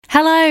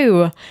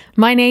Hello,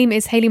 my name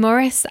is Hayley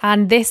Morris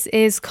and this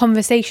is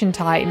Conversation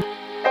Time.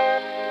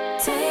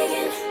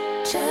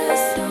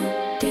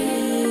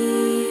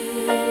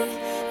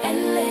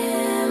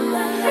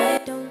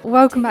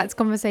 Welcome back to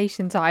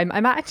Conversation Time.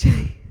 I'm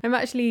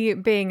actually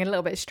being a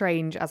little bit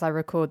strange as I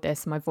record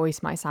this. My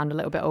voice might sound a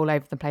little bit all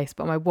over the place,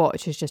 but my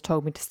watch has just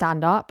told me to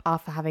stand up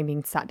after having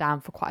been sat down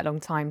for quite a long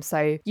time.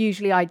 So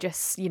usually I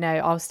just,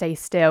 I'll stay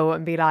still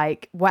and be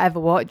like, whatever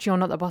watch, you're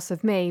not the boss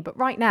of me. But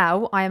right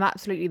now I am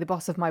absolutely the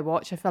boss of my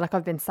watch. I feel like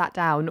I've been sat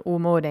down all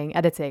morning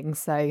editing.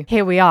 So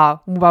here we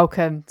are.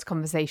 Welcome to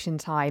Conversation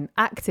Time,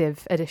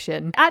 active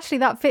edition. Actually,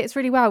 that fits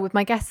really well with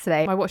my guest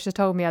today. My watch just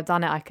told me I've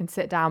done it. I can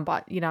sit down,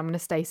 but I'm going to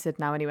stay stood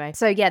now anyway.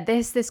 So yeah,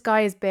 this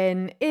guy has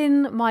been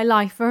in my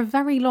life for a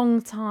very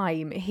long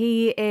time.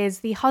 He is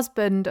the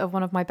husband of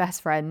one of my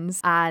best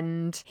friends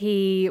and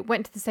he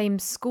went to the same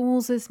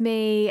schools as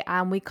me,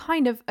 and we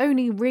kind of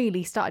only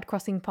really started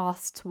crossing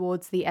paths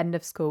towards the end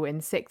of school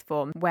in sixth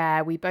form,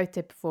 where we both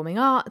did performing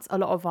arts. A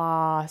lot of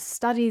our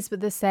studies were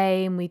the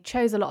same. We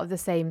chose a lot of the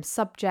same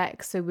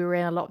subjects, so we were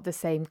in a lot of the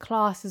same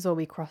classes, or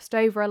we crossed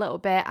over a little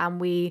bit,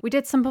 and we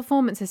did some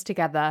performances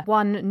together.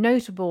 One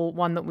notable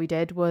one that we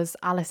did was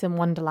Alice in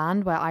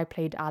Wonderland, where I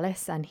played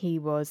Alice and he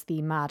was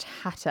the Mad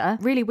Hatter.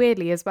 Really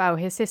weirdly as well,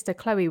 his sister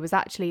Chloe was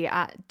actually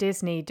at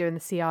Disney doing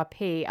the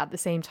CRP at the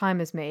same time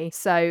as me.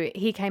 So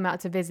he came out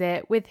to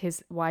visit with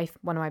his wife,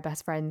 one of my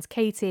best friends,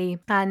 Katie,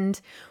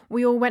 and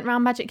we all went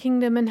around Magic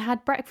Kingdom and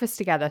had breakfast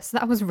together. So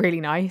that was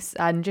really nice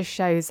and just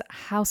shows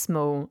how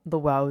small the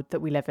world that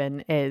we live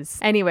in is.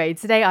 Anyway,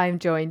 today I am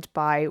joined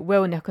by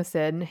Will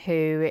Nicholson,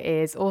 who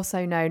is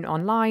also known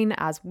online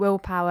as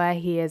Willpower.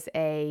 He is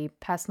a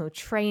personal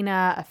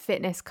trainer, a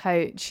fitness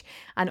coach,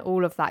 and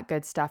all of that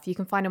good stuff. You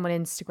can find him on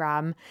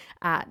Instagram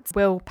at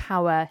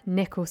Willpower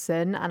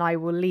Nicholson, and I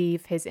will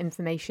leave his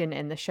information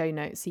in the show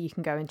notes so you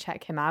can go and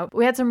check him out.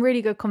 We had some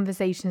really good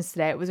conversations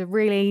today. It was a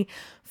really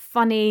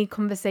funny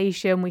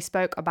conversation. We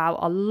spoke about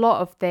a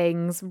lot of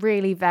things,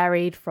 really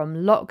varied, from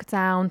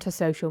lockdown to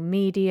social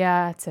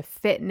media to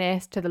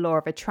fitness to the law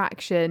of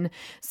attraction.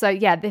 So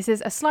yeah, this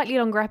is a slightly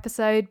longer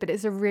episode, but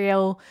it's a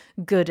real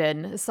good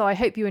one. So I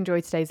hope you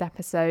enjoyed today's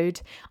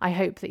episode. I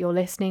hope that you're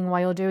listening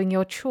while you're doing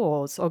your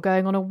chores or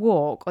going on a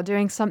walk or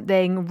doing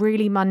something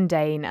really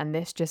mundane, and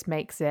this just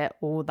makes it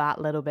all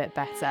that little bit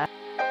better.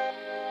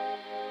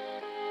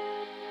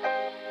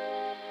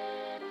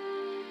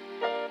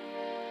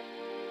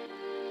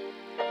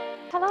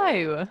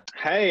 Hello.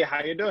 Hey,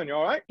 how you doing? You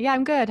all right? Yeah,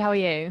 I'm good. How are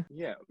you?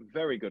 Yeah,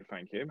 very good,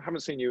 thank you.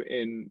 Haven't seen you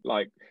in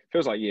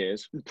feels like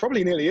years.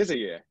 Probably nearly is a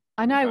year.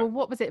 I know. Well,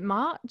 what was it?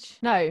 March?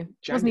 No, it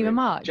wasn't even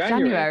March.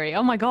 January. January.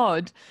 Oh my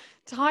God.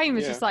 Time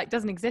is Yeah. just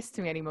doesn't exist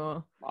to me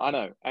anymore. I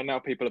know. And now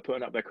people are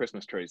putting up their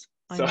Christmas trees.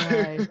 So I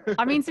know.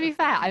 I mean, to be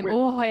fair, I'm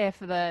all here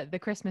for the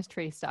Christmas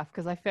tree stuff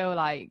because I feel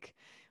like,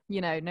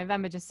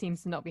 November just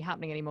seems to not be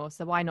happening anymore.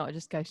 So why not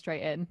just go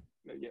straight in?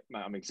 Yeah,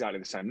 mate, I'm exactly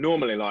the same.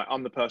 Normally,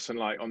 I'm the person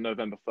on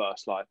November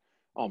 1st,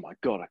 oh my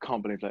God, I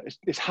can't believe that.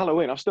 It's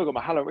Halloween. I've still got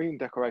my Halloween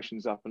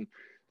decorations up and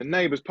the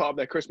neighbours put up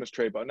their Christmas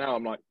tree, but now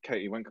I'm like,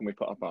 Katie, when can we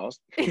put up ours?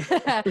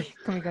 Can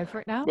we go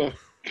for it now? Well,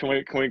 can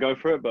we go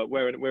for it? But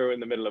we're in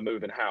the middle of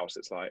moving house.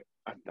 It's like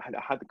I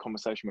had the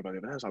conversation with her,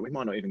 and I was like, we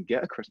might not even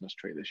get a Christmas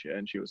tree this year.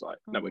 And she was like,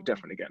 no, we're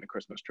definitely getting a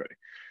Christmas tree.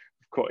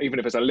 Of course, even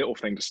if it's a little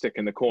thing to stick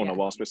in the corner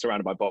whilst we're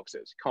surrounded by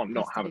boxes, you can't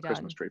not have a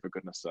Christmas tree, for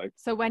goodness sake.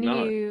 So when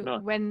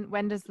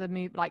when does the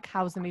move,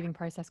 how's the moving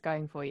process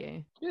going for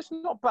you? It's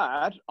not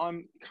bad.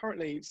 I'm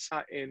currently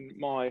sat in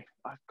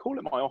I call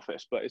it my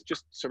office, but it's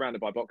just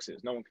surrounded by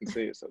boxes. No one can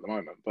see us at the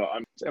moment, but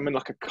I'm in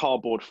like a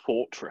cardboard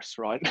fortress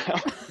right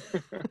now.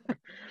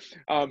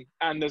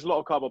 And there's a lot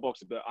of cardboard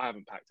boxes, but I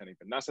haven't packed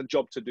anything. That's a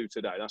job to do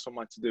today. That's on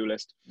my to-do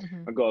list.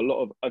 Mm-hmm. I've got a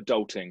lot of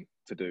adulting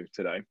to do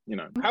today.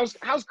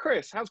 How's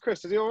Chris?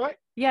 Is he all right?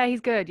 Yeah,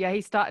 he's good. Yeah, he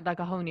started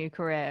a whole new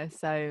career,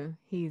 so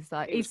he's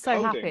so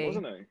coding, happy,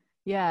 wasn't he?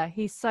 Yeah,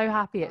 he's so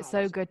happy. It's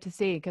so good to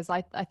see, because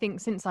I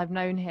think since I've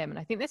known him, and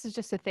I think this is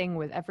just a thing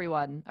with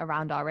everyone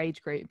around our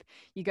age group,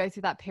 you go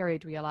through that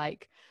period where you're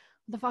like,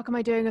 what the fuck am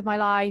I doing with my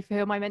life? Who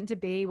am I meant to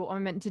be? What am I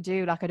meant to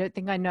do? I don't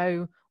think I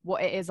know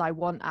what it is I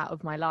want out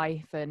of my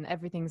life, and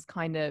everything's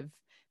kind of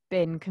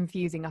been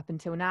confusing up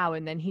until now.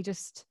 And then he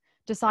just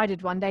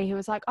decided one day, he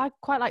was like, I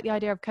quite like the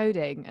idea of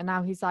coding, and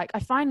now he's like, I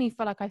finally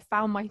feel like I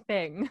found my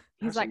thing.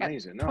 He's That's like,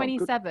 amazing. at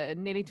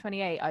 27, nearly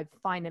 28, I've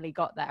finally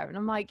got there. And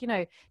I'm like,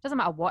 it doesn't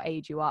matter what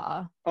age you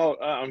are.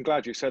 I'm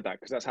glad you said that,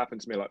 because that's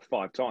happened to me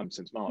 5 times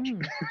since March.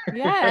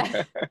 Yeah.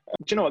 Do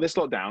you know what? This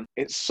lockdown,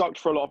 it sucked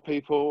for a lot of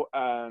people,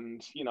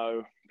 and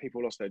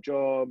people lost their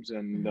jobs,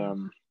 and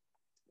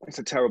it's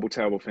a terrible,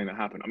 terrible thing that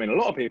happened. I mean, a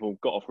lot of people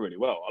got off really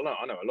well. I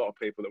know a lot of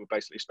people that were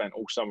basically spent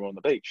all summer on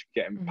the beach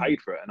getting paid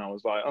for it. And I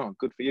was like, oh,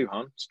 good for you,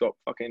 hon. Stop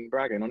fucking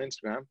bragging on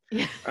Instagram.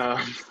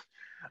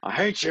 I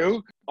hate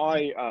you.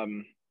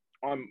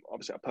 I'm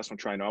obviously a personal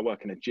trainer. I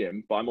work in a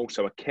gym, but I'm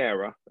also a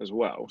carer as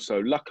well. So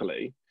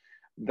luckily,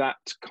 that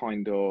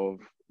kind of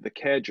the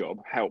care job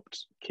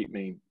helped keep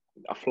me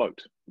afloat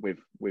with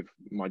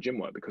my gym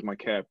work, because my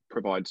care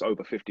provides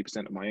over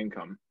 50% of my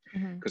income.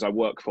 because I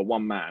work for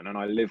one man and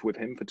I live with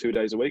him for 2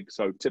 days a week.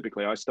 So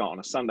typically I start on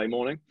a Sunday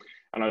morning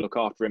and I look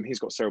after him. He's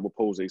got cerebral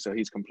palsy, so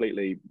he's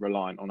completely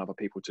reliant on other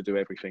people to do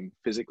everything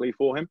physically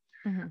for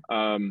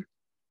him.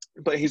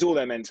 But he's all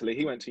there mentally.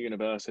 He went to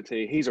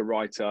university. He's a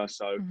writer.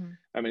 So,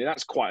 I mean,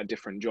 that's quite a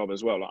different job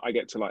as well. Like, I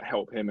get to like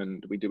help him,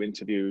 and we do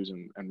interviews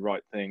and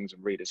write things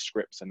and read his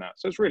scripts and that.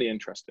 So it's really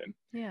interesting.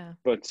 Yeah.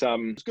 But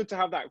it's good to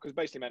have that, because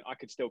basically meant I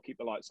could still keep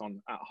the lights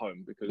on at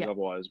home, because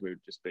otherwise we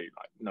would just be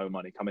like no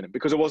money coming in,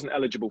 because I wasn't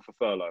eligible for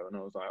furlough. And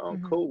I was like, oh,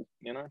 cool.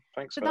 You know,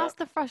 thanks for that. But that's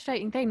the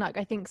frustrating thing. Like,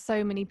 I think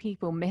so many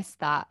people missed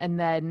that. And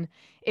then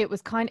it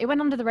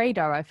went under the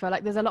radar. I feel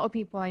like there's a lot of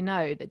people I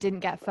know that didn't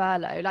get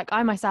furlough. Like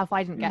I myself,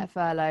 I didn't get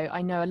furlough.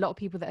 I know a lot of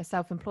people that are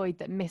self-employed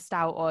that missed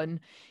out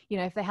on, you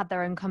know, if they had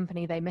their own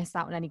company, they missed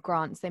out on any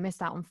grants, they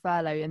missed out on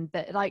furlough. And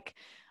that, like,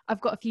 I've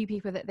got a few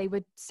people that they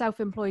were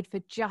self-employed for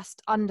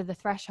just under the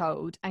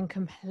threshold and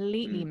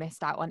completely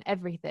missed out on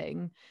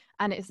everything.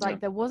 And it's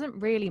like, there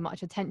wasn't really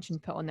much attention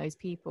put on those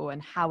people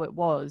and how it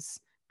was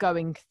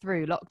going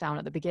through lockdown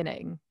at the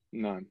beginning.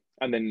 No.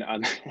 And then I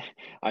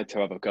had to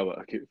have a go at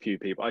a few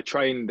people. I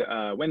trained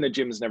when the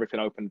gyms and everything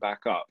opened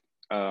back up.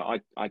 I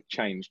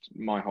changed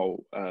my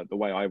whole the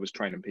way I was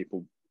training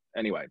people.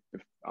 Anyway,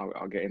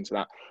 I'll get into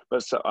that.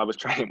 But so I was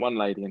training one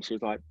lady, and she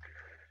was like,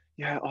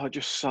 "Yeah, oh, it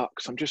just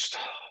sucks. I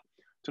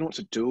don't know what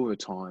to do all the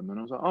time." And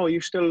I was like, "Oh, are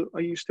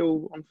you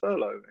still on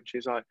furlough?" And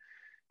she's like,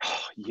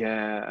 "Oh,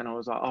 yeah." And I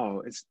was like,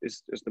 "Oh, is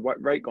the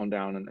rate gone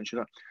down?" And she's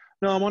like,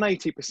 "No, I'm on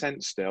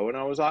 80% still." And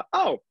I was like,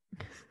 "Oh,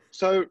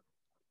 so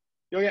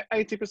you'll get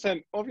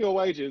 80% of your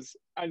wages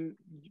and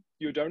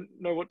you don't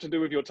know what to do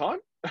with your time?"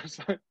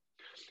 So,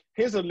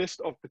 here's a list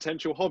of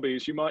potential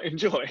hobbies you might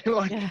enjoy.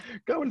 Like,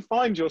 go and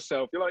find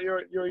yourself. You're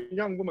a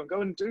young woman.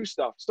 Go and do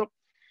stuff. Stop.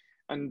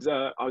 And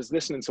I was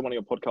listening to one of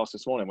your podcasts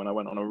this morning when I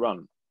went on a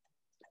run,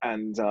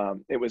 and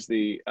it was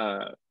the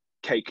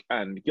cake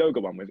and yoga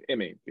one with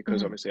Imi,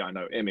 because obviously I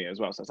know Imi as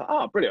well. So I was like,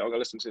 oh, brilliant. I'll go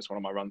listen to this one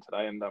on my run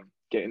today and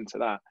get into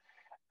that.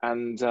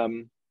 And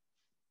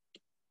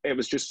it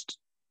was just,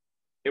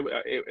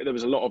 there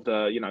was a lot of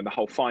the, you know, the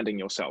whole finding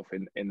yourself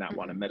in that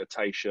one, and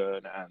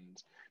meditation and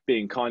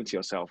being kind to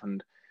yourself,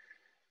 and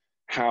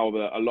how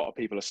a lot of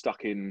people are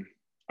stuck in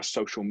a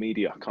social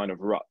media kind of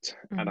rut.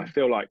 And I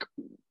feel like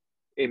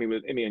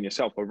Imi and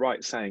yourself were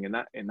right saying in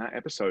that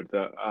episode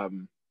that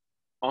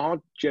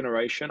our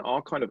generation,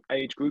 our kind of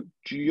age group,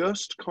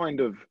 just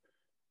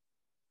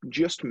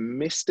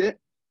missed it,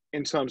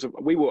 in terms of,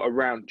 we were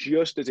around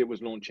just as it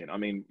was launching. I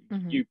mean,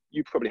 you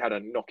probably had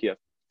a Nokia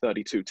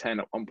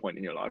 3210 at one point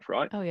in your life,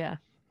 right? Oh yeah.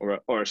 Or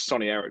a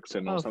Sony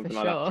Ericsson or something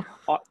like sure.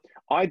 that.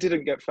 I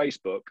didn't get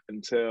Facebook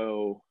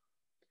until,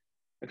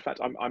 in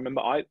fact, I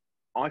remember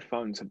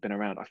iPhones had been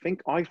around. I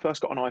think I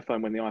first got an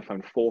iPhone when the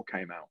iPhone 4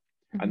 came out.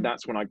 And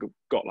that's when I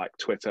got like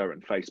Twitter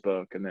and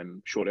Facebook, and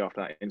then shortly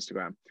after that,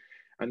 Instagram.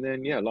 And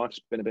then, yeah, life's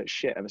been a bit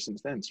shit ever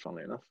since then,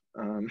 funnily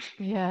enough.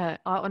 Yeah,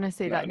 I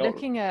honestly, no, like,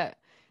 looking at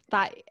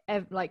that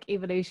like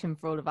evolution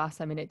for all of us,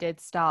 I mean, it did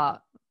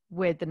start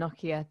with the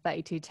Nokia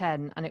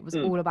 3210, and it was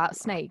all about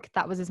Snake.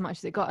 That was as much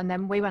as it got. And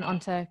then we went on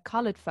to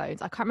coloured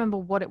phones. I can't remember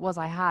what it was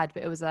I had,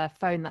 but it was a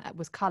phone that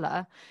was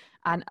colour.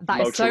 And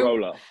that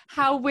Motorola. is so,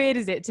 how weird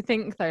is it to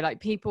think though, like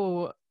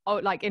people,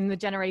 like in the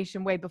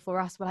generation way before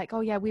us, were like,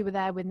 oh yeah, we were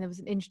there when there was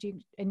an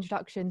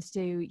introductions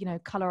to, you know,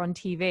 colour on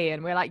TV.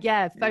 And we're like,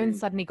 yeah, phones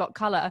suddenly got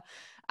colour.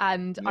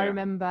 And I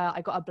remember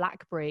I got a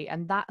BlackBerry,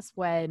 and that's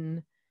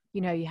when,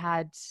 you know, you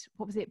had,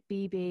 what was it,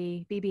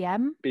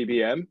 BBM?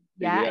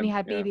 Yeah, and you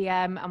had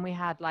BBM, and we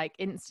had like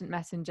instant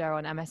messenger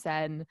on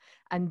MSN,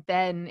 and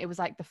then it was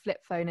like the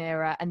flip phone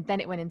era, and then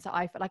it went into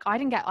iPhone. Like, I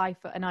didn't get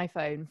an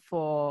iPhone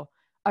for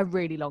a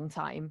really long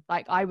time.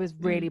 Like, I was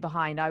really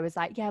behind. I was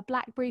like, yeah,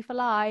 BlackBerry for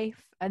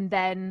life. And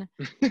then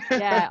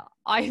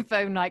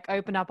iPhone like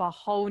opened up a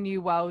whole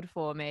new world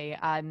for me.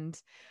 And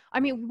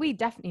I mean, we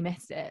definitely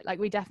missed it. Like,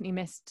 we definitely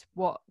missed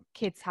what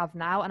kids have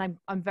now, and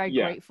I'm very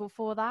grateful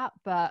for that.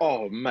 But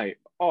oh mate,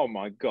 oh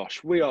my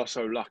gosh, we are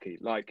so lucky.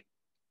 Like,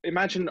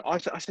 imagine, I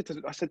said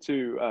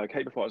to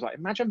Kate before, I was like,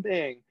 imagine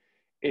being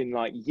in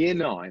like year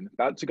 9,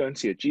 about to go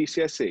into your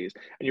GCSEs,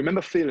 and you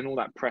remember feeling all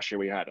that pressure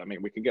we had. I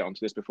mean, we can get onto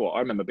this before. I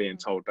remember being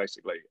told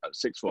basically at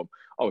sixth form,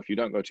 oh, if you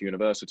don't go to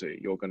university,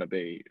 you're going to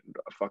be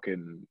a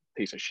fucking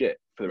piece of shit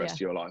for the rest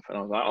of your life. And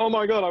I was like, oh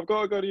my God, I've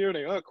got to go to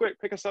uni. Oh,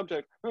 quick, pick a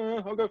subject.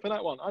 I'll go for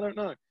that one. I don't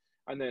know.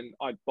 And then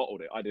I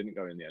bottled it. I didn't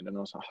go in the end. And I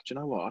was like, oh, do you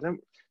know what?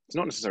 It's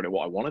not necessarily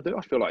what I want to do.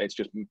 I feel like it's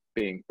just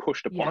being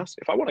pushed upon us.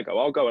 If I want to go,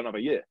 I'll go another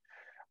year.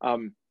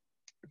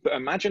 But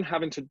imagine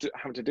having to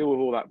deal with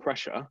all that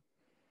pressure,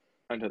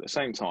 and at the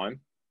same time,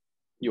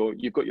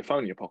 you've got your phone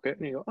in your pocket,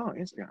 and you go, oh,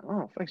 Instagram,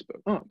 oh,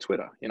 Facebook, oh,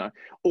 Twitter, you know,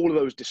 all of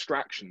those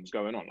distractions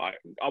going on. Like,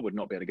 I would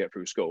not be able to get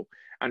through school.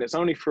 And it's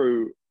only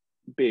through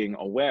being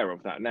aware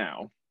of that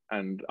now.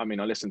 And I mean,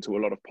 I listen to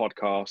a lot of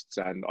podcasts,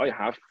 and I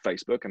have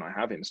Facebook and I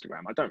have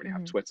Instagram. I don't really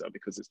have Twitter,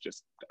 because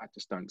I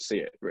just don't see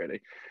it really.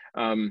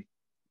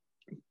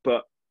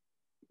 But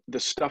the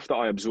stuff that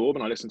I absorb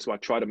and I listen to, I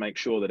try to make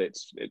sure that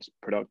it's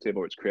productive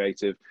or it's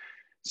creative.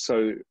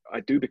 So I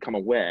do become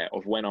aware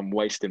of when I'm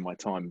wasting my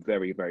time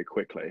very, very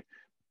quickly,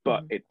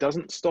 but it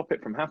doesn't stop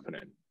it from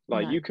happening.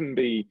 Like No. you can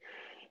be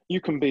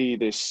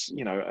this,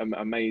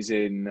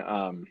 amazing,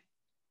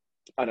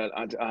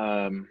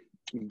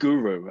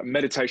 guru, a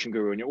meditation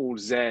guru, and you're all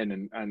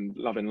zen and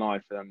loving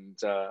life, and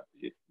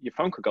your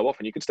phone could go off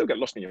and you could still get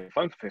lost in your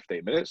phone for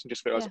 15 minutes and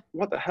just realize,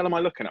 what the hell am I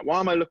looking at? Why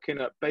am I looking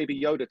at Baby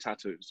Yoda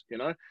tattoos,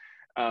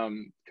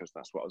 because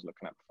that's what I was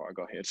looking at before I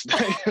got here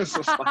today.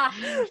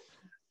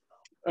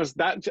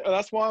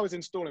 That's why I was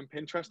installing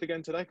Pinterest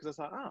again today, because I was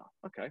like,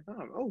 okay,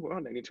 well, I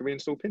need to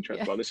reinstall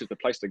Pinterest. Well, this is the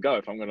place to go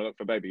if I'm going to look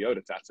for Baby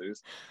Yoda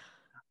tattoos.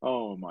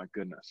 Oh my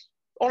goodness.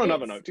 On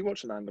another note, do you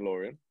watch The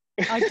Mandalorian?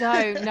 I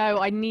don't know.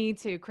 I need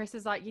to. Chris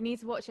is like, you need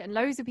to watch it. And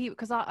loads of people,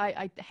 because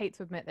I hate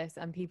to admit this,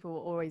 and people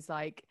are always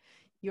like,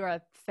 you're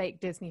a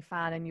fake Disney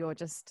fan and you're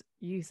just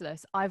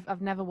useless.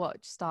 I've never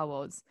watched Star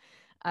Wars.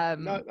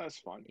 No, that's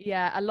fine.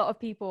 Yeah, a lot of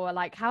people are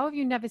like, how have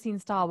you never seen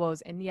Star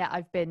Wars? And yet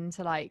I've been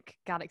to like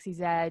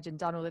Galaxy's Edge and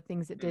done all the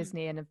things at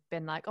Disney and have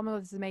been like, oh my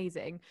God, this is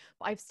amazing.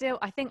 But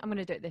I think I'm going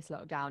to do it this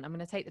lockdown. I'm going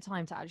to take the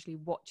time to actually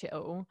watch it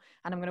all,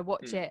 and I'm going to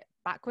watch it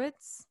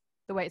backwards,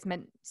 the way it's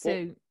meant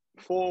to.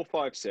 4,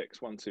 5,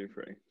 6, 1, 2,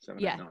 3,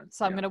 7, 8, 9.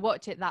 So I'm going to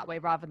watch it that way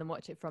rather than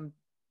watch it from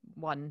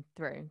 1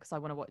 through, because I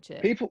want to watch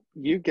it.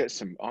 You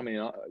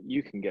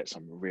can get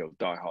some real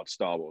diehard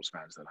Star Wars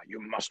fans that are like,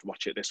 you must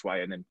watch it this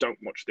way and then don't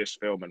watch this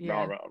film and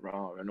rah, rah,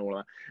 rah, and all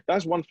that.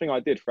 That's one thing I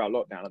did throughout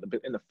lockdown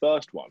in the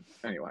first one.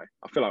 Anyway,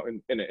 I feel like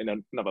in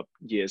another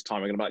year's time,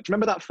 I'm going to be like, do you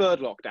remember that third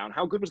lockdown?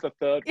 How good was the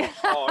third one?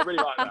 Oh, I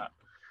really like that.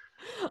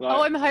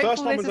 I'm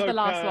hopeful this is the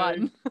last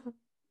one.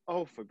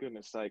 Oh, for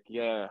goodness sake,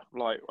 yeah.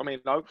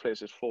 Hopefully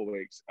it's just 4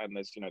 weeks and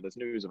there's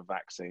news of a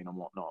vaccine and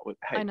whatnot.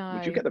 Hey,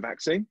 would you get the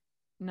vaccine?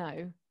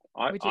 No.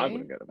 I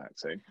wouldn't get the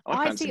vaccine.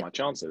 I fancy my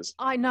chances.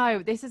 I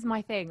know, this is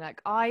my thing.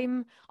 Like,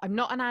 I'm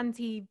not an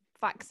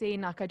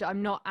anti-vaccine. Like,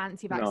 I'm not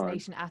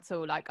anti-vaccination at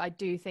all. Like, I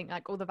do think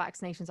like all the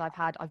vaccinations I've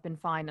had, I've been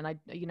fine. And I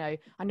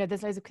know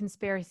there's loads of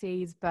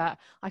conspiracies, but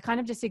I kind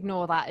of just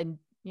ignore that. And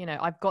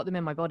I've got them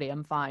in my body.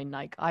 I'm fine.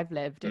 Like, I've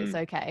lived. It's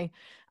okay.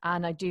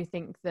 And I do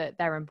think that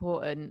they're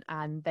important,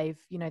 and they've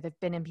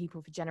been in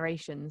people for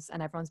generations,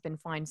 and everyone's been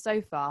fine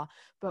so far.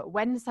 But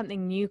when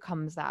something new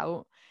comes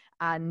out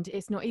and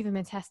it's not even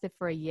been tested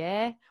for a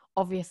year,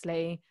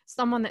 obviously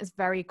someone that's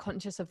very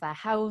conscious of their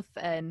health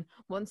and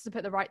wants to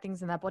put the right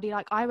things in their body,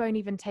 like I won't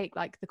even take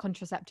like the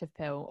contraceptive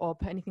pill or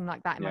put anything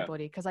like that in my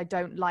body, because I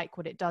don't like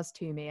what it does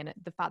to me, and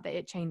the fact that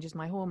it changes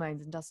my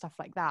hormones and does stuff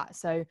like that.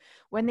 So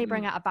when they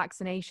bring out a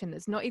vaccination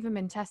that's not even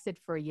been tested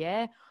for a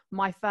year,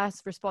 my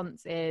first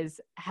response is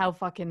hell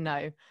fucking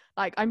no.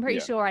 Like, I'm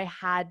pretty sure I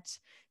had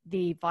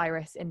the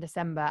virus in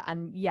December,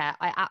 and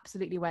I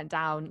absolutely went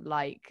down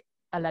like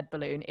a lead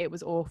balloon. It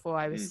was awful.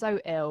 I was so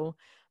ill,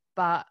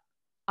 but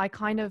I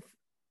kind of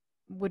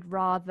would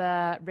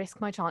rather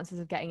risk my chances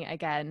of getting it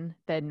again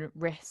than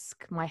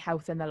risk my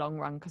health in the long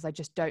run, because I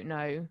just don't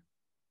know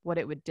what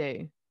it would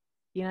do.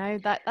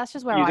 That's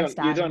just where I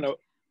stand.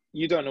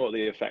 You don't know what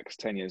the effects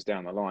 10 years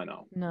down the line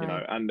are. No.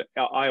 And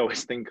I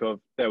always think of,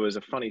 there was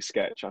a funny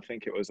sketch, I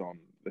think it was on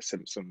The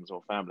Simpsons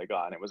or Family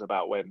Guy, and it was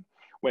about when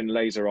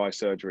laser eye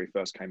surgery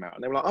first came out,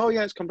 and they were like, oh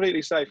yeah, it's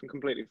completely safe and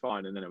completely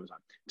fine, and then it was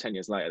like 10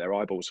 years later their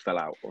eyeballs fell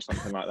out or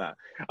something like that.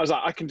 I was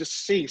like, I can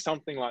just see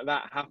something like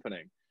that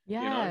happening.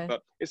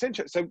 But it's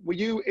interesting. So were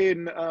you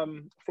in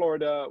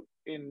Florida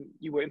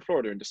you were in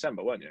Florida in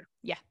December, weren't you?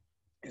 Yeah.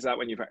 Is that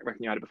when you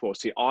reckon you had it before?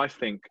 See, I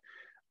think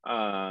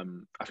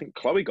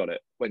Chloe got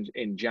it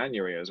in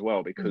January as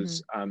well,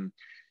 because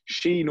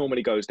she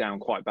normally goes down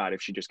quite bad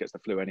if she just gets the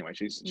flu anyway.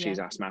 She's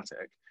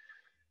asthmatic.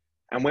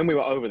 And when we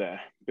were over there,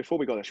 before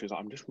we got there, she was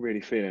like, I'm just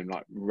really feeling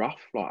like rough,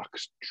 like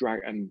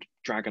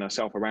dragging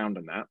herself around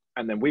and that.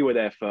 And then we were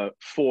there for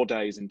 4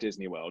 days in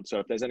Disney World. So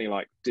if there's any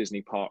like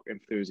Disney park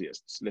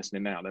enthusiasts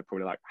listening now, they're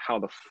probably like, how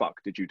the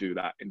fuck did you do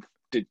that in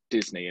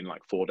Disney in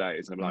like 4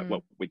 days? And I'm like,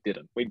 well, we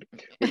didn't. We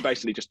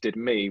basically just did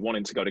me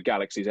wanting to go to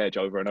Galaxy's Edge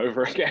over and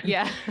over again.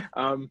 Yeah.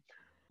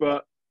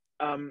 But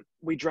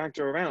we dragged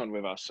her around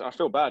with us. I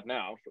feel bad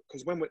now,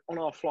 because when we're on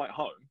our flight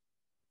home,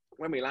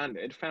 when we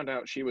landed, found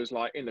out she was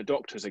like in the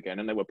doctors again,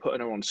 and they were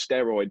putting her on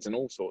steroids and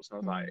all sorts. And I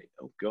was like,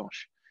 oh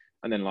gosh.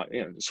 And then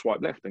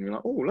swipe left, and you're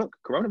like, oh look,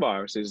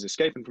 coronavirus is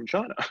escaping from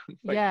China.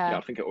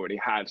 I think it already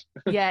had.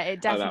 Yeah,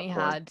 it definitely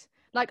had.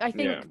 Like, I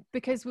think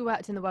because we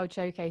worked in the World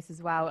Showcase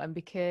as well, and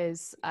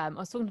because I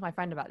was talking to my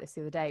friend about this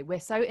the other day, we're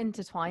so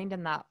intertwined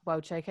in that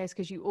World Showcase,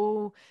 because you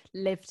all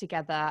live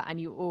together, and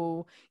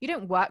you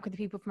don't work with the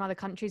people from other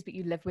countries, but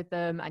you live with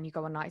them and you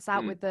go on nights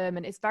out with them.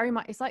 And it's very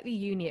much, it's like the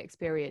uni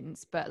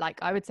experience, but like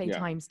I would say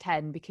times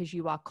 10, because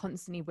you are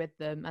constantly with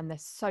them and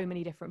there's so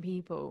many different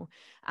people.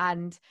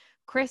 And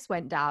Chris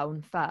went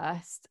down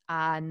first,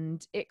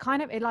 and it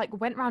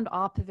went around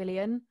our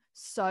pavilion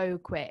so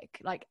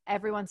quick. Like,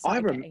 everyone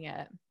started getting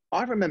it.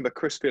 I remember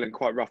Chris feeling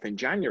quite rough in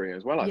January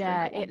as well.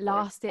 I think, it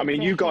lasted. I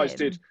mean, you guys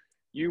did.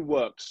 You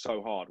worked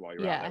so hard while you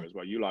were out there as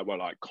well. You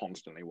were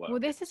constantly working. Well,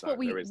 this is what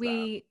we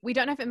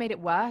don't know if it made it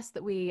worse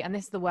and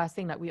this is the worst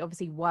thing. Like, we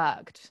obviously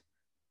worked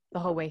the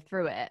whole way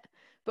through it,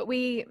 but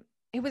we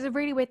It was a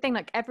really weird thing.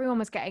 Like everyone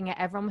was getting it,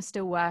 everyone was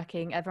still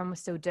working, everyone was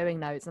still doing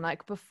those. And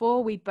like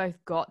before we both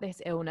got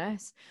this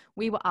illness,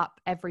 we were up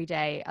every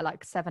day at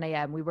like 7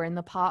 a.m. We were in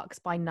the parks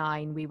by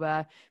 9. We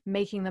were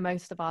making the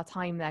most of our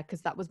time there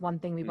because that was one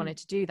thing we wanted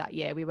to do that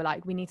year. We were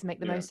like, we need to make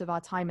the most of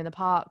our time in the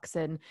parks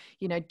and,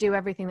 you know, do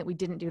everything that we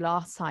didn't do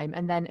last time.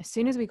 And then as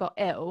soon as we got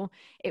ill,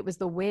 it was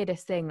the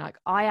weirdest thing. Like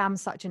I am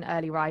such an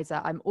early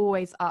riser. I'm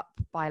always up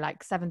by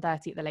like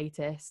 7:30 at the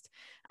latest.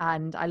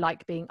 And I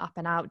like being up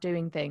and out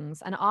doing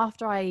things. And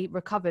after I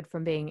recovered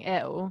from being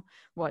ill,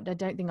 what I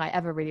don't think I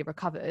ever really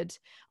recovered,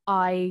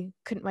 I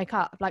couldn't wake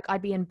up. Like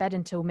I'd be in bed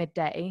until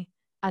midday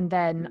and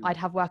then I'd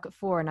have work at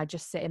 4 and I'd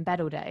just sit in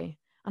bed all day.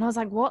 And I was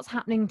like, what's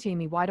happening to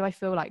me? Why do I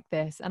feel like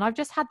this? And I've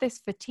just had this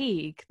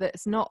fatigue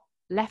that's not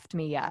left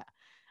me yet.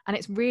 And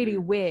it's really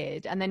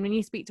weird. And then when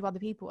you speak to other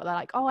people, they're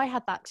like, oh, I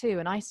had that too.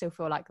 And I still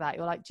feel like that.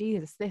 You're like,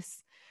 Jesus,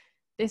 this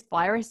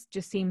virus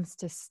just seems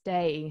to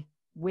stay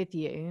with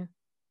you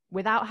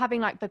without having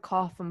like the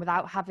cough and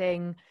without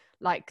having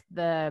like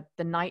the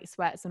night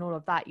sweats and all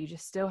of that. You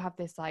just still have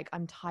this, like,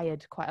 I'm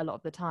tired quite a lot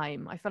of the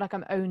time. I feel like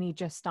I'm only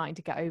just starting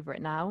to get over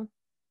it now.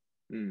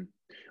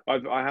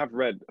 I have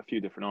read a few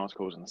different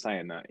articles and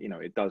saying that, you know,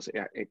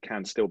 it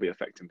can still be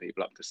affecting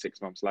people up to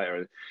 6 months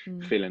later,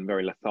 feeling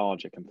very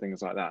lethargic and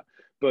things like that.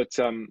 But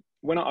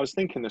when I was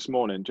thinking this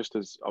morning, just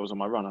as I was on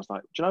my run, I was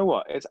like, do you know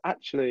what? It's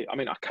actually, I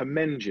mean, I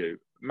commend you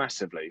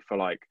massively for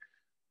like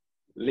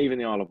leaving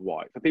the Isle of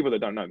Wight. For people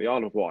that don't know, the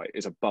Isle of Wight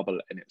is a bubble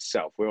in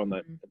itself. We're on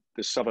the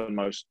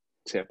southernmost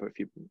tip.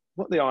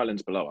 What are the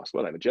islands below us?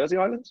 What are they, the Jersey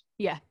Islands?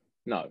 Yeah.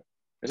 No.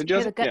 Is it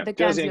Jersey? Yeah, the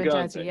Jersey and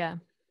Guernsey, yeah.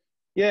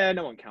 Yeah,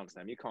 no one counts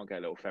them. You can't get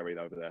a little ferry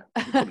over there.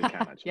 You probably can,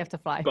 actually. You have to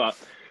fly. But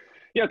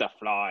you have to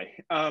fly.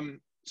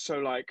 So,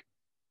 like,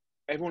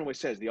 everyone always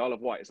says the Isle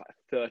of Wight is like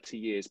 30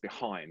 years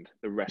behind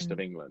the rest of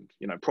England,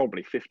 you know,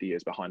 probably 50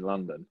 years behind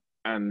London.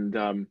 And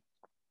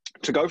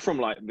to go from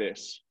like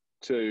this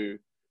to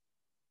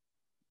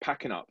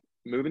packing up,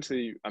 moving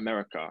to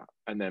America,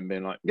 and then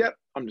being like, yep,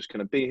 I'm just going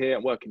to be here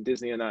and work in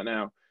Disney and that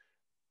now.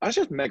 I was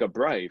just mega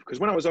brave because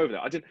when I was over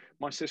there,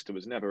 my sister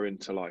was never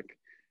into like,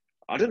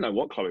 I didn't know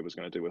what Chloe was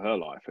going to do with her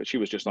life. She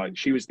was just like,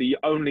 she was the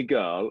only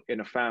girl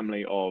in a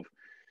family of,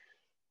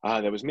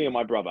 there was me and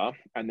my brother,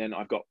 and then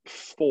I've got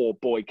 4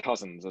 boy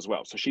cousins as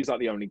well. So she's like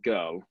the only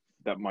girl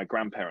that my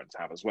grandparents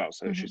have as well.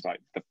 So she's like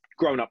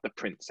grown up the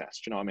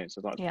princess. Do you know what I mean?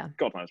 So it's like,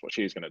 God knows what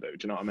she's going to do.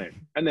 Do you know what I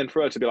mean? And then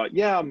for her to be like,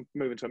 yeah, I'm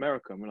moving to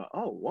America. And we're like,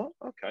 oh, what?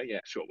 Okay, yeah,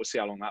 sure. We'll see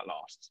how long that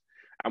lasts.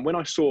 And when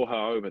I saw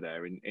her over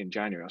there in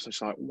January, I was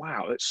just like,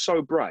 wow, that's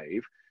so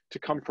brave to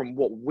come from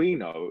what we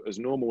know as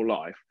normal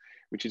life,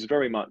 which is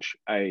very much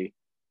a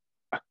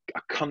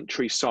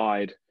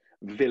countryside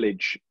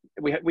village.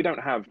 We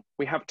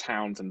have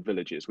towns and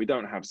villages. We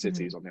don't have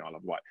cities on the Isle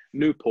of Wight.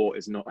 Newport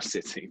is not a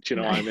city. Do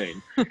you know what I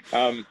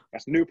mean?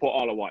 That's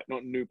Newport, Isle of Wight,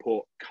 not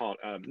Newport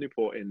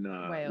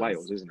in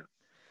Wales, isn't it?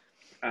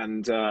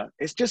 And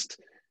it's just,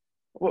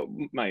 well,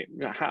 mate,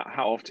 hat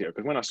off to you,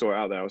 because when I saw it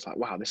out there, I was like,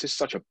 wow, this is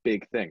such a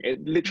big thing.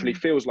 It literally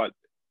feels like,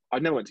 I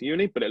never went to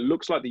uni, but it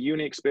looks like the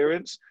uni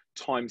experience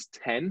times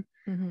 10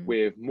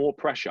 with more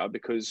pressure,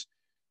 because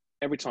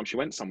every time she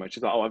went somewhere,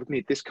 she's like, oh, I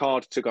need this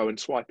card to go and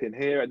swipe in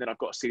here, and then I've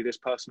got to see this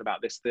person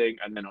about this thing.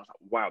 And then I was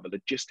like, wow, the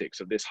logistics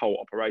of this whole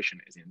operation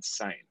is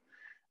insane.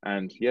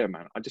 And yeah,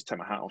 man, I just take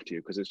my hat off to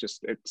you, because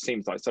it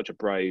seems like such a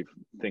brave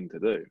thing to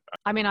do.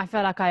 I mean, I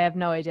feel like I have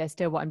no idea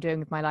still what I'm doing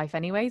with my life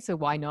anyway, so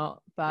why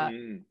not? But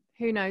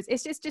who knows?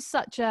 It's just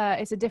such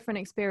it's a different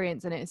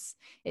experience, and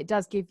it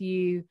does give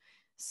you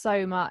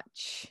so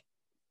much.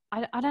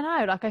 I don't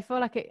know, like I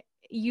feel like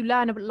you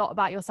learn a lot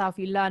about yourself,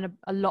 you learn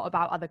a lot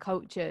about other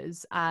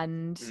cultures,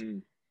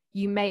 and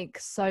you make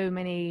so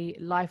many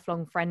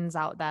lifelong friends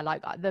out there.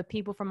 Like the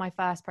people from my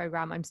first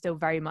program, I'm still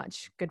very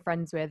much good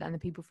friends with, and the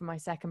people from my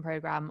second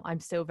program, I'm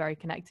still very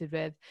connected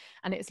with.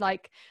 And it's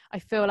like, I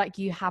feel like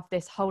you have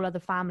this whole other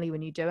family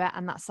when you do it.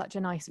 And that's such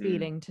a nice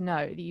feeling to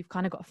know that you've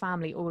kind of got a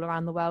family all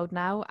around the world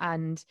now.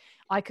 And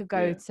I could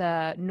go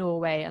to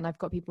Norway, and I've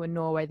got people in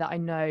Norway that I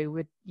know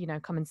would, you know,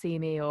 come and see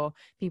me, or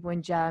people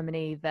in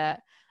Germany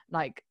that,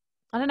 like,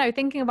 I don't know,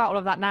 thinking about all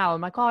of that now,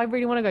 I'm like, oh, I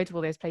really want to go to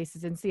all those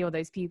places and see all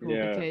those people,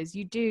 because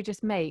you do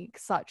just make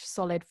such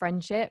solid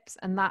friendships.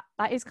 And that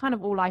is kind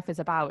of all life is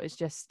about, is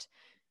just,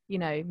 you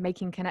know,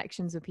 making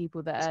connections with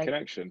people that are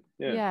connection.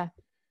 Yeah.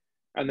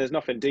 And there's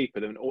nothing deeper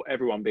than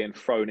everyone being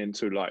thrown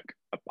into like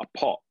a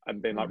pot and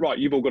being like, right,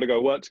 you've all got to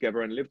go work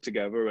together and live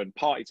together and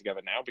party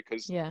together now,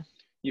 because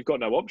you've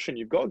got no option.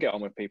 You've got to get on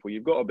with people.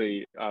 You've got to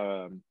be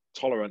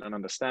tolerant and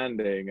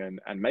understanding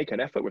and make an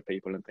effort with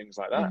people and things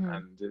like that.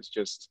 And it's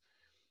just,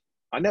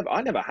 I never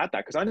had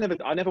that, because I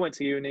never went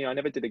to uni. I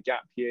never did a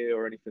gap year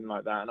or anything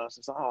like that. And I was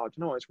just like, oh, do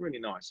you know what? It's really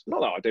nice.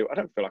 Not that I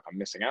don't feel like I'm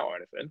missing out or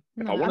anything.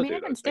 If I want to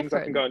do those things,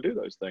 I can go and do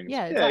those things.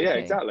 Yeah,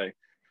 exactly.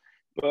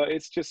 But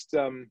it's just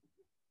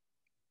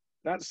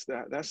that's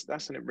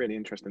a really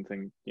interesting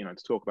thing, you know,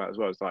 to talk about as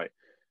well. It's like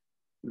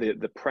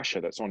the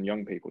pressure that's on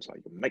young people. It's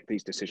like, you make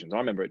these decisions. I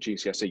remember at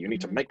GCSE, you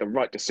need to make the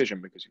right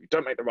decision, because if you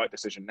don't make the right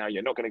decision now,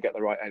 you're not going to get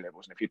the right A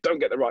levels. And if you don't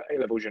get the right A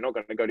levels, you're not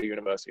going to go to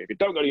university. If you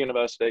don't go to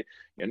university,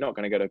 you're not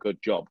going to get a good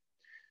job.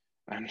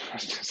 And I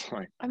was just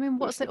like, I mean,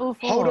 what's it all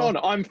for? Hold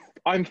on,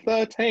 I'm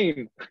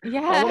 13. Yeah.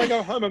 I want to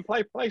go home and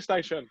play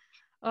PlayStation.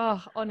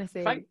 Oh,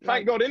 honestly.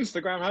 Thank God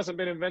Instagram hasn't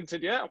been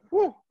invented yet.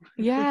 Woo.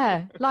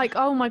 Yeah. Like,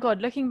 oh my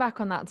God, looking back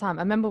on that time,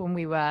 I remember when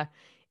we were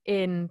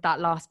in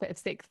that last bit of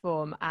sixth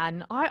form,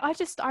 and I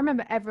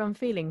remember everyone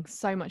feeling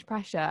so much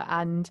pressure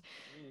and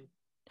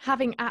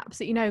having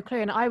absolutely no clue.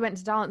 And I went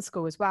to dance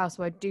school as well,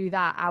 so I'd do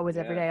that hours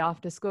every day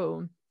after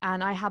school.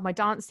 And I had my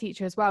dance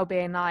teacher as well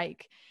being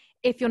like,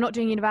 if you're not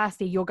doing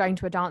university, you're going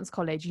to a dance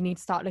college, you need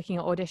to start looking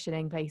at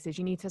auditioning places,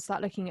 you need to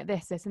start looking at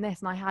this and this.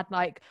 And I had,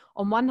 like,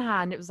 on one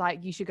hand it was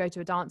like, you should go to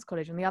a dance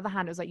college, on the other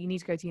hand it was like, you need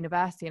to go to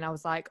university. And I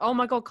was like, oh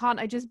my God, can't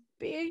I just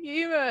be a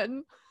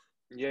human?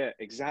 Yeah,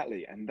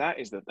 exactly. And that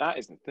is the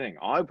thing.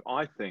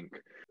 I think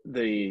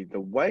the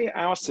way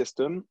our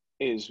system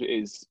is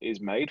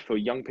made for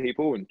young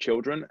people and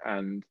children,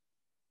 and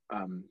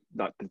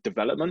like the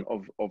development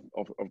of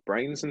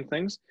brains and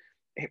things,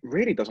 it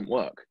really doesn't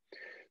work.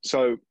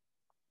 So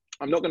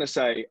I'm not going to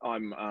say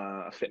I'm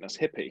a fitness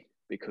hippie,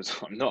 because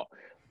I'm not,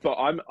 but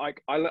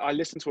I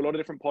listen to a lot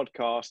of different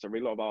podcasts, I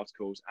read a lot of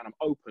articles, and I'm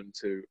open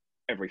to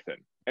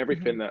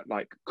everything that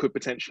like could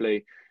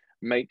potentially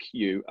make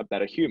you a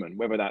better human,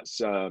 whether that's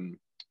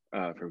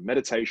through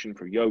meditation,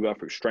 through yoga,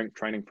 through strength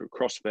training, through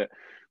CrossFit,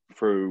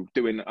 through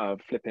doing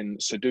flipping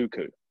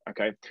Sudoku.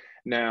 Okay.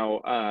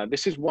 Now,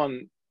 this is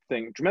one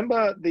thing. Do you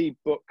remember the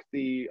book,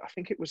 I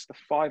think it was the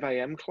 5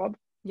 a.m. Club?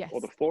 Yes.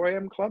 Or the 4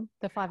 a.m. Club?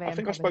 The 5 a.m. I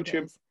think Club, I spoke to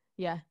you.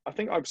 Yeah. I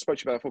think I've spoke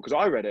to you about it before, because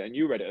I read it and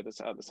you read it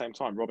at the same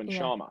time, Robin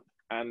Sharma.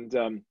 And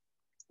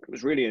it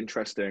was really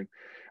interesting.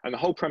 And the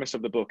whole premise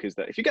of the book is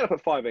that if you get up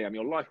at 5 a.m.,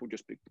 your life will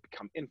just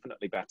become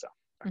infinitely better.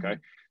 Okay.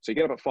 So you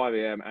get up at 5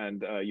 a.m.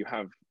 and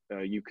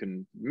you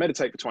can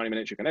meditate for 20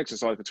 minutes, you can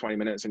exercise for 20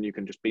 minutes, and you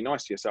can just be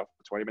nice to yourself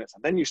for 20 minutes.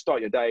 And then you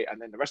start your day,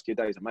 and then the rest of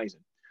your day is amazing.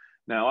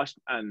 Now,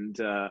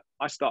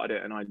 I started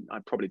it, and I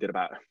probably did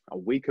about a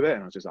week of it,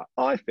 and I was just like,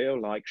 I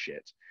feel like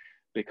shit,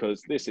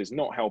 because this is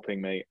not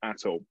helping me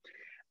at all.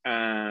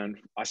 And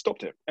I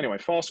stopped it. Anyway,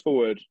 fast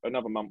forward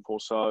another month or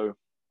so,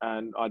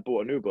 and I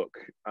bought a new book.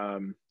 I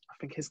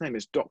think his name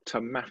is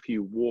Dr.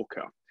 Matthew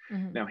Walker.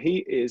 Now,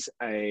 he is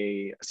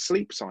a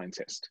sleep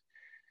scientist.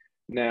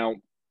 Now,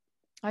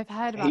 I've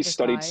heard about He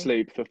studied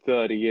sleep for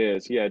 30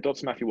 years. Yeah,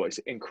 Dr. Matthew Walker is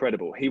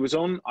incredible. He was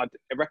on, I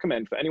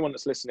recommend for anyone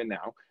that's listening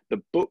now,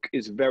 the book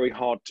is very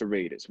hard to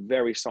read. It's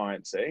very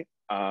sciencey.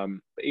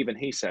 But even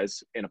he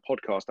says in a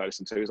podcast I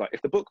listen to, he's like,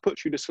 if the book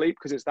puts you to sleep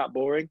because it's that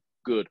boring,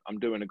 good, I'm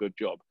doing a good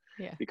job.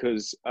 Yeah.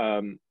 Because,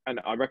 and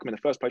I recommend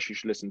the first place you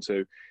should listen to,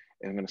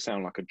 and I'm going to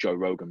sound like a Joe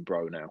Rogan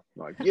bro now.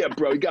 Like, yeah,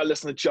 bro, you got to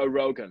listen to Joe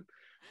Rogan.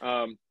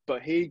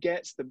 But he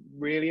gets the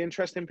really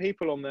interesting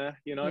people on there,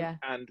 you know,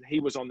 and he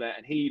was on there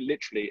and he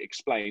literally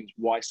explains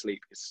why sleep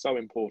is so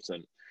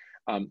important,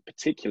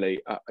 particularly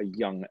at a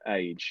young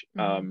age.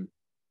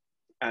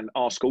 And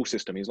our school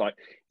system, he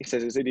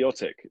says it's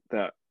idiotic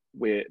that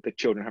the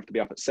children have to be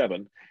up at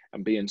 7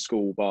 and be in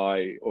school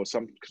by, or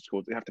some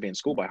schools, they have to be in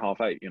school by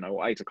 8:30, you know,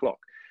 or 8 o'clock.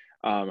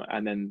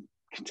 And then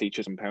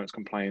teachers and parents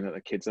complain that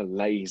the kids are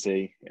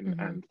lazy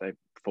and they've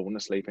fallen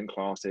asleep in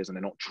classes and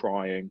they're not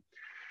trying.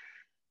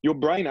 Your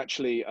brain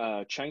actually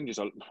changes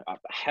a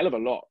hell of a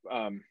lot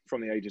from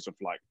the ages of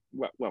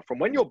well, from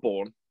when you're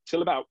born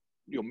till about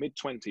your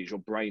mid-20s, your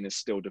brain is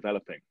still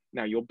developing.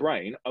 Now, your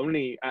brain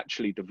only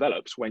actually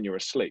develops when you're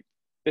asleep.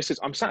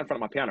 I'm sat in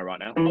front of my piano right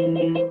now.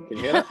 Can you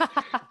hear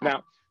that?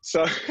 Now,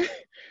 so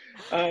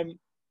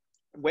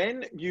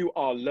when you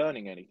are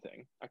learning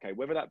anything, okay,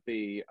 whether that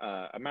be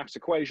a maths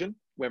equation,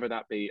 whether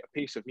that be a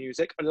piece of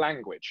music, a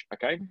language,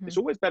 okay, it's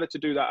always better to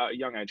do that at a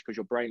young age because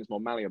your brain is more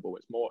malleable.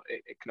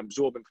 It can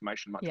absorb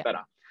information much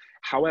better.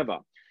 However,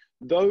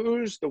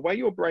 the way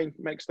your brain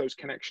makes those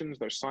connections,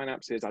 those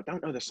synapses, I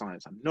don't know the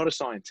science. I'm not a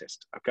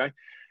scientist, okay,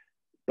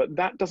 but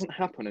that doesn't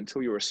happen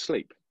until you're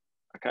asleep.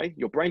 Okay,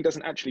 your brain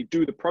doesn't actually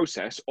do the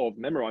process of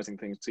memorizing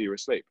things till you're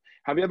asleep.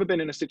 Have you ever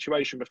been in a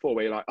situation before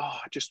where you're like,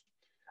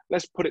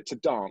 let's put it to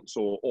dance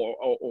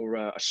or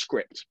a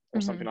script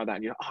or something like that.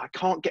 And you're like, I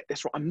can't get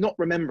this right. I'm not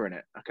remembering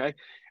it. Okay.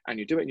 And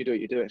you do it and you do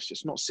it, you do it. It's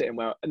just not sitting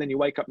well. And then you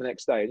wake up the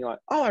next day and you're like,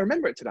 oh, I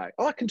remember it today.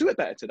 Oh, I can do it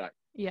better today.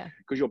 Yeah.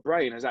 Because your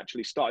brain has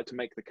actually started to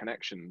make the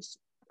connections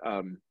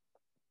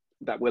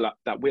that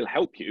will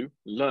help you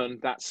learn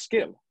that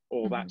skill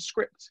or that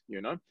script, you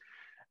know?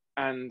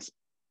 And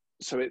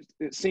so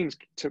it seems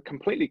to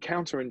completely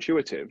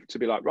counterintuitive to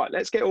be like, right,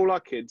 let's get all our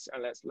kids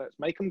and let's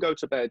make them go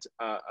to bed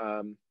at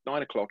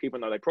 9 o'clock,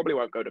 even though they probably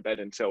won't go to bed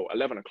until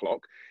 11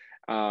 o'clock.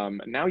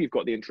 Now you've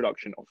got the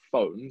introduction of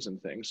phones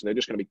and things, so they're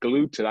just going to be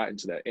glued to that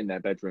in their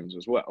bedrooms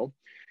as well.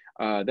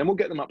 Then we'll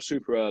get them up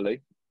super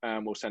early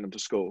and we'll send them to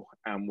school,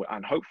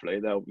 and hopefully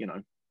they'll, you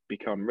know,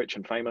 become rich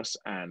and famous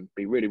and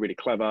be really, really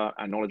clever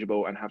and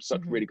knowledgeable and have such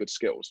really good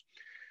skills.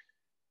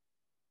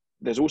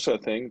 There's also a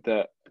thing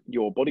that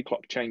your body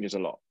clock changes a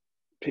lot.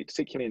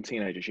 particularly in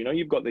teenagers, you know,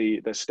 you've got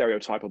the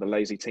stereotype of the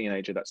lazy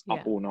teenager that's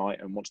up all night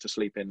and wants to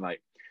sleep in late.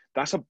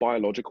 That's a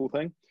biological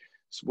thing.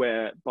 It's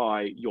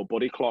whereby your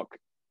body clock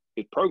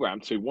is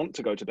programmed to want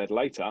to go to bed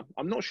later.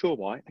 I'm not sure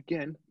why.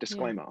 Again,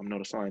 disclaimer, I'm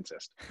not a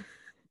scientist.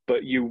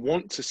 But you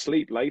want to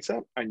sleep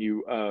later, and we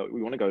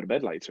want to go to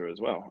bed later as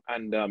well.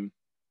 And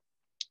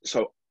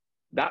so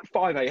that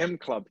 5 a.m.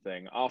 club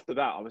thing, after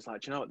that, I was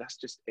like, you know what,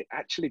 it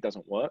actually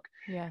doesn't work.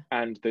 Yeah.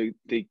 And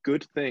the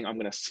good thing, I'm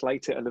going to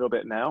slate it a little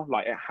bit now.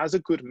 Like, it has a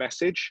good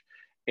message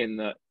in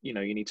that, you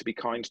know, you need to be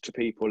kind to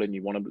people and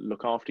you want to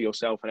look after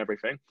yourself and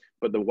everything.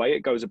 But the way it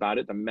goes about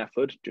it, the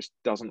method just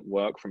doesn't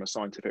work from a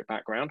scientific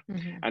background.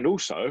 Mm-hmm. And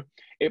also,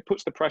 it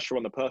puts the pressure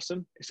on the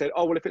person. It said,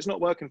 oh, well, if it's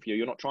not working for you,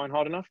 you're not trying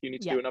hard enough. You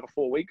need to do another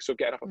 4 weeks or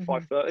get up at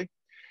 5:30,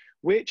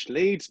 which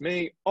leads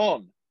me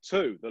on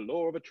to the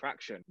law of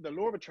attraction. The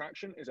law of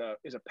attraction is a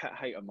pet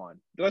hate of mine.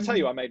 Did I tell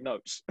you I made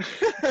notes?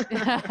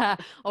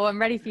 Oh,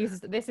 I'm ready for you.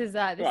 This is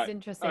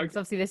interesting, because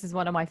obviously this is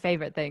one of my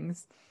favorite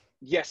things.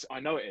 Yes, I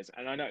know it is,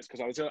 and I know it's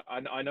because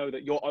I know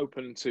that you're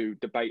open to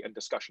debate and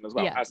discussion as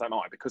well, as am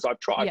I, because I've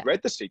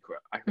read The Secret.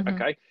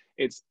 Okay,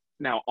 it's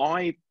now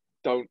I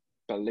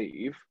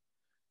believe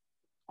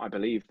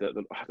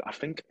that I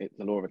think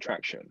the law of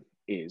attraction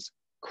is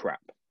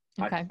crap.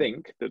 Okay. I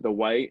think that the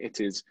way it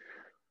is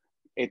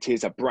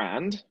a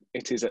brand.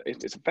 It's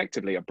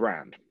effectively a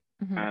brand,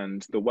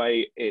 and the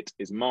way it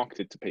is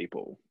marketed to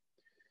people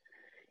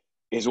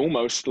is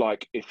almost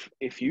like,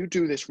 if you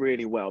do this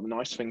really well,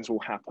 nice things will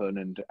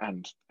happen,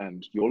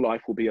 and your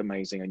life will be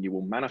amazing, and you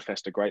will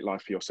manifest a great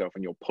life for yourself,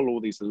 and you'll pull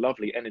all these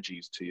lovely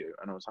energies to you.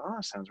 And I was like, oh,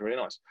 that sounds really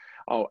nice.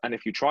 Oh, and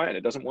if you try it and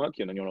it doesn't work,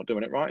 then you're not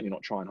doing it right, and you're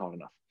not trying hard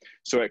enough.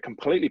 So it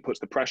completely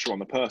puts the pressure on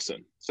the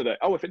person, so that,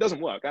 oh, if it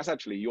doesn't work, that's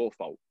actually your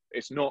fault.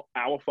 It's not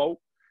our fault.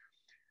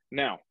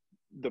 Now,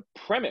 the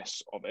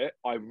premise of it,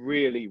 I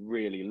really,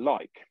 really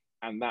like,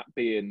 and that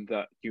being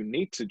that you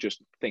need to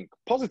just think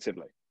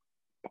positively.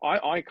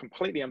 I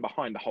completely am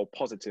behind the whole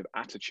positive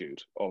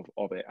attitude of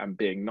it, and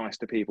being nice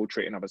to people,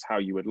 treating others how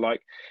you would like,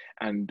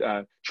 and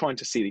trying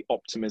to see the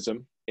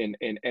optimism in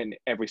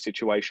every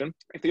situation.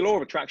 If the law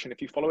of attraction,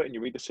 if you follow it and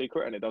you read The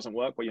Secret and it doesn't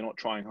work, well, you're not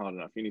trying hard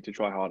enough. You need to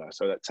try harder.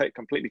 So that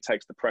completely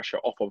takes the pressure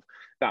off of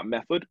that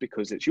method,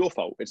 because it's your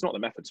fault. It's not the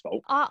method's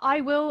fault.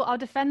 I'll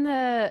defend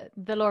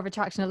the law of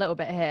attraction a little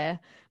bit here,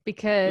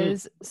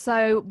 because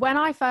so when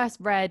I first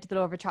read the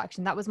law of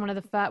attraction, that was one of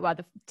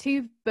the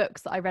two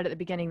books that I read at the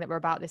beginning that were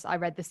about this. I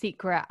read The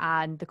Secret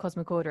and The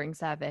Cosmic Ordering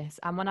Service.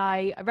 And when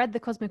I read The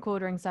Cosmic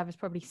Ordering Service,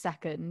 probably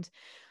second,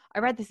 I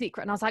read The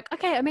Secret and I was like,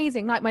 okay,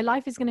 amazing. Like, my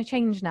life is going to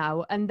change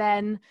now. And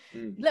then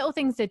little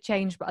things did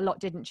change, but a lot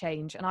didn't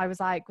change. And I was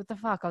like, what the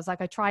fuck? I was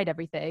like, I tried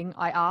everything.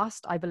 I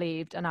asked, I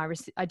believed, and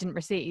I didn't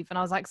receive. And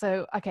I was like,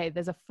 so, okay,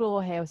 there's a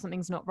flaw here, or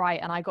something's not right.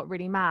 And I got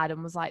really mad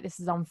and was like,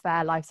 this is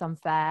unfair. Life's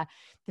unfair.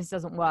 This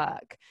doesn't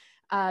work.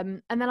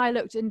 And then I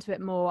looked into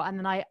it more, and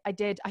then I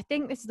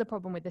think this is the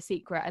problem with The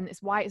Secret, and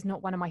it's why it's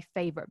not one of my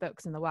favorite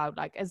books in the world.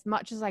 Like, as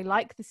much as I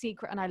like The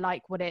Secret and I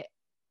like what it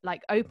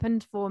like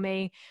opened for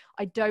me,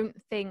 I don't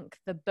think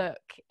the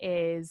book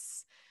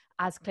is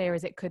as clear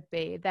as it could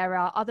be. There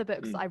are other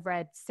books that I've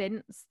read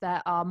since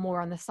that are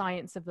more on the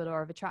science of the law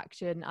of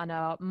attraction, and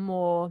are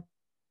more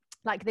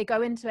like, they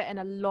go into it in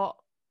a lot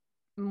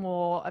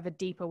more of a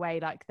deeper way.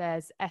 Like,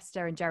 there's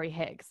Esther and Jerry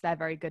Hicks. They're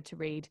very good to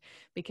read,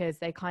 because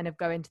they kind of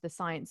go into the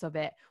science of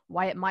it,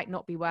 why it might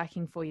not be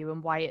working for you,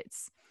 and why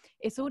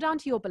it's all down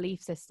to your belief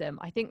system.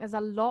 I think there's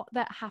a lot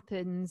that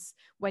happens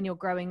when you're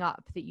growing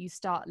up that you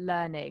start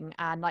learning.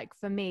 And like,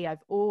 for me,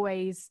 I've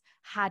always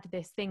had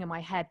this thing in my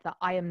head that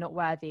I am not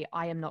worthy,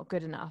 I am not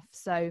good enough.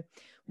 So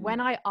when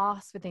I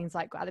asked for things,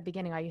 like at the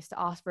beginning, I used to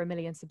ask for 1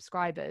 million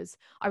subscribers.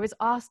 I was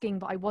asking,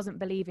 but I wasn't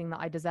believing that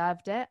I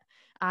deserved it.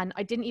 And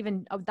I didn't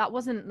even, that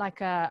wasn't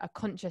like a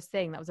conscious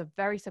thing. That was a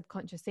very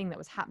subconscious thing that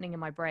was happening in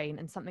my brain,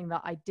 and something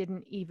that I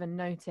didn't even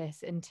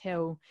notice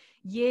until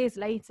years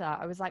later.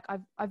 I was like,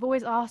 I've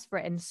always asked for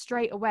it. And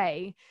straight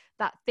away,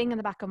 that thing in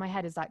the back of my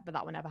head is like, but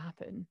that will never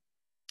happen.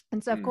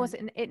 And so of course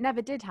it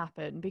never did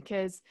happen,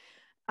 because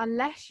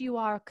unless you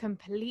are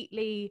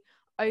completely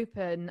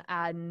open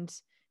and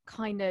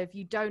kind of,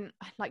 you don't,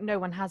 like, no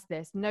one has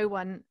this, no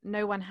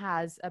one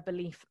has a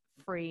belief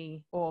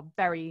free or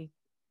very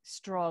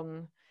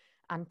strong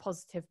and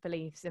positive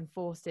beliefs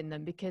enforced in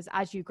them, because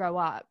as you grow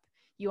up,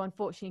 you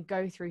unfortunately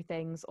go through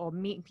things or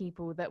meet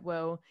people that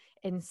will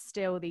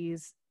instill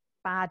these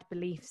bad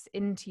beliefs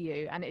into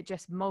you, and it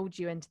just molds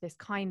you into this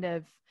kind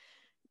of,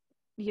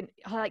 you're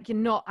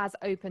not as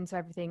open to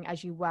everything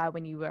as you were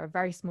when you were a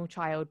very small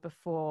child,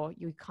 before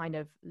you kind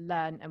of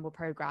learn and were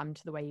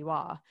programmed the way you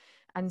are.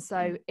 And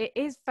so it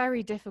is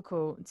very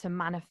difficult to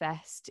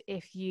manifest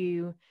if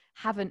you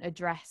haven't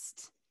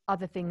addressed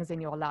other things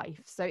in your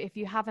life. So if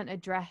you haven't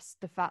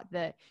addressed the fact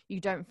that you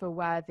don't feel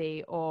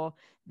worthy, or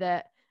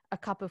that a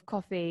cup of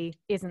coffee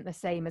isn't the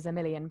same as £1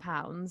 million,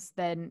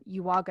 then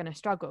you are going to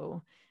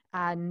struggle.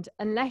 And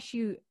unless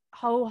you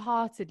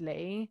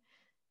wholeheartedly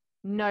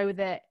know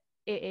that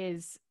it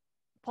is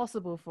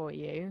possible for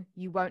you,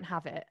 you won't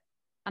have it.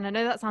 And I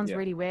know that sounds Yeah.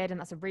 really weird and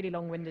that's a really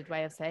long-winded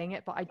way of saying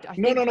it, but I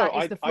No, think no, no.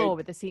 that is the I flaw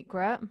with The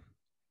Secret.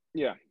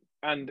 Yeah,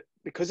 and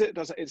because it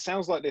doesn't, it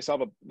sounds like these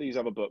other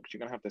books. You're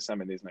gonna have to send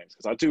me these names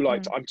because I do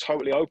like. Mm. I'm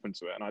totally open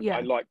to it, and I Yeah.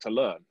 like to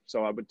learn.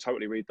 So I would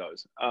totally read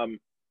those.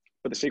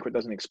 But The Secret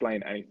doesn't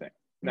explain anything.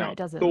 No, Now, it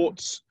doesn't.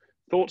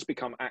 thoughts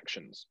become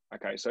actions.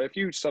 Okay, so if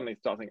you suddenly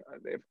start thinking,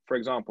 if, for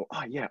example,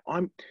 oh yeah,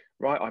 I'm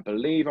right. I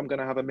believe I'm going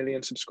to have 1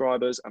 million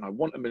subscribers, and I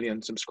want 1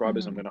 million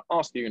subscribers. I'm Mm-hmm. going to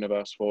ask the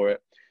universe for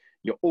it.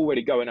 You're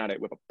already going at it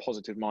with a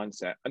positive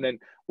mindset, and then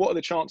what are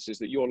the chances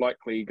that you're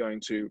likely going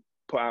to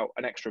put out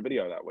an extra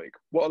video that week?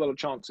 What are the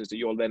chances that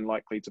you're then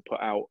likely to put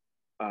out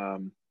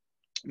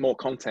more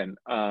content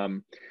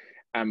and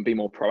be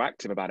more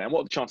proactive about it? And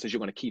what are the chances you're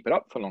going to keep it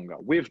up for longer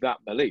with that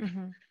belief?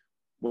 Mm-hmm.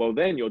 Well,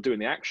 then you're doing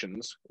the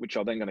actions, which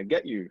are then going to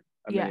get you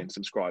a Yeah. million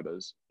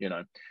subscribers, you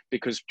know,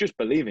 because just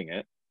believing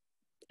it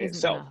Isn't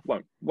itself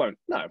enough. won't.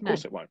 No, of No.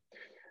 course it won't.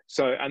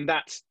 So, and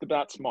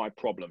that's my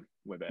problem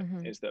with it,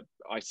 Mm-hmm. is that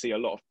I see a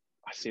lot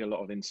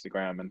of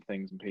Instagram and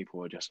things, and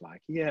people are just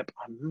like, yep,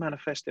 I'm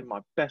manifesting my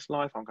best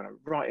life. I'm going to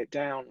write it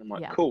down. I'm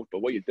like, Yeah. cool, but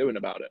what are you doing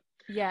about it?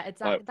 Yeah,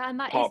 exactly. Like, And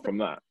apart from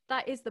that.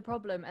 that is the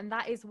problem. And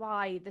that is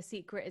why The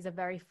Secret is a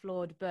very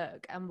flawed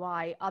book, and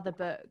why other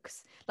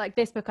books like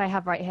this book I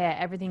have right here,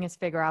 Everything is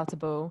Figure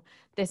Outable.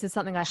 This is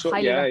something I So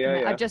highly yeah,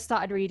 recommend. yeah. I've just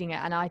started reading it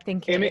and I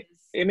think it Imi,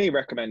 is. Imi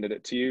recommended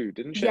it to you,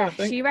 didn't she? Yeah, I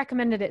think. she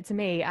recommended it to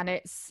me. And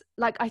it's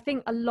like, I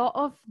think a lot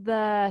of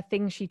the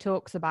things she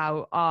talks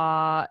about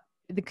are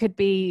that could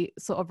be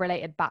sort of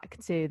related back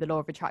to the law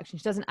of attraction.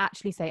 She doesn't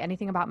actually say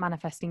anything about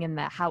manifesting in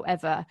there.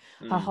 However,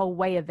 her whole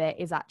way of it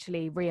is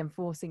actually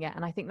reinforcing it.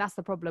 And I think that's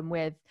the problem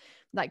with,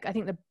 like, I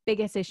think the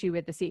biggest issue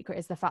with The Secret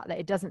is the fact that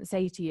it doesn't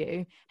say to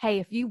you, hey,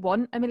 if you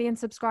want 1 million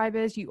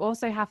subscribers, you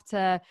also have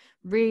to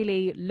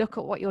really look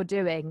at what you're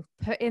doing,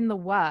 put in the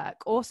work,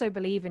 also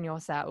believe in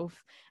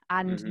yourself,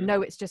 and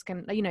know it's just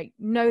going to,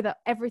 know that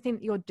everything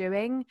that you're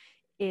doing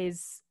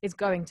is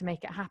going to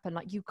make it happen.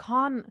 Like you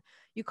can't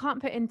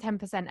put in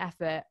 10%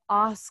 effort,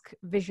 ask,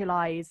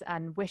 visualize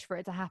and wish for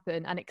it to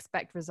happen and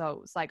expect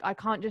results. Like I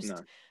can't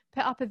just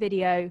put up a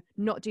video,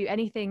 not do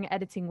anything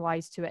editing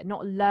wise to it,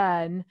 not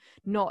learn,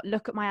 not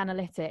look at my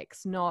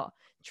analytics, not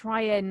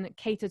try and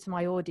cater to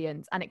my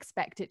audience and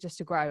expect it just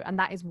to grow. And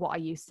that is what I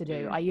used to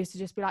do. I used to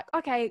just be like,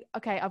 okay,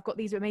 I've got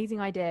these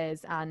amazing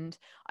ideas and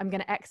I'm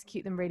going to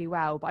execute them really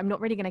well, but I'm not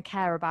really going to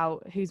care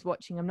about who's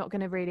watching. I'm not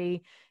going to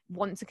really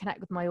want to connect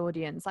with my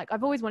audience. Like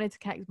I've always wanted to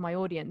connect with my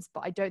audience,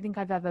 but I don't think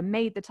I've ever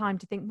made the time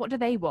to think, what do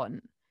they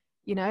want?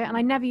 And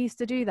I never used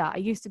to do that. I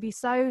used to be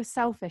so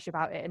selfish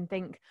about it and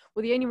think,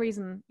 well, the only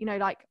reason,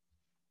 like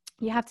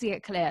you have to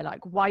get clear,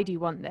 like, why do you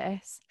want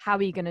this? How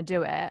are you going to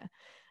do it?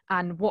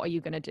 And what are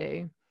you going to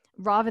do?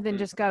 Rather than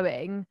just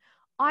going,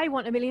 I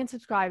want 1 million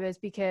subscribers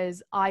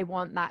because I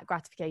want that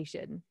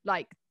gratification.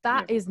 Like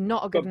that is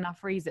not a good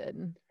enough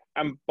reason.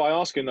 And by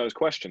asking those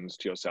questions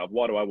to yourself,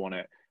 why do I want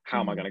it? How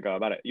am I going to go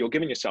about it? You're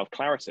giving yourself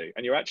clarity,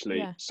 and you're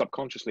actually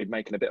subconsciously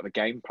making a bit of a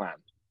game plan.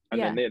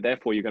 And then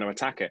therefore you're going to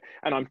attack it.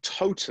 And I'm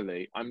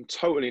totally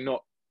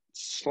not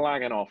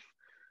slagging off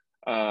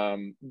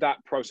that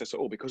process at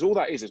all, because all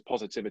that is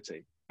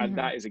positivity. And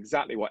that is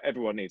exactly what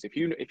everyone needs. If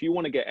you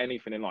want to get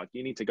anything in life,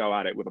 you need to go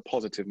at it with a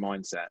positive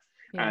mindset.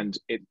 And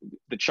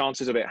the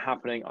chances of it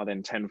happening are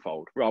then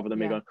tenfold, rather than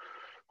me going,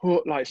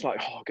 oh, like it's like,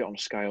 oh, I'll get on the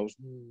scales.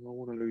 I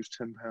want to lose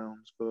 10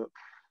 pounds, but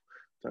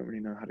don't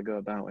really know how to go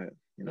about it.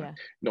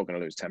 Not going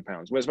to lose 10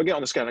 pounds. Whereas if I get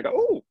on the scale and I go,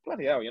 oh,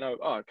 bloody hell,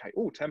 okay,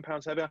 10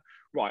 pounds heavier.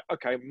 Right,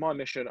 okay, my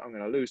mission, I'm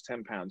going to lose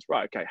 10 pounds.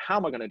 Right, okay, how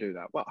am I going to do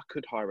that? Well, I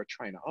could hire a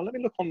trainer. Oh, let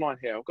me look online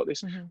here. I've got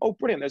this. Oh,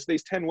 brilliant. There's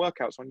these 10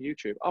 workouts on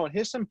YouTube. Oh, and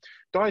here's some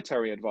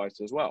dietary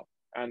advice as well.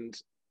 And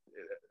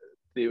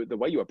the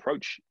way you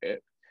approach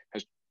it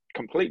has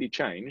completely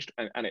changed,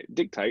 and it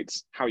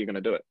dictates how you're going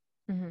to do it.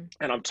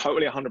 And I'm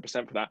totally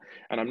 100% for that.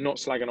 And I'm not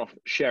slagging off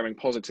sharing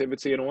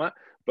positivity and all that,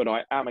 but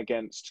I am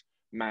against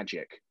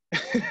magic.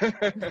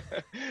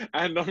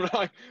 And I'm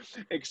like,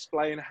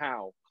 explain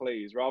how,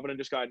 please, rather than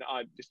just going,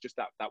 it's just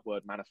that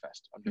word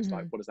manifest. I'm just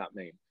like, what does that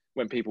mean?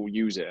 When people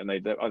use it and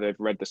they've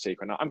read The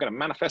Secret, and I'm going to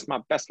manifest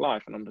my best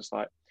life, and I'm just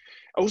like,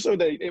 also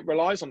it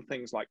relies on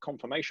things like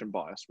confirmation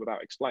bias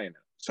without explaining it.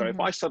 So if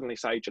I suddenly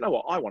say, do you know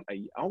what, I want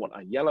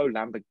a yellow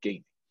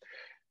Lamborghini,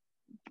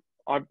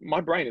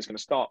 my brain is going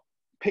to start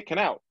picking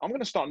out. I'm going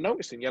to start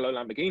noticing yellow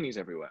Lamborghinis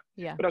everywhere.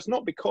 But that's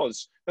not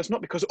because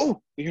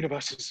oh, the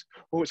universe is,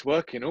 it's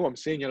working. Oh, I'm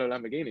seeing yellow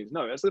Lamborghinis.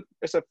 No, it's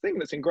a thing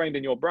that's ingrained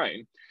in your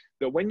brain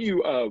that when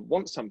you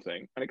want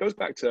something, and it goes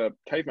back to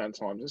caveman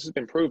times, this has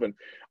been proven.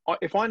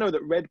 If I know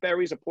that red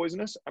berries are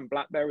poisonous and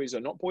blackberries are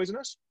not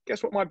poisonous,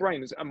 guess what my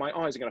brain is and my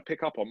eyes are going to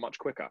pick up on much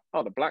quicker?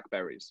 Oh, the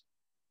blackberries.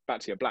 Back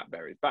to your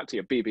blackberries, back to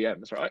your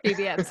BBMs, right?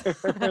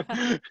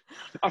 BBMs.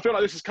 I feel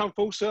like this has come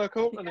full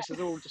circle, and this is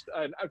all just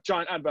a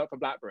giant advert for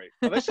BlackBerry.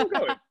 Are they still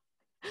going?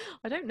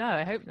 I don't know.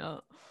 I hope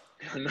not.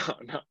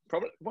 No,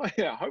 probably. Well,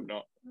 yeah, I hope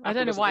not. I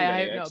don't know why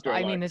I hope not, but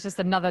I mean, it's just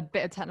another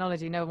bit of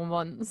technology no one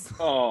wants.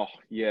 Oh,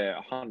 yeah,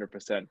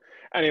 100%.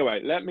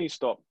 Anyway, let me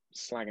stop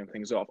slagging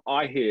things off.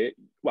 I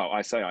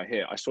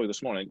saw you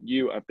this morning.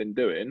 You have been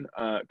doing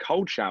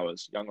cold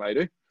showers, young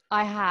lady.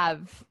 I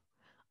have.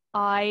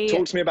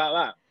 Talk to me about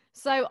that.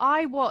 So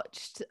I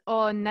watched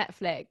on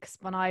Netflix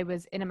when I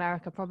was in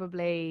America,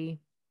 probably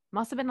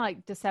must have been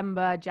like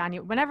December,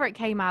 January, whenever it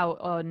came out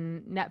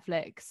on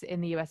Netflix in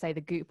the USA,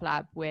 the Goop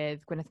Lab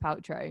with Gwyneth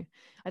Paltrow.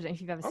 I don't know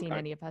if you've ever seen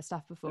any of her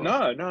stuff before.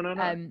 No.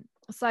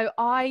 So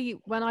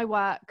when I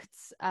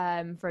worked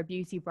for a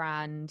beauty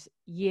brand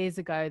years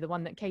ago, the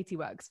one that Katie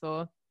works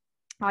for,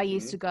 I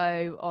used to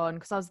go on,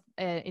 because I was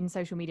in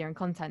social media and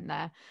content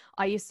there,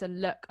 I used to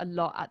look a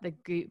lot at the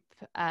Goop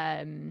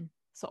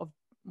sort of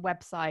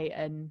website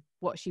and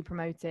what she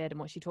promoted and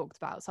what she talked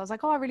about. So I was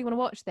like, oh, I really want to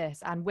watch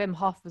this. And Wim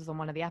Hof was on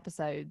one of the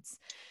episodes.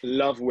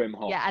 Love Wim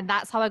Hof. Yeah, and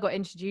that's how I got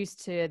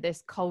introduced to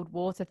this cold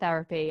water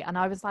therapy. And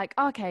I was like,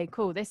 okay,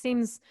 cool, this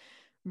seems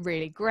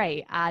really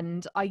great.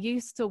 And I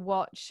used to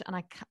watch, and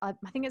I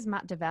think it's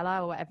Matt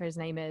Davella or whatever his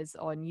name is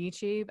on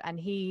YouTube, and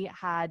he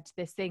had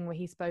this thing where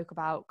he spoke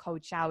about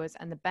cold showers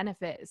and the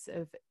benefits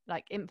of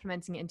like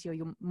implementing it into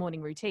your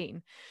morning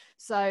routine.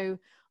 So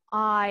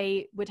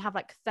I would have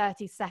like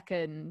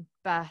 30-second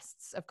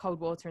bursts of cold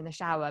water in the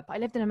shower. But I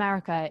lived in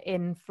America,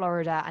 in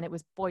Florida, and it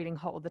was boiling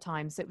hot all the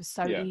time. So it was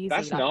so easy.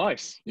 That's like,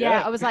 nice.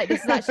 Yeah, I was like,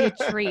 this is actually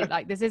a treat.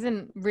 Like, this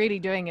isn't really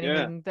doing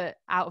anything that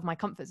out of my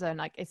comfort zone.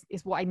 Like,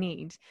 it's what I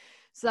need.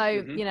 So,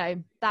 you know,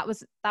 that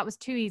was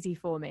too easy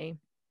for me.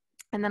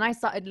 And then I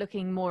started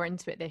looking more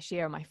into it this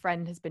year. My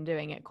friend has been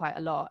doing it quite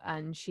a lot,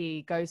 and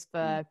she goes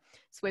for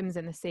swims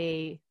in the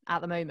sea at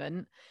the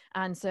moment.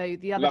 And so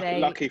the other day,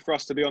 lucky for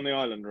us to be on the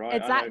island, right?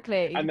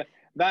 Exactly. And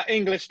that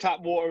English tap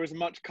water is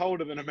much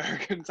colder than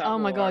American tap water. Oh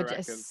my God,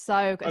 it's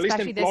so,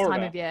 especially this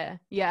time of year.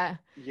 Yeah.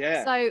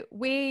 So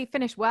we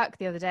finished work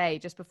the other day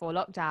just before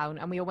lockdown,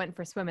 and we all went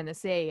for a swim in the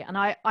sea. And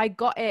I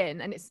got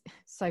in, and it's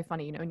so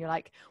funny, you know, when you're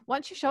like,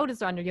 once your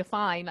shoulders are under, you're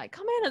fine. Like,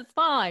 come in, it's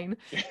fine.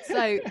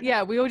 So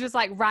yeah, we all just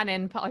like ran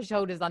in, put our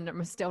shoulders under, and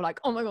we're still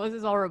like, oh my God, this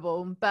is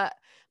horrible. But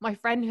my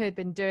friend who had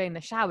been doing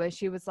the shower,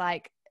 she was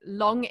like,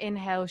 long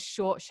inhale,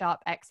 short,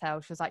 sharp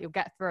exhale. She was like, you'll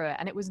get through it.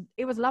 And it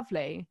was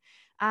lovely.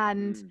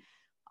 And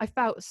I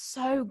felt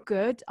so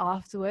good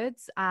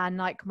afterwards, and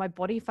like my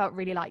body felt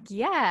really like,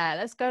 yeah,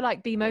 let's go,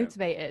 like be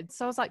motivated.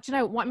 So I was like, do you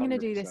know what I'm going to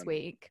do this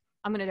week?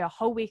 I'm going to do a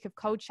whole week of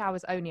cold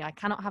showers only. I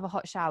cannot have a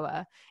hot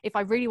shower. If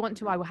I really want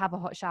to, I will have a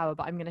hot shower,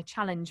 but I'm going to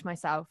challenge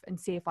myself and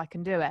see if I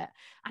can do it.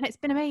 And it's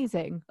been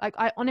amazing. Like,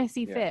 I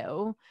honestly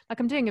feel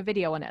like I'm doing a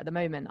video on it at the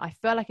moment. I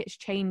feel like it's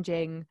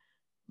changing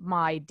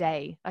my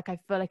day. Like, I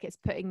feel like it's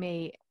putting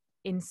me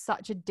in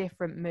such a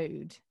different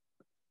mood.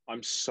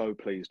 I'm so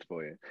pleased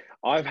for you.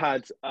 I've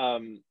had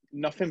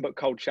nothing but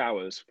cold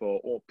showers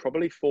for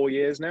probably 4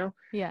 years now.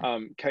 Yeah.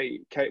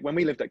 Kate, when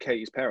we lived at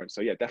Katie's parents,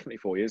 so yeah, definitely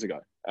 4 years ago.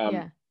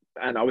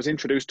 And I was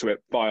introduced to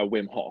it via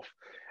Wim Hof,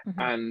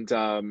 and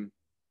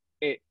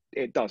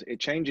it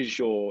changes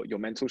your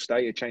mental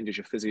state. It changes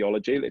your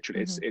physiology.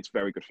 Literally, it's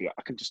very good for you.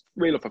 I can just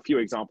reel off a few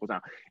examples now.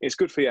 It's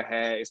good for your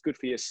hair. It's good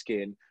for your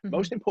skin.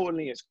 Most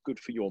importantly, it's good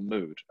for your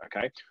mood.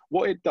 Okay.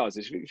 What it does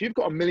is, if you've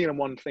got a million and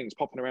one things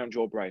popping around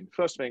your brain,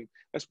 first thing,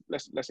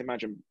 let's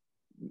imagine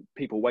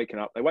people waking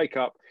up. They wake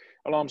up,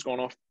 alarm's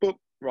gone off. Boop.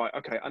 Right.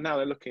 Okay. And now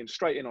they're looking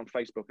straight in on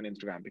Facebook and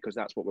Instagram, because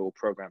that's what we're all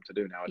programmed to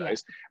do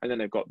nowadays. And then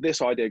they've got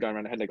this idea going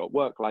around their head. They've got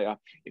work later.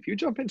 If you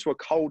jump into a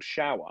cold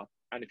shower,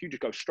 and if you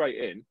just go straight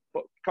in,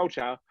 but cold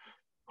shower,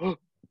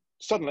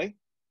 suddenly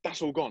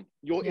that's all gone.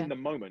 You're in the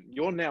moment.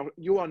 You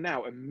are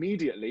now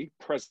immediately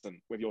present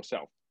with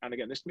yourself. And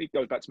again, this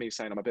goes back to me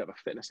saying I'm a bit of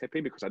a fitness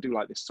hippie, because I do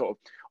like this sort of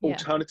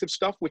alternative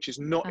stuff, which is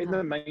not in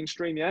the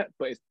mainstream yet,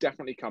 but it's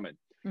definitely coming.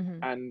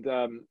 And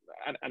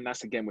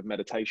that's again with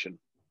meditation.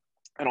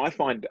 And I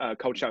find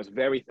cold showers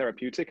very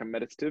therapeutic and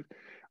meditative,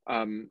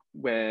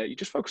 where you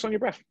just focus on your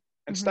breath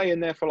and stay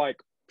in there for like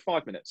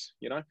 5 minutes.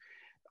 You know,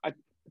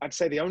 I'd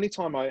say the only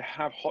time I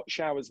have hot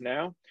showers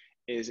now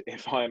is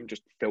if I'm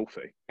just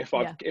filthy,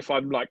 if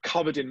I'm like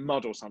covered in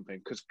mud or something,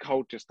 because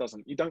cold just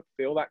you don't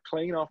feel that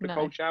clean after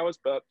cold showers.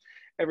 But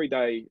every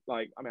day,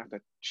 like, I have to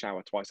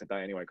shower twice a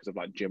day anyway, because of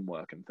like gym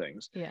work and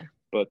things.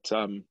 But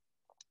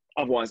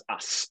otherwise I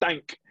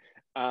stank.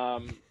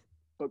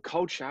 But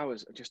cold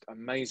showers are just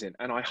amazing,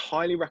 and I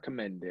highly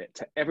recommend it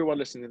to everyone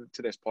listening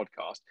to this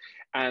podcast.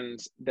 And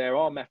there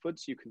are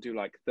methods. You can do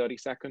like 30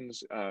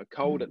 seconds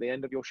cold at the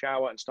end of your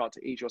shower and start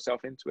to ease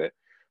yourself into it.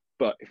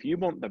 But if you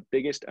want the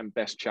biggest and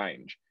best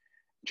change,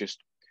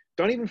 just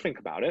don't even think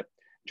about it.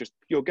 Just,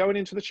 you're going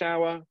into the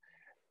shower,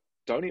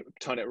 don't even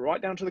turn it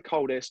right down to the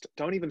coldest.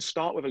 Don't even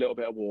start with a little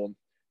bit of warm.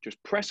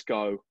 Just press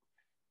go,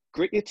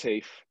 grit your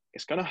teeth.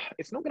 It's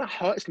not gonna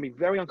hurt. It's gonna be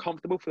very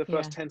uncomfortable for the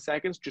first 10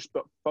 seconds.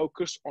 But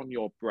focus on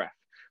your breath.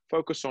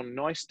 Focus on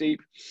nice deep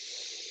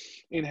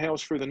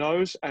inhales through the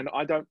nose. And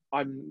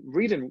I'm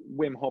reading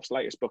Wim Hof's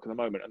latest book at the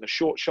moment, and the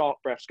short, sharp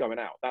breaths going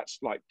out. That's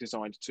like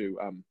designed to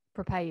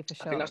prepare you for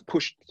sure. I think that's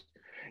pushed.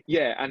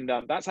 Yeah, and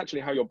that's actually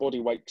how your body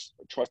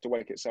tries to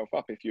wake itself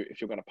up. If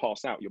you're going to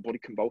pass out, your body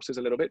convulses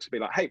a little bit to be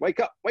like, hey,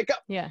 wake up.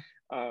 Yeah.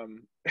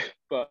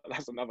 But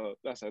that's another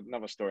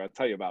story. I'll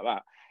tell you about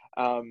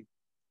that.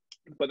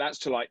 but that's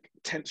to like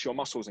tense your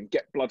muscles and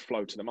get blood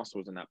flow to the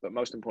muscles and that. But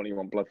most importantly, you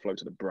want blood flow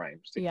to the brain,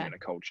 particularly in a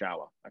cold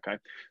shower. Okay,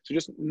 so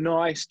just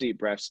nice deep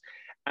breaths.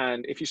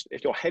 And if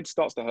your head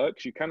starts to hurt,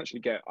 because you can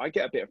actually I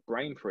get a bit of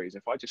brain freeze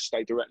if I just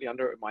stay directly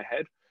under it with my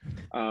head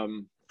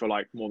for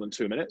like more than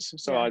 2 minutes.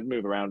 So I'd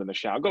move around in the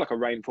shower. I've got like a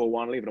rainfall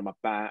one, leave it on my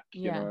back.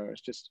 You know,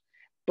 it's just,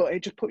 but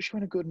it just puts you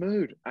in a good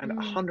mood. And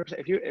 100%,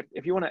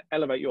 if you want to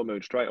elevate your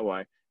mood straight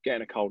away, get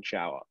in a cold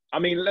shower. I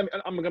mean,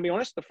 I'm going to be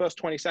honest, the first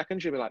 20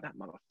 seconds, you'll be like, that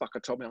motherfucker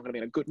told me I'm going to be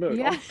in a good mood.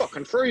 I'm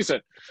fucking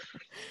freezing.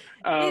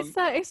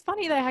 It's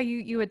funny though how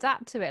you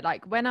adapt to it.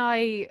 Like when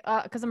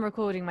because I'm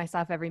recording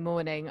myself every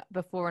morning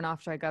before and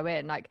after I go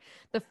in. Like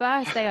the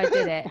first day I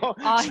did it,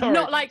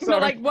 not like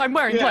I'm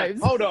wearing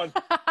clothes. Hold on.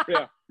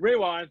 Yeah,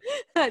 rewind.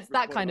 It's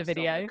that kind of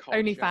video.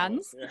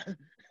 OnlyFans.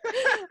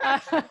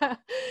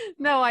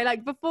 No,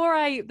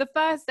 the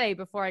first day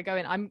before I go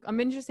in, I'm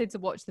interested to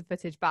watch the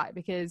footage back,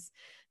 because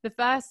the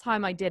first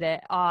time I did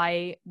it,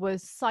 I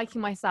was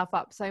psyching myself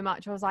up so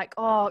much. I was like,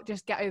 oh,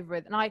 just get over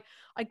it. And I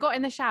got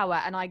in the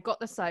shower and I got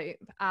the soap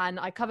and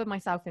I covered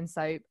myself in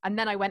soap, and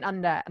then I went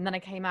under, and then I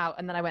came out,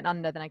 and then I went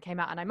under, then I came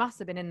out, and I must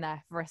have been in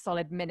there for a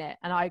solid minute.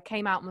 And I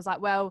came out and was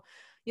like, well,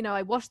 you know,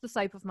 I washed the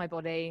soap off my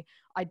body.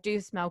 I do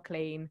smell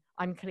clean.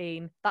 I'm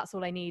clean. That's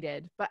all I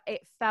needed. But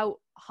it felt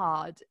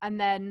hard. And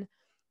then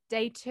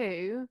day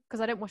 2,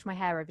 because I don't wash my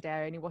hair every day,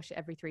 I only wash it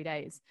every 3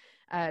 days.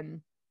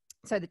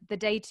 So the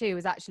day 2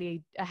 was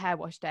actually a hair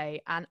wash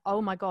day. And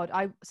oh my God,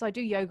 I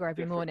do yoga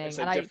every morning. It's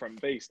a different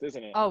beast,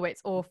 isn't it? Oh,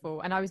 it's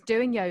awful. And I was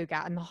doing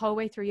yoga, and the whole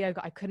way through yoga,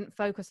 I couldn't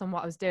focus on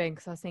what I was doing,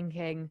 because I was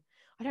thinking,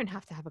 I don't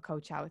have to have a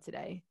cold shower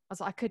today. I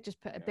was like, I could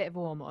just put a bit of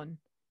warm on.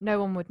 No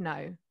one would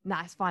know.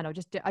 Nah, it's fine. I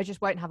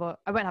won't have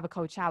a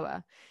cold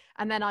shower.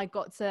 And then I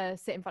got to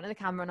sit in front of the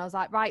camera, and I was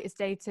like, right, it's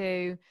day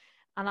 2.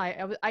 And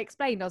I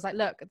explained, I was like,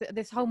 look,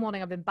 this whole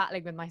morning I've been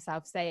battling with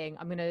myself saying,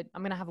 I'm going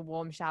to have a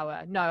warm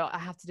shower. No, I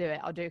have to do it.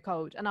 I'll do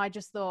cold. And I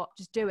just thought,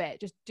 just do it.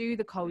 Just do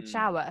the cold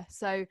shower.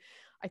 So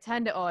I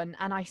turned it on,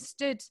 and I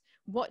stood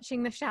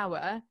watching the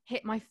shower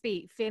hit my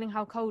feet, feeling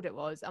how cold it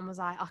was, and was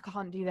like, I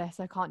can't do this.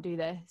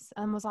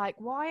 And was like,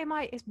 why am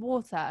I? It's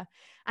water.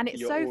 And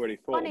it's so already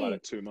funny. Thought about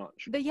it too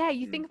much. But yeah,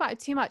 you think about it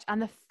too much, and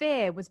the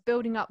fear was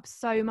building up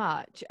so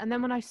much. And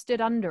then when I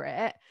stood under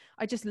it,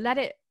 I just let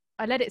it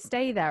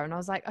stay there. And I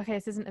was like, okay,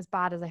 this isn't as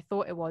bad as I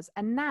thought it was.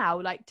 And now,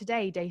 like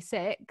today, day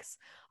 6,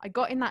 I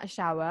got in that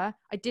shower.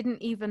 I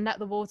didn't even let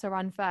the water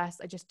run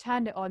first. I just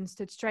turned it on,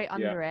 stood straight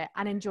under it,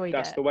 and enjoyed it.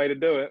 That's the way to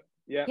do it.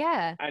 Yeah.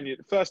 Yeah. And the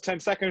first 10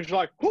 seconds, you're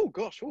like, oh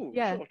gosh, sort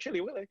of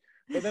chilly willy.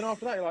 But then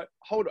after that, you're like,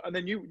 hold on. And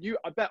then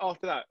I bet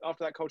after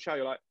that cold shower,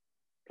 you're like,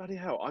 bloody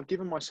hell, I've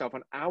given myself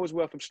an hour's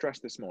worth of stress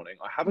this morning.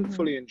 I haven't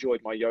fully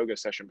enjoyed my yoga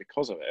session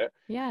because of it.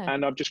 Yeah.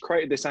 And I've just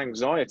created this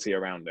anxiety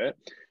around it.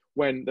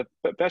 When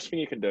the best thing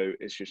you can do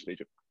is just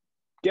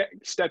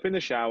step in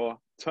the shower,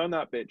 turn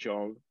that bitch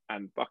on,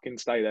 and fucking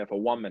stay there for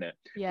 1 minute.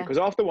 Yeah. Because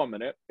after 1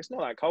 minute, it's not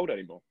that cold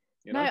anymore.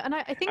 You know? No, and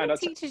I think it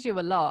teaches you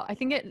a lot. I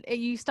think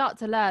you start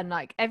to learn,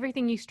 like,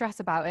 everything you stress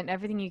about and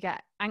everything you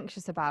get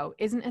anxious about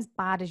isn't as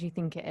bad as you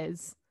think it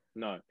is.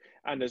 No.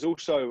 And there's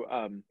also,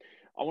 I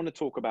want to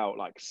talk about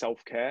like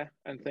self-care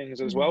and things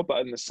as well.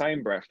 But in the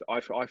same breath, I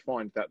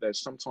find that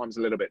there's sometimes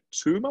a little bit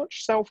too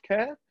much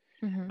self-care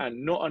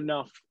and not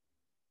enough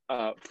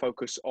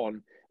focus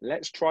on,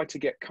 let's try to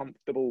get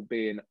comfortable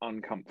being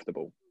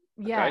uncomfortable.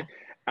 Yeah. Okay?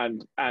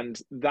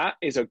 And that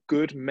is a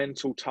good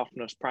mental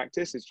toughness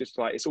practice. It's just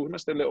like, it's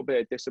almost a little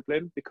bit of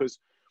discipline, because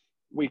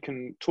we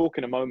can talk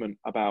in a moment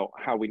about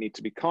how we need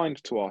to be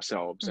kind to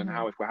ourselves and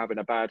how if we're having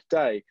a bad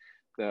day,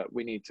 that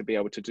we need to be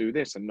able to do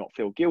this and not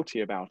feel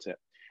guilty about it.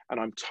 And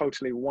I'm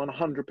totally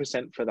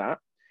 100% for that.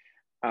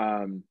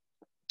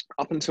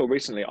 Up until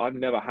recently, I've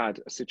never had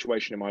a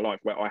situation in my life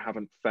where I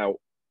haven't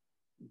felt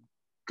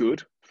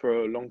good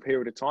for a long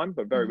period of time,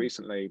 but very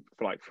recently,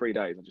 for like 3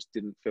 days, I just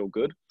didn't feel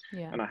good.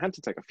 And I had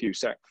to take a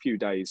few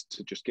days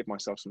to just give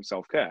myself some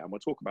self-care, and we'll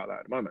talk about that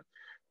in a moment.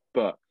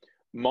 But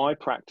my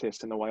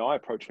practice and the way I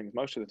approach things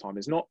most of the time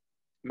is not,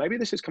 maybe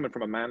this is coming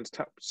from a man's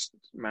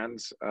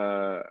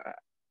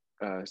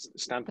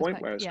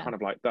standpoint, where it's kind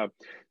of like the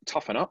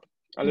toughen up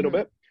a little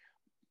bit,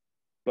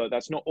 but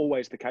that's not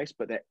always the case.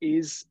 But there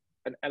is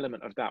an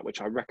element of that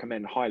which I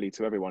recommend highly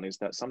to everyone, is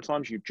that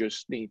sometimes you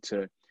just need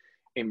to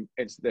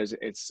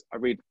I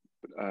read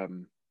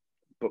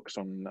books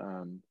on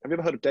have you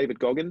ever heard of David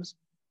Goggins?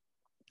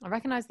 I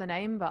recognize the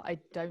name, but I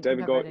don't.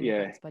 David Goggins,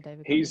 yeah, books by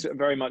David he's Goggins.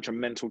 very much a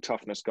mental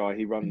toughness guy.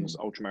 He runs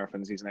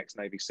ultramarathons. He's an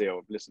ex-Navy SEAL.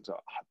 I've listened to,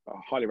 I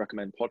highly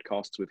recommend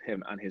podcasts with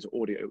him and his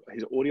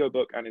audio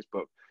book and his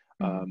book,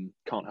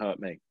 Can't Hurt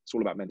Me. It's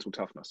all about mental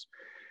toughness.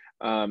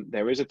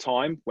 There is a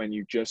time when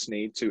you just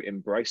need to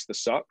embrace the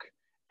suck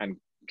and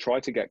try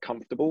to get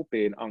comfortable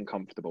being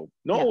uncomfortable.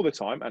 Not all the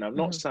time, and I'm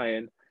not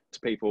saying to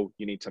people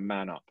you need to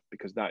man up,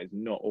 because that is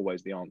not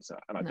always the answer.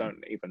 And I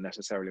don't even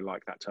necessarily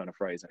like that turn of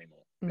phrase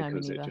anymore,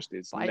 because it just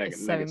is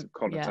negative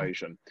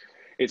connotation.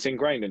 It's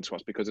ingrained into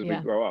us because as we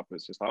grow up,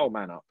 it's just like, oh,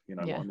 man up, you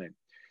know what I mean?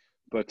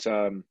 But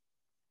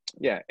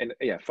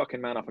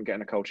fucking man up and get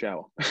in a cold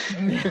shower.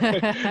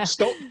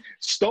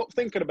 Stop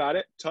thinking about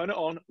it. Turn it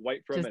on.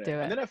 Wait for a Just minute, do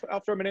and it. then if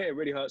after a minute it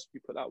really hurts, you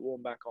put that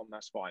warm back on.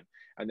 That's fine,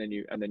 and then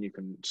you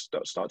can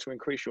start to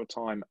increase your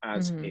time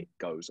as Mm-hmm. it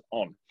goes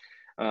on.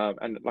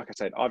 And like I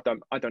said, I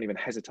don't even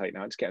hesitate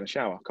now. Just get in the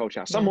shower, cold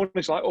shower. Some Yeah.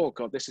 mornings like, oh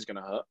god, this is going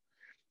to hurt.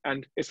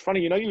 And it's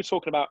funny, you were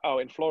talking about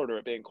in Florida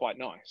it being quite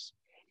nice.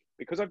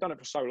 Because I've done it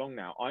for so long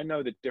now, I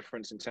know the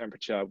difference in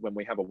temperature when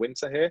we have a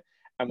winter here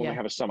and when we Yeah.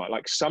 have a summer.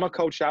 Like summer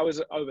cold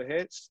showers over here,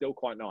 it's still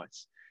quite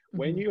nice.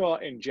 When Mm-hmm. you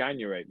are in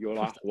January, you're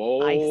like,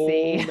 whoa,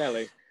 Icy.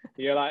 Nelly.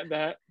 You're like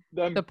that.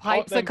 The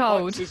pipes are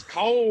cold. Pipes is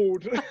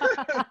cold.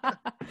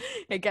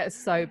 It gets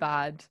so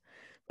bad.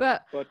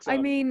 But But I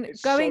mean,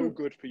 it's so going,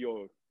 good for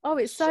your oh,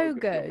 it's so for your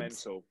good.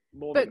 mental,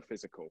 more than But the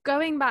physical.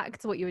 going back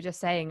to what you were just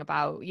saying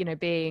about,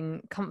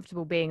 being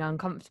comfortable, being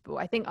uncomfortable,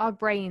 I think our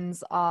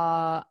brains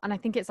are, and I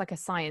think it's like a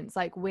science,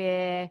 like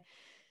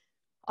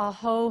our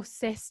whole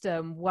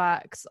system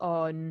works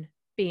on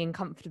being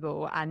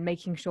comfortable and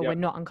making sure we're Yep.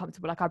 not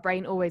uncomfortable. Like our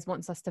brain always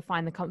wants us to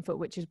find the comfort,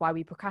 which is why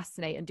we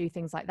procrastinate and do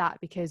things like that,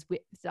 because we,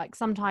 like,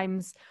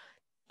 sometimes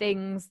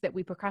things that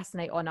we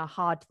procrastinate on are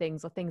hard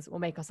things or things that will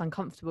make us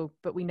uncomfortable,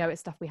 but we know it's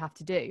stuff we have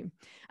to do.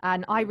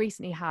 And I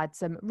recently had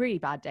some really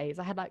bad days.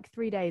 I had like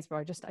 3 days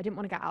where I didn't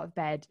want to get out of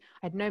bed.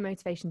 I had no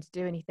motivation to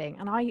do anything.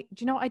 And do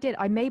you know what I did?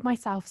 I made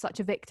myself such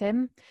a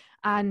victim.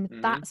 And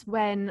that's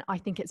when I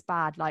think it's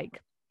bad.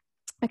 Like,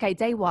 okay,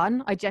 day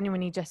one, I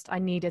genuinely I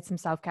needed some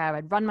self-care.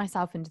 I'd run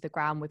myself into the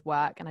ground with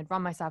work, and I'd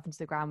run myself into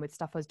the ground with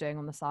stuff I was doing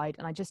on the side.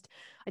 And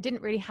I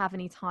didn't really have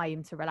any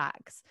time to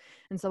relax.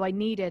 And so I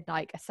needed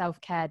like a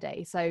self-care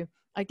day. So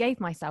I gave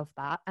myself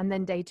that. And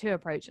then day two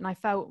approached and I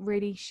felt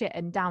really shit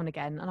and down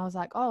again. And I was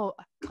like, oh,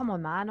 come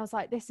on, man. I was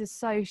like, this is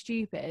so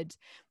stupid,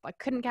 but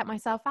I couldn't get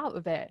myself out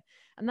of it.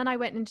 And then I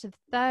went into the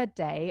third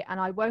day and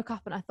I woke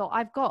up and I thought,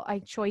 I've got a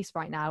choice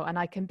right now, and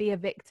I can be a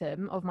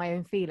victim of my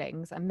own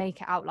feelings and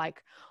make it out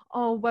like,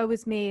 oh, woe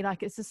is me.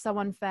 Like, it's just so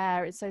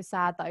unfair. It's so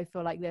sad that I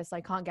feel like this. I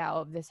can't get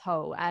out of this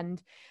hole.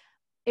 And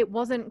it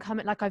wasn't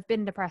coming, like, I've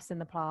been depressed in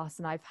the past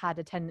and I've had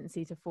a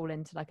tendency to fall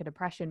into like a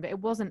depression, but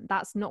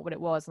that's not what it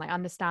was. And I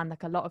understand,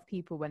 like, a lot of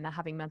people, when they're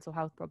having mental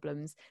health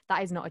problems,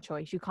 that is not a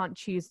choice. You can't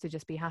choose to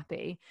just be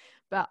happy.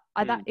 But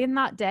in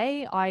that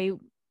day, I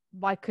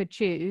could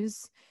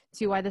choose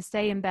to either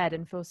stay in bed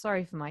and feel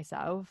sorry for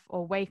myself,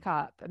 or wake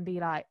up and be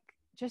like,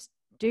 just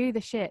do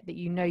the shit that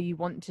you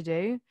want to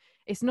do.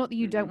 It's not that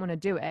you don't want to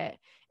do it.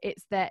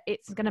 It's that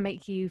it's going to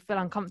make you feel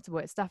uncomfortable.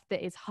 It's stuff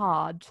that is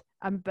hard.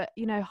 But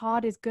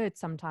hard is good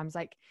sometimes.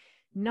 Like,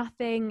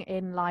 nothing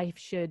in life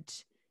should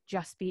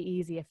just be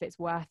easy if it's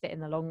worth it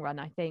in the long run.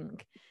 I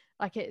think,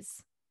 like,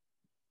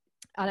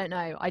 I don't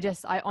know.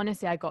 I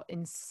honestly, I got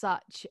in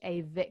such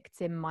a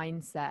victim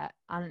mindset,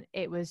 and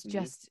it was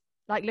just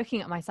like,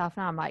 looking at myself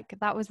now, I'm like,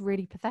 that was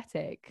really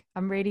pathetic.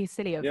 I'm really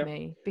silly of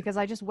me, because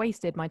I just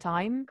wasted my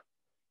time.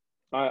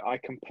 I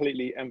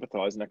completely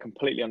empathize and I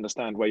completely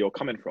understand where you're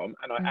coming from,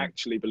 and I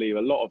actually believe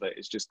a lot of it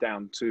is just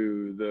down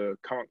to the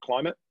current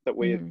climate that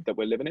we're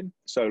living in.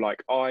 So,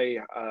 like, I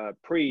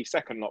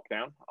pre-second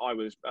lockdown, I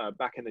was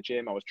back in the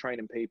gym, I was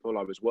training people,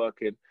 I was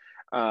working,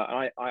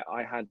 and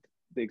I had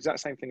the exact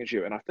same thing as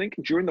you. And I think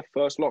during the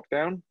first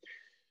lockdown,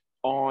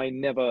 I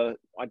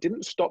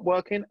didn't stop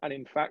working, and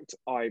in fact,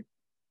 I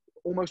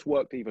almost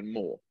worked even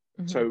more.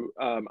 So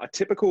a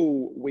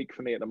typical week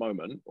for me at the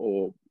moment,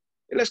 or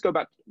let's go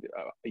back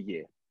a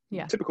year.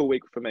 Yeah. Typical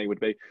week for me would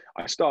be,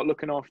 I start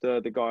looking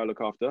after the guy I look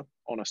after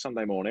on a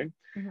Sunday morning,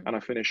 and I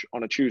finish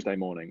on a Tuesday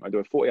morning. I do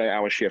a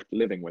 48-hour shift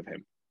living with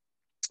him.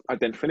 I'd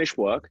then finish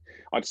work,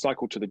 I'd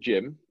cycle to the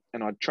gym,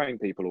 and I'd train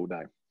people all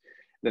day.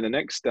 Then the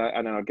next day,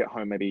 and then I'd get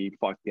home maybe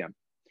 5 p.m.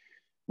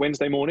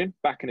 Wednesday morning,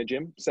 back in the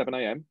gym, 7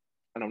 a.m.,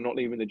 and I'm not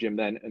leaving the gym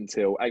then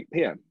until 8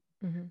 p.m.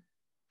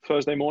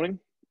 Thursday morning,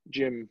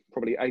 gym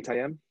probably 8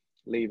 a.m.,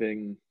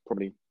 leaving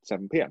probably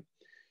 7 p.m.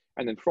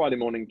 And then Friday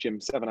morning,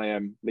 gym 7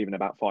 a.m., leaving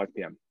about 5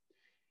 p.m.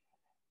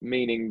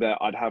 Meaning that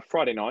I'd have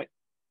Friday night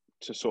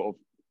to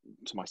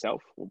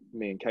myself, or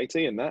me and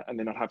Katie in there, and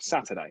then I'd have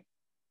Saturday,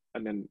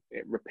 and then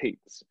it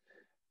repeats.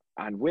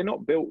 And we're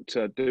not built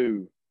to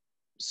do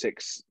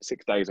six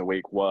days a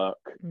week work,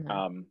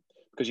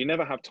 because you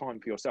never have time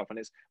for yourself. And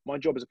it's my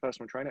job as a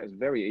personal trainer is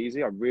very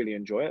easy. I really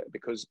enjoy it,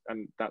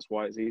 and that's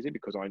why it's easy,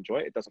 because I enjoy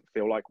it. It doesn't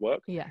feel like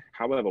work. Yeah.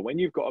 However, when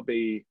you've got to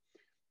be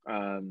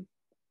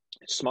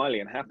smiley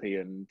and happy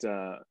and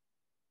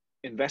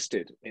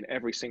invested in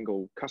every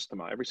single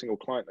customer, every single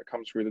client that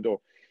comes through the door,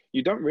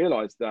 you don't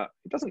realize that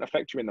it doesn't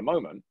affect you in the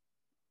moment,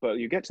 but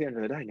you get to the end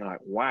of the day and you're like,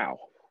 wow,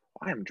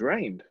 I am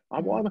drained.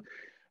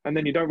 And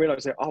then you don't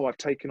realize that, oh, I've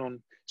taken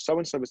on,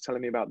 so-and-so was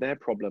telling me about their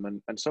problem,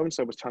 and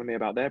so-and-so was telling me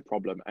about their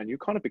problem. And you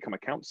kind of become a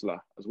counselor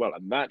as well.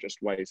 And that just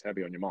weighs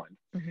heavy on your mind.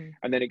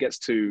 And then it gets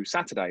to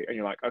Saturday and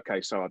you're like,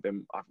 okay, so I've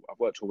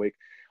worked all week.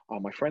 Oh,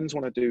 my friends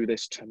want to do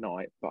this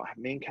tonight, but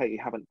me and Katie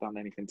haven't done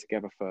anything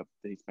together for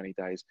these many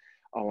days.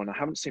 Oh, and I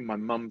haven't seen my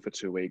mum for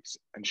 2 weeks,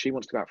 and she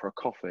wants to go out for a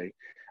coffee,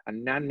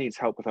 and Nan needs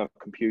help with her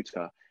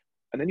computer.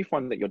 And then you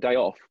find that your day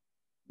off,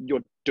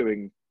 you're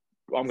doing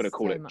I'm going to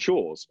call So it much.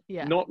 chores,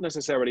 Yeah. not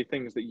necessarily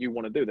things that you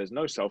want to do. There's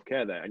no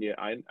self-care there. And yeah,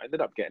 I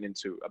ended up getting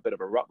into a bit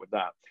of a rut with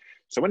that.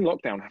 So when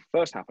lockdown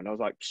first happened, I was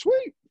like,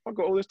 sweet, I've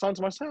got all this time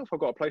to myself. I've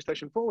got a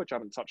PlayStation 4, which I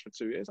haven't touched for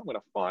 2 years. I'm going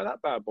to fire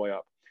that bad boy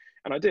up.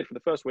 And I did. For the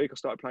first week, I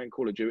started playing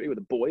Call of Duty with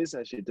the boys,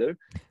 as you do.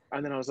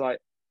 And then I was like,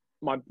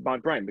 my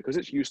brain, because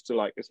it's used to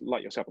like, it's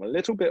like yourself, I'm a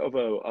little bit of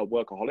a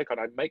workaholic, and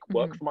I make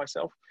work for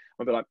myself.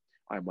 I'd be like,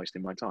 I am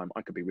wasting my time.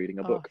 I could be reading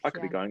a book. I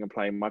could be going and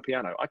playing my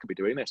piano. I could be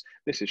doing this.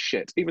 This is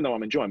shit. Even though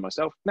I'm enjoying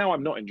myself, now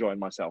I'm not enjoying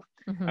myself.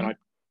 And I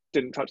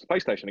didn't touch the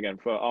PlayStation again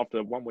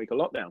after 1 week of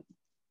lockdown.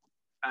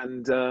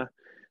 And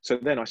so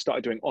then I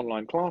started doing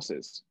online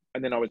classes.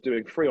 And then I was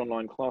doing 3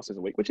 online classes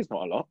a week, which is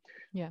not a lot.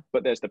 Yeah.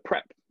 But there's the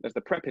prep. There's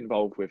the prep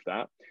involved with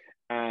that.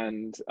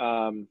 And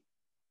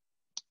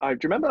I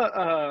remember,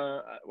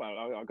 well,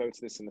 I'll go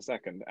to this in a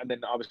second. And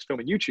then I was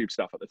filming YouTube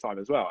stuff at the time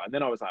as well. And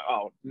then I was like,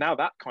 oh, now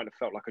that kind of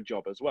felt like a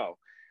job as well.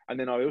 And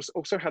then I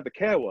also had the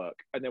care work,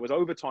 and there was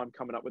overtime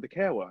coming up with the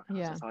care work.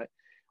 Yeah.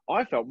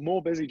 I felt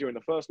more busy during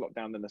the first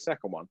lockdown than the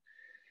second one.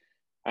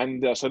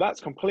 And so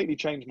that's completely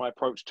changed my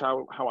approach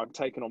to how I've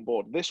taken on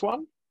board this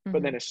one.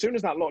 But then as soon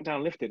as that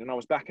lockdown lifted and I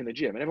was back in the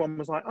gym, and everyone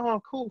was like,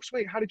 oh, cool,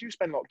 sweet. How did you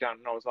spend lockdown?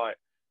 And I was like,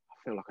 I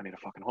feel like I need a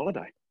fucking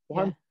holiday.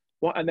 Why? Yeah.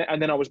 What?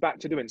 And then I was back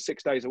to doing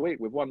 6 days a week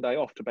with 1 day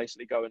off to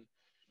basically go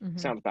and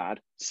sounds bad,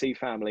 see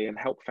family and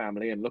help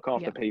family and look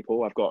after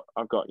people. I've got,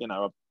 you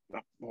know,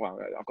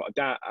 I've got a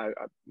dad.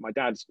 My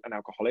dad's an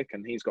alcoholic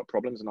and he's got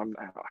problems, and I'm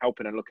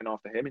helping and looking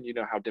after him. And you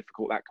know how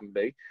difficult that can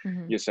be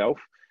yourself.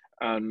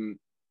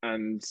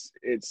 And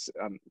it's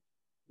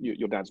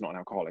your dad's not an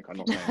alcoholic. I'm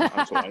not saying that.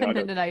 I'm sorry,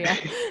 no, yeah.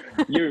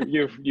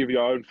 you've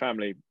your own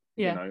family,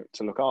 you know,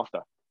 to look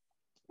after.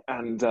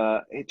 And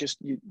it just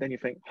then you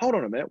think, hold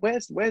on a minute,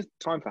 where's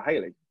time for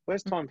Hayley?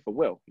 Where's time for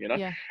Will? You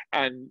know,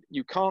 and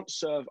you can't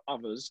serve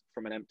others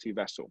from an empty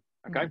vessel.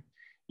 Okay,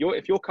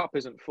 if your cup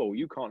isn't full,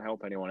 you can't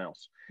help anyone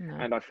else. No.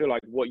 And I feel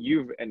like what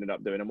you've ended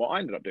up doing and what I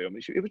ended up doing,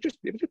 it was just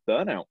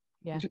burnout.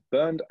 Yeah. You just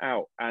burned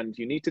out, and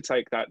you need to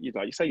take that.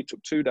 Like you say, you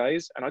took 2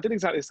 days, and I did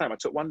exactly the same. I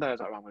took 1 day. I was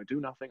like, I'm going to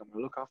do nothing. I'm going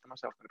to look after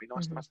myself. I'm going to be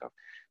nice to myself.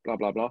 Blah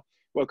blah blah.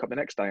 Woke up the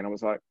next day, and I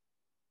was like,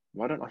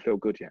 why don't I feel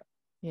good yet?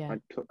 Yeah. I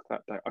took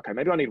that day. Okay,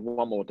 maybe I need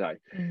 1 more day.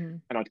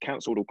 And I'd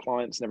cancelled all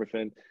clients and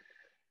everything.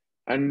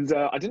 And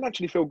I didn't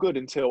actually feel good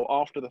until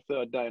after the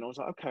 3rd day. And I was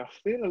like, okay, I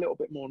feel a little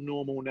bit more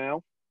normal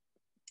now.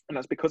 And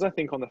that's because I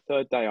think on the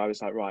 3rd day, I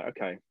was like, right,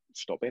 okay,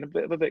 stop being a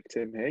bit of a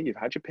victim here. You've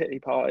had your pity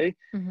party.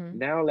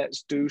 Now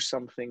let's do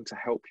something to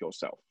help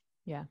yourself.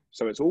 Yeah.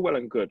 So it's all well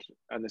and good.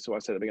 And this is what I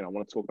said at the beginning. I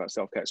want to talk about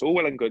self-care. It's all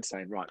well and good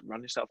saying, right,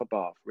 run yourself a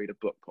bath, read a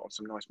book, put on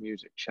some nice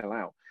music, chill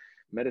out.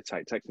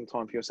 Meditate, take some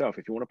time for yourself.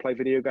 If you want to play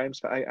video games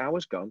for 8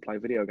 hours, go and play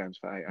video games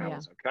for 8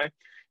 hours, okay?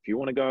 If you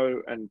want to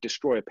go and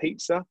destroy a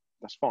pizza,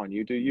 that's fine.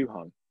 You do you,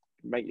 hon.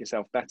 Make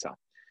yourself better.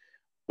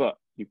 But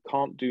you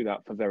can't do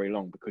that for very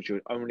long because you're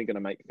only going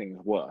to make things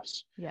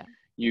worse. Yeah.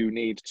 You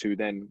need to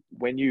then,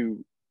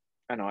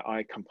 and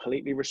I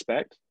completely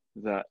respect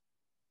that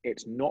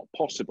it's not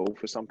possible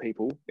for some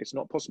people. It's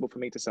not possible for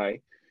me to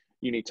say,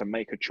 you need to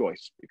make a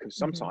choice, because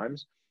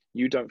sometimes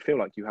you don't feel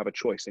like you have a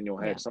choice in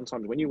your head.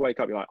 Sometimes when you wake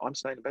up, you're like, I'm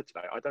staying in bed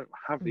today. I don't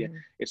have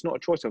it's not a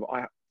choice of,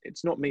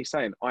 it's not me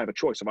saying I have a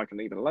choice of I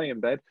can either lay in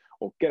bed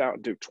or get out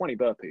and do 20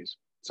 burpees.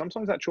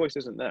 Sometimes that choice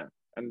isn't there.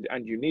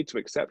 And you need to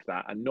accept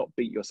that and not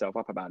beat yourself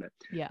up about it.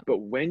 Yeah. But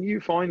when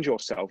you find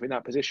yourself in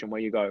that position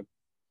where you go,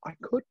 I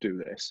could do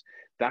this,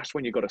 that's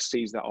when you've got to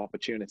seize that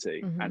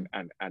opportunity and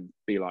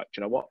be like, do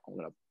you know what? I'm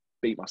going to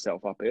beat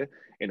myself up here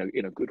in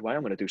a good way.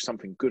 I'm going to do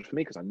something good for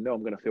me because I know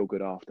I'm going to feel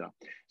good after.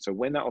 So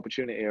when that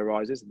opportunity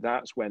arises,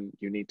 that's when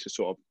you need to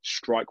sort of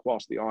strike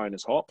whilst the iron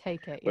is hot.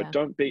 Take it, but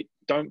don't beat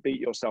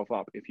yourself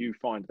up if you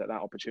find that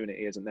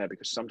opportunity isn't there,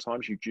 because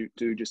sometimes you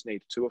do just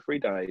need 2 or 3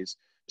 days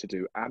to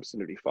do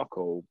absolutely fuck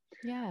all.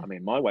 Yeah. I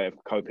mean, my way of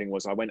coping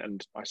was I went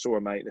and I saw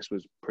a mate. This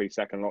was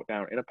pre-second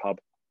lockdown, in a pub.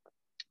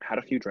 Had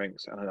a few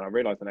drinks, and then I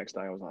realized the next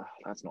day I was like,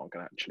 that's not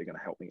actually going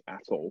to help me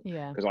at all.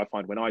 Yeah. Because I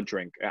find when I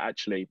drink, it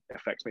actually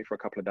affects me for a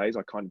couple of days.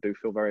 I kind of do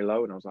feel very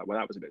low, and I was like, well,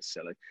 that was a bit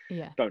silly.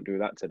 Yeah. Don't do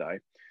that today.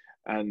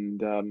 And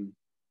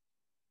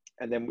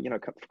then, you know,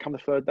 come the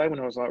 3rd day when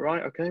I was like,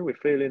 right, okay, we're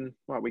feeling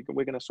right.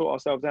 We're going to sort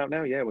ourselves out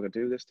now. Yeah, we're going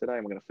to do this today,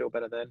 and we're going to feel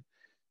better then.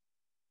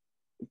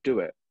 Do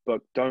it, but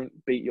don't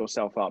beat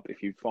yourself up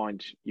if you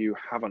find you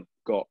haven't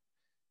got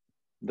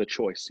the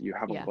choice. You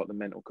haven't got the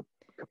mental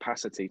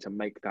capacity to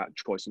make that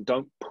choice, and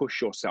don't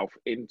push yourself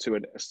into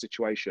a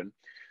situation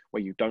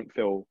where you don't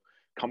feel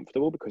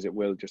comfortable, because it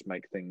will just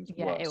make things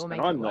worse. It will make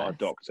I'm not a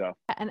doctor.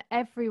 And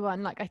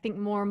everyone, like, I think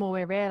more and more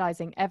we're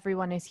realizing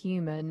everyone is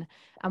human,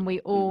 and we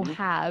all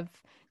have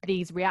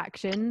these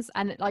reactions.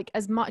 And like,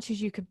 as much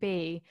as you could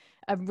be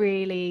a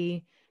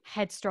really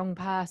headstrong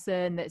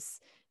person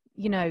that's,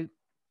 you know,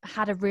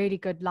 had a really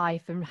good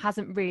life and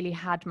hasn't really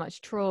had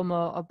much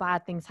trauma or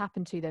bad things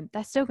happen to them,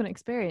 they're still going to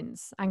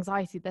experience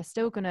anxiety. They're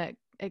still going to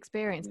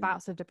experience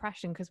bouts of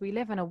depression, because we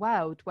live in a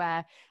world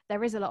where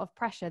there is a lot of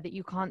pressure that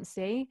you can't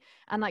see.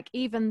 And like,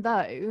 even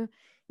though,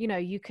 you know,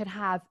 you could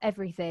have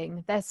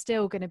everything, there's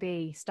still going to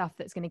be stuff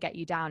that's going to get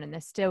you down, and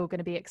there's still going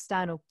to be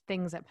external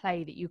things at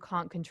play that you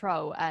can't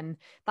control. And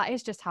that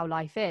is just how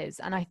life is.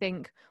 And I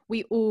think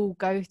we all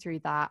go through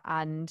that,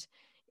 and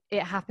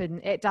it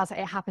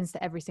happens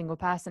to every single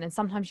person. And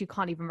sometimes you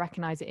can't even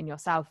recognize it in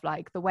yourself.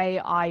 Like the way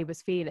I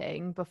was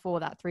feeling before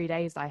that 3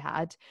 days I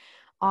had,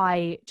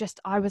 I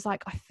was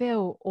like, I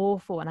feel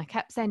awful. And I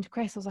kept saying to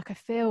Chris, I was like,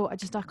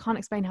 I can't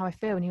explain how I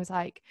feel. And he was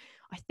like,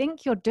 I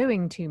think you're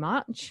doing too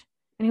much.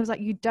 And he was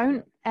like, you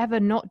don't ever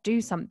not do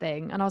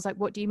something. And I was like,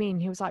 what do you mean?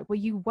 He was like, well,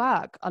 you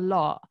work a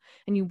lot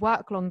and you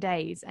work long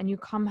days, and you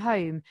come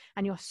home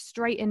and you're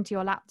straight into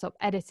your laptop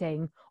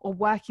editing or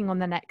working on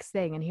the next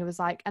thing. And he was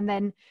like, and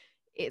then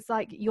it's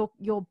like your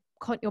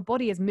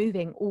body is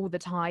moving all the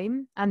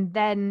time, and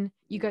then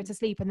you go to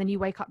sleep, and then you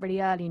wake up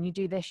really early and you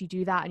do this, you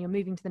do that, and you're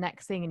moving to the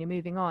next thing and you're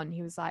moving on.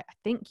 He was like, I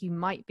think you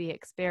might be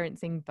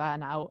experiencing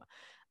burnout.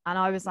 And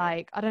I was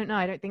like, I don't know,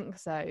 I don't think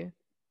so.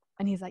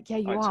 And he's like, yeah,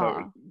 you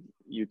are.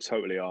 You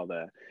totally are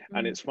there.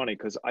 And it's funny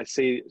because I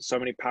see so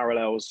many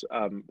parallels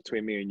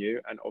between me and you,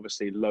 and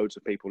obviously loads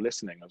of people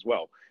listening as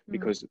well,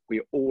 because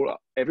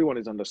everyone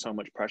is under so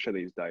much pressure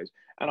these days.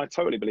 And I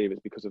totally believe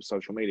it's because of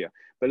social media.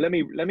 But let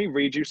me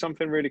read you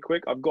something really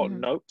quick. I've got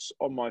notes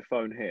on my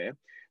phone here.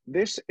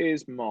 This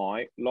is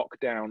my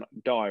lockdown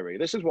diary.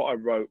 This is what I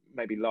wrote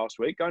maybe last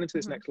week, going into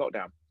this next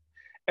lockdown.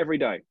 Every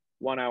day,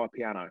 1 hour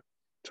piano,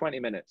 20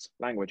 minutes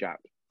language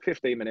app,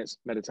 15 minutes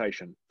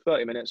meditation,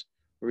 30 minutes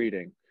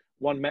reading,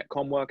 1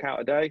 Metcon workout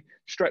a day,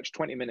 stretch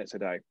 20 minutes a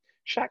day,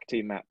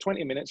 Shakti mat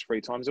 20 minutes 3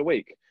 times a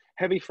week,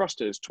 heavy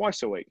thrusters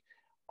twice a week.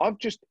 I've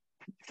just,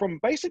 from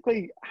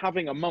basically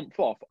having a month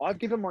off, I've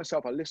given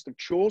myself a list of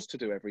chores to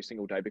do every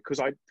single day because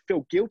I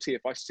feel guilty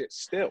if I sit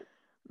still.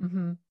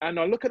 And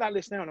I look at that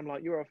list now and I'm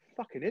like, you're a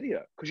fucking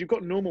idiot, because you've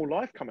got normal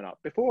life coming up.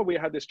 Before we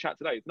had this chat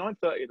today, it's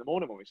 9:30 in the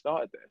morning when we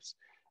started this.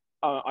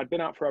 I'd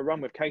been out for a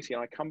run with Casey,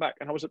 and I come back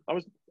and I was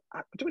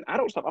doing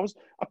adult stuff. I was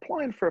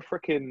applying for a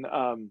freaking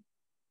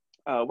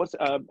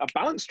a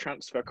balance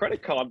transfer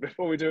credit card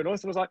before we do it. And I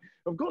was like,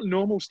 I've got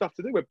normal stuff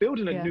to do. We're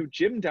building a new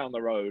gym down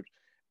the road.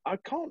 I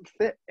can't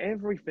fit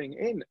everything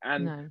in.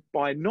 And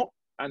by not,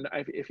 and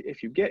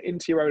if you get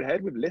into your own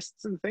head with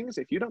lists and things,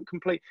 if you don't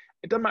complete,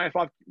 it doesn't matter if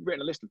I've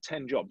written a list of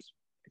 10 jobs.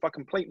 If I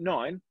complete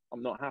 9,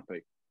 I'm not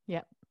happy.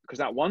 Yeah. Because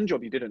that one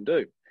job you didn't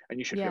do, and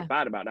you should feel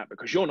bad about that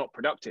because you're not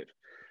productive,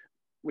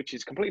 which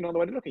is completely not the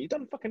way to look at it. You've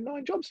done fucking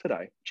 9 jobs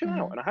today. Chill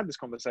out. And I had this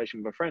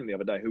conversation with a friend the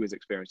other day who was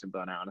experiencing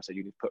burnout. And I said,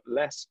 you need to put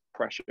less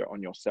pressure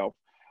on yourself.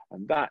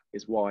 And that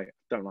is why I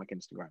don't like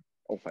Instagram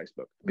or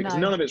Facebook, because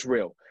none of it's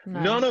real.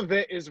 None of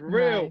it is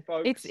real,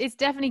 folks. It's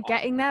definitely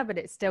getting there, but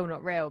it's still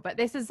not real. But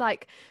this is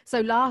like, so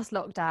last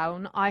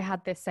lockdown, I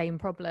had this same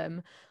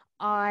problem.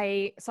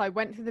 I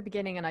went through the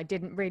beginning and I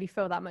didn't really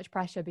feel that much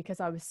pressure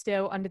because I was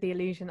still under the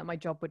illusion that my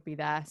job would be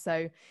there.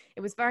 So it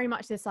was very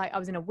much this, like, I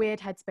was in a weird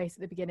headspace at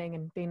the beginning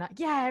and being like,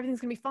 yeah,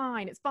 everything's gonna be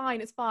fine. It's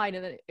fine. It's fine.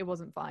 And then it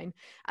wasn't fine.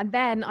 And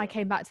then I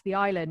came back to the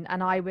island,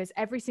 and I was,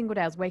 every single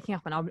day I was waking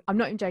up, and I'm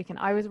not even joking,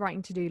 I was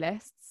writing to-do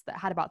lists that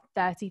had about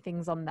 30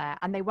 things on there,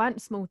 and they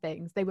weren't small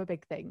things, they were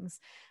big things.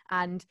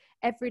 And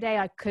every day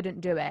I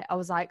couldn't do it. I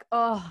was like,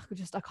 oh,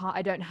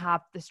 I don't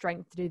have the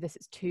strength to do this.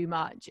 It's too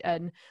much.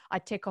 And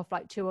I'd tick off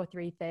like 2 or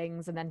 3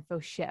 things and then feel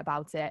shit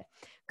about it.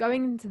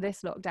 Going into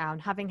this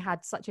lockdown, having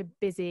had such a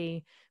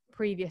busy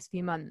previous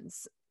few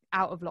months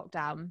out of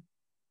lockdown,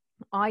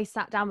 I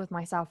sat down with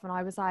myself and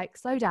I was like,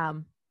 slow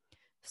down,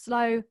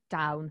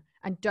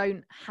 and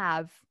don't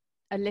have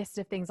a list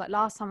of things. Like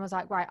last time I was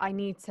like, right, I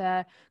need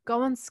to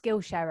go on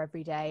Skillshare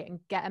every day and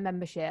get a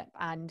membership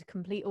and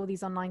complete all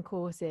these online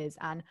courses,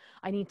 and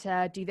I need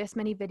to do this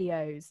many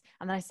videos.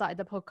 And then I started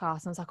the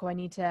podcast and I was like, oh, I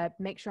need to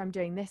make sure I'm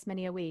doing this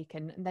many a week,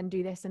 and then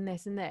do this and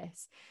this and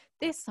this.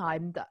 This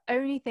time, the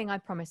only thing I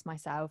promised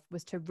myself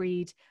was to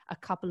read a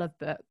couple of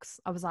books.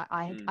 I was like,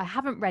 I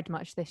haven't read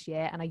much this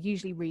year, and I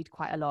usually read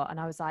quite a lot. And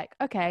I was like,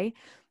 okay,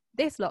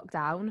 this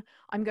lockdown,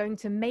 I'm going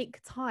to make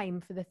time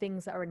for the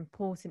things that are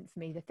important for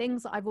me, the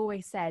things that I've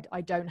always said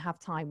I don't have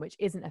time, which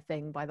isn't a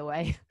thing, by the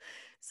way.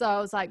 So I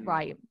was like,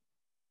 right,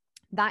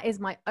 that is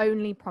my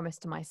only promise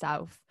to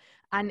myself.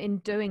 And in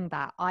doing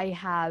that,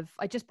 I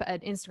just put an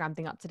Instagram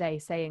thing up today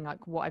saying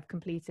like what I've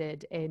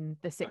completed in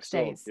the 6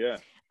 days. Yeah.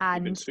 And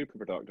you've been super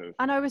productive.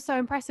 And I was so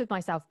impressed with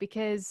myself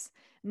because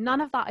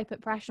none of that I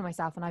put pressure on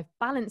myself, and I've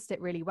balanced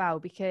it really well,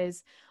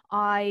 because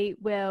I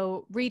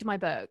will read my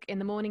book in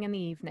the morning and the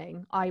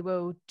evening. I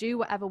will do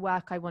whatever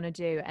work I want to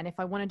do. And if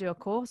I want to do a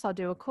course, I'll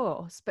do a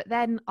course. But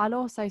then I'll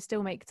also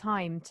still make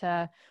time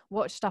to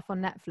watch stuff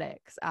on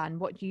Netflix and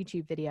watch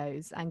YouTube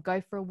videos and go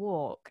for a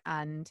walk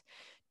and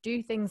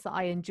do things that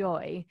I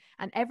enjoy.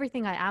 And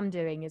everything I am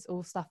doing is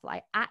all stuff that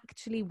I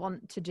actually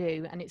want to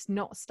do, and it's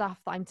not stuff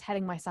that I'm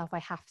telling myself I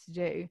have to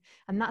do.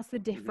 And that's the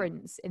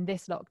difference in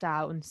this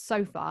lockdown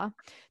so far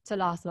to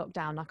last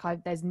lockdown.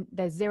 Like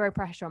there's zero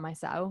pressure on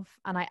myself,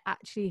 and I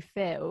actually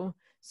feel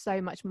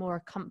so much more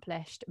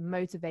accomplished,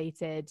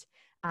 motivated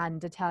and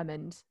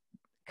determined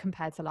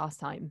compared to last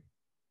time.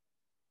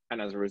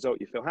 And as a result,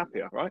 you feel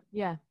happier, right?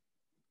 Yeah.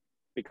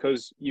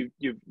 Because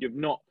you've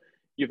not,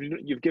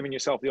 you've given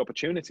yourself the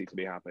opportunity to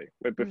be happy.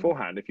 But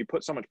beforehand, if you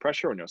put so much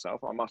pressure on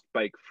yourself, I must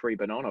bake 3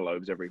 banana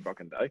loaves every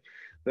fucking day,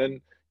 then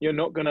you're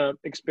not going to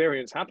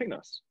experience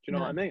happiness. Do you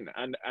know what I mean?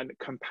 And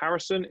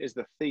comparison is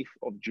the thief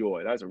of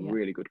joy. That's a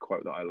really good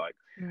quote that I like.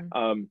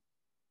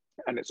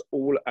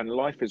 And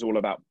life is all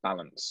about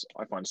balance,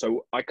 I find.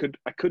 So I could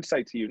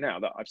say to you now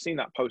that I've seen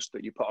that post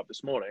that you put up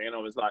this morning, and I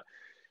was like,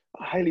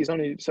 Hayley's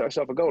only set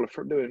herself a goal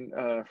of doing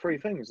 3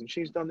 things, and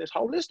she's done this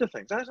whole list of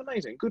things. That's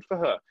amazing. Good for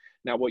her.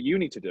 Now, what you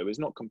need to do is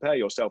not compare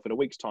yourself in a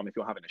week's time if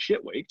you're having a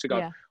shit week to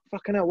go,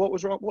 fucking hell, what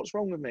was wrong? What's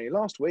wrong with me?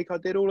 Last week I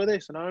did all of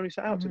this and I only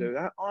set out to do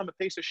that. I'm a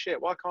piece of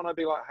shit. Why can't I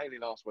be like Hayley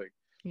last week?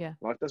 Yeah.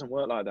 Life doesn't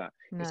work like that.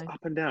 No. It's up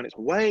and down. It's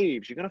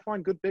waves. You're going to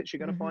find good bits. You're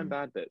going to find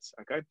bad bits.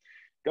 Okay.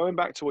 Going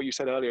back to what you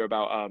said earlier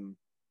about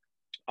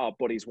our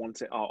bodies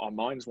wanting, our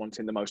minds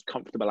wanting the most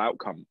comfortable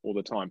outcome all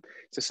the time.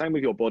 It's the same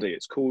with your body.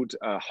 It's called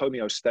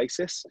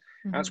homeostasis.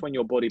 That's when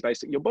your body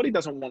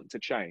doesn't want to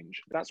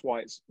change. That's why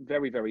it's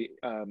very, very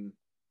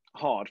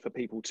hard for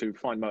people to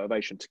find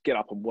motivation to get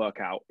up and work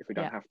out if we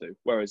don't have to.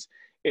 Whereas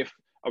if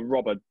a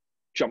robber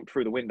jumped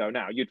through the window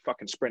now, you'd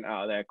fucking sprint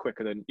out of there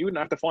quicker than you wouldn't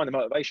have to find the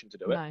motivation to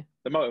do it. No.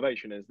 The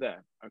motivation is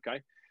there.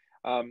 Okay.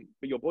 But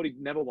your body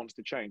never wants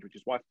to change, which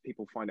is why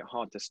people find it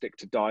hard to stick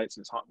to diets,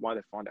 and it's why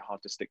they find it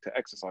hard to stick to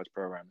exercise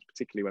programs,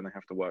 particularly when they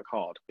have to work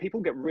hard. People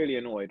get really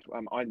annoyed.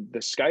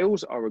 The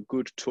scales are a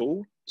good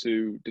tool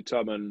to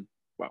determine,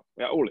 well,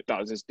 all it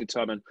does is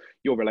determine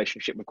your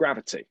relationship with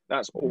gravity.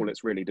 That's all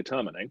it's really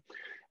determining.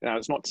 Now,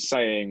 it's not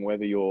saying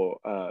whether you've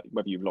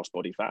lost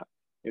body fat.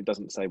 It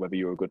doesn't say whether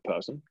you're a good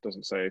person. It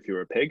doesn't say if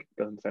you're a pig.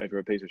 It doesn't say if you're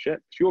a piece of shit.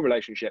 It's your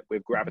relationship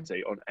with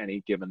gravity on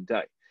any given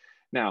day.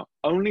 Now,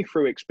 only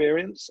through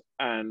experience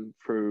and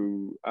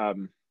through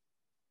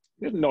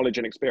knowledge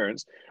and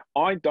experience,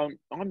 I'm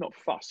not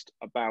fussed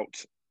about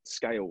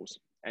scales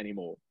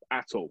anymore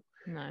at all.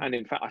 No. And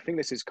in fact, I think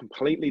this is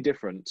completely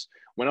different.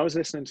 When I was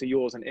listening to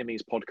yours and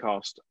Emmy's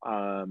podcast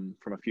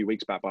from a few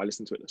weeks back, but I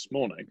listened to it this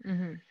morning,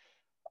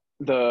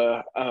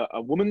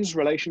 a woman's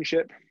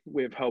relationship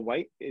with her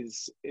weight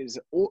is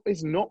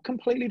not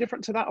completely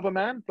different to that of a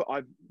man, but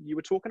you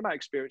were talking about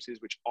experiences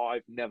which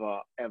I've never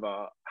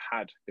ever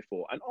had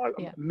before. And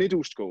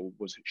middle school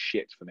was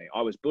shit for me.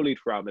 I was bullied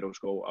throughout middle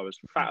school. I was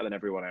fatter than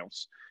everyone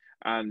else,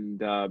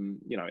 and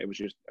it was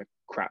just a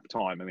crap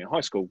time. I mean,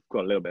 high school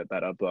got a little bit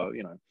better, but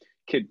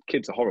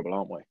kids are horrible,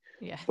 aren't we?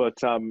 Yeah. But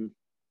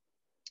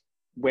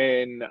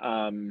when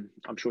I'm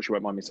sure she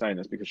won't mind me saying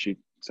this because she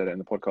said it in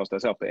the podcast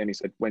herself, but Emmy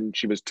said when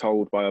she was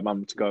told by her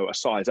mum to go a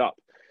size up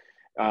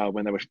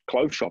when they were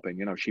clothes shopping,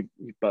 she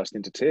burst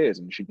into tears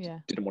and she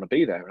didn't want to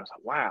be there. And I was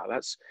like, wow,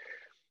 that's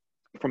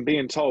from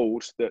being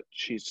told that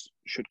she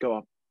should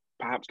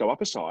perhaps go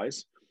up a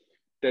size.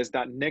 There's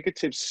that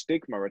negative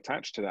stigma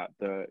attached to that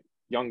the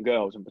young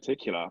girls in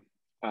particular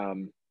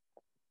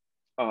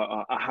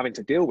are having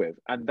to deal with,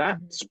 and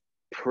that's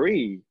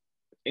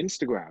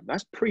pre-Instagram,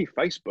 that's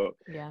pre-Facebook.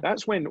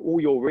 That's when all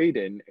you're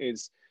reading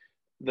is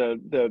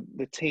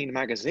the teen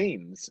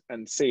magazines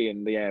and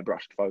seeing the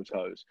airbrushed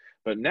photos.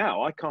 But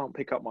now I can't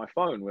pick up my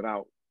phone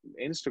without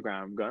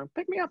Instagram going,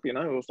 pick me up,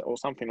 or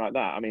something like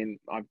that. I mean,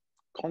 I've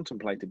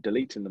contemplated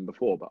deleting them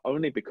before, but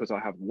only because I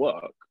have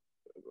work.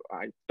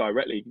 I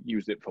directly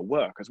use it for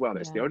work as well.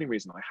 It's the only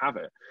reason I have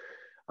it.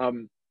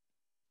 And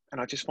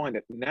I just find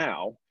that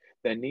now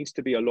there needs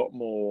to be a lot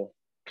more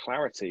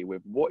clarity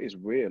with what is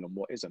real and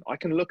what isn't. I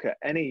can look at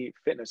any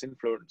fitness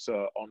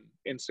influencer on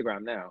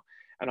Instagram now,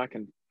 and I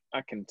can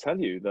tell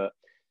you that,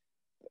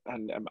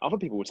 and other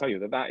people will tell you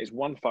that is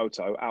one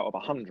photo out of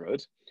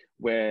 100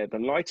 where the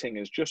lighting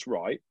is just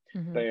right.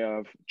 They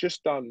have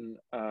just done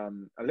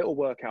a little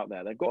workout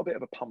there. They've got a bit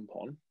of a pump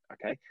on.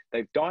 Okay,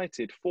 they've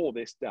dieted for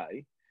this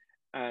day,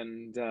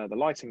 and the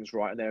lighting's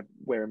right, and they're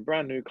wearing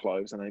brand new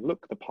clothes, and they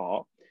look the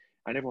part,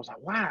 and everyone's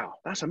like, "Wow,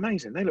 that's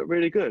amazing! They look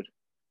really good."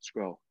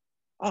 Scroll.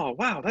 Oh,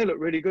 wow, they look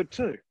really good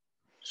too.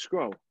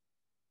 Scroll.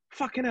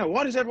 Fucking hell,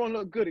 why does everyone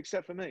look good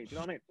except for me? Do you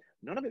know what I mean?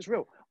 None of it's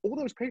real. All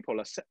those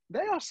people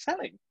they are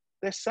selling.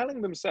 They're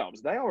selling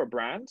themselves. They are a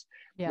brand.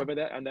 Yeah.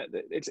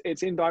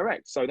 It's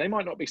indirect. So they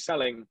might not be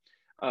selling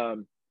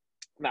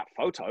that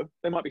photo.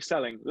 They might be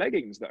selling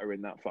leggings that are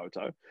in that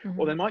photo,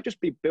 or they might just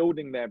be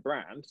building their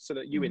brand so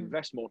that you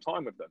invest more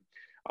time with them.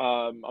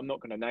 I'm not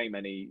going to name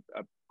any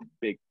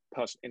big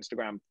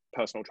Instagram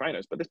personal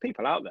trainers, but there's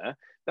people out there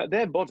that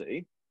their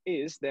body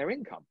is their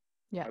income.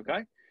 Yeah.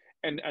 Okay.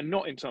 And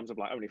not in terms of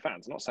like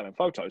OnlyFans, not selling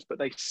photos, but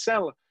they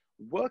sell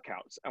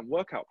workouts and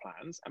workout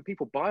plans, and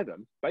people buy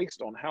them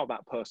based on how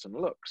that person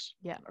looks.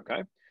 Yeah.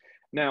 Okay.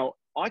 Now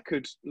I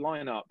could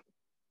line up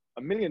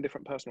a million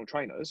different personal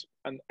trainers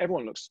and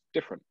everyone looks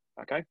different.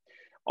 Okay.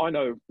 I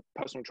know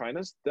personal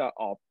trainers that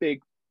are big,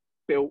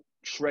 built,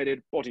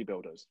 shredded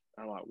bodybuilders.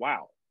 And I'm like,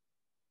 wow.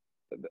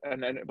 I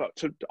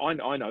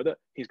know that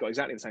he's got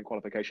exactly the same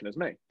qualification as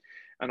me.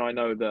 And I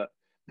know that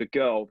the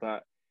girl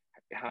that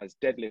has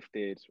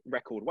deadlifted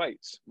record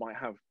weights might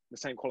have the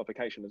same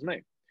qualification as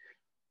me.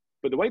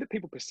 But the way that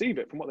people perceive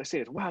it from what they see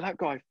is, wow, that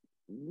guy,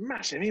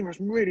 massive, he must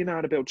really know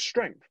how to build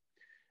strength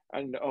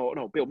and,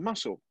 build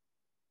muscle.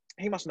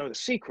 He must know the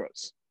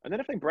secrets. And then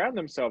if they brand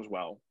themselves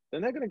well,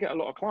 then they're going to get a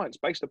lot of clients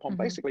based upon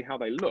basically how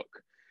they look.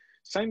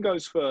 Same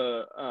goes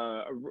for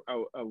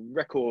a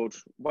record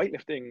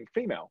weightlifting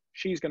female.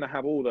 She's going to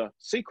have all the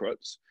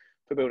secrets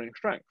for building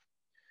strength.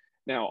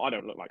 Now, I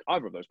don't look like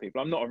either of those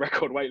people. I'm not a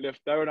record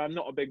weightlifter and I'm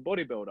not a big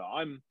bodybuilder.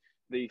 I'm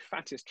the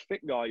fattest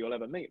fit guy you'll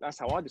ever meet. That's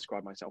how I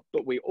describe myself.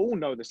 But we all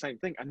know the same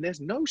thing, and there's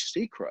no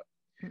secret.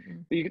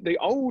 The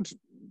old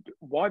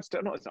wives'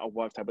 tale, not old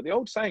wives' tale, but the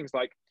old sayings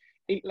like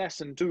eat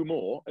less and do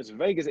more, as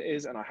vague as it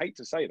is, and I hate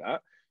to say that,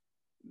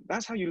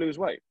 that's how you lose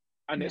weight.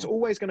 And it's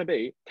always going to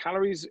be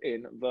calories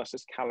in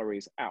versus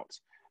calories out.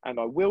 And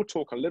I will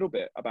talk a little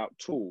bit about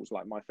tools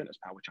like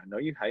MyFitnessPal, which I know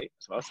you hate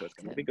as well. So it's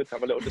going to be good to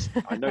have a little,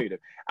 I know you do.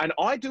 And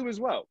I do as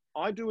well.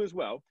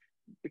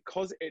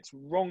 Because it's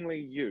wrongly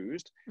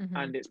used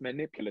and it's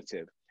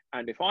manipulative.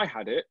 And if I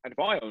had it, and if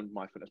I owned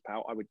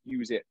MyFitnessPal, I would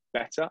use it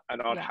better, and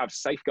I'd have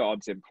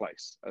safeguards in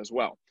place as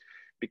well.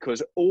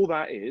 Because all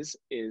that is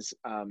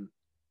I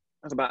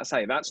was about to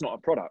say, that's not a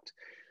product.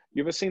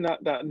 You ever seen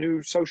that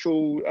new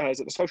social, is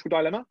it The Social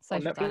Dilemma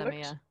on Netflix?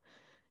 Dilemma,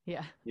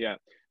 yeah.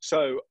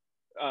 So,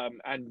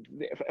 and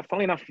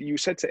funny enough, you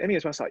said to Emmy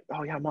as well, it's like,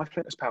 oh yeah,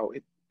 MyFitnessPal,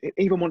 it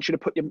even wants you to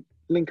put your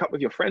link up with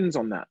your friends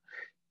on that.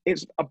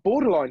 It's a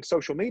borderline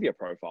social media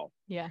profile.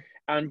 Yeah.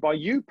 And by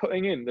you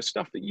putting in the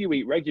stuff that you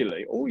eat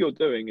regularly, all you're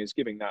doing is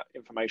giving that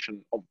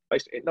information on,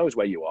 basically, it knows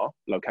where you are,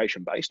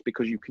 location based,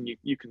 because you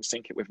can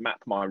sync it with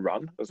Map My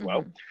Run as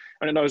well.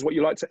 And it knows what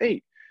you like to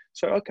eat.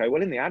 So, okay,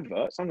 well, in the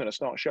adverts, I'm going to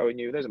start showing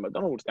you there's a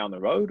McDonald's down the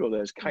road, or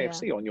there's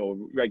KFC on your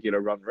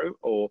regular run route,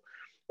 or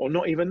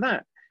not even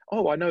that.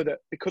 Oh, I know that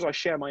because I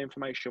share my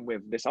information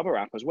with this other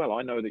app as well,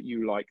 I know that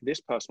you like this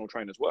personal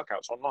trainer's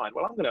workouts online.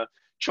 Well, I'm going to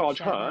charge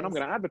her and I'm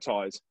going to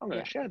advertise. I'm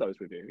going to share those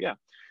with you. Yeah.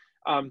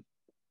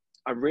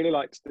 I really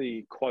liked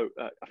the quote.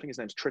 I think his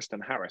name's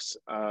Tristan Harris.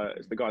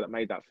 Is the guy that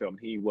made that film.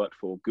 He worked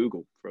for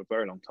Google for a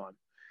very long time.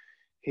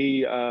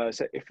 He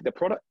said, if the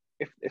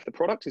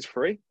product is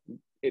free,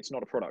 it's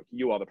not a product.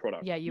 You are the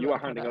product. Yeah, you are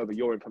handing over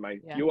your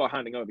information. Yeah. You are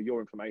handing over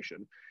your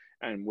information,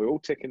 and we're all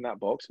ticking that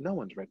box. No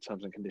one's read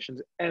terms and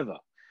conditions ever.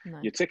 No.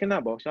 You're ticking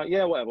that box. Like,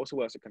 yeah, whatever. What's the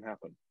worst that can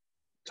happen?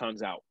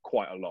 Turns out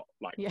quite a lot.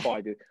 Like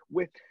 5 years.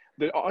 With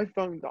the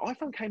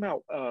iPhone came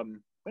out.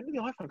 When did the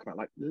iPhone come out?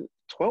 Like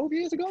 12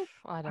 years ago?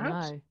 I don't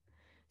know.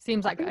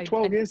 Seems like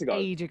 12 years ago.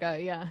 Age ago,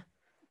 yeah.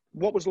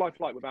 What was life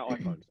like without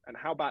iPhones? And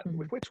how bad?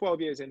 If we're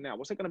 12 years in now,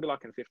 what's it going to be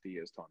like in 50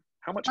 years' time?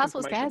 How much? That's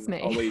what scares me.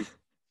 Are we?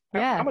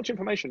 How much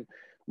information?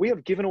 We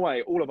have given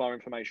away all of our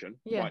information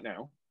right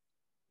now.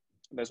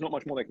 There's not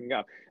much more they can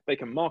get. They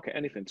can market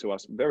anything to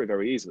us very,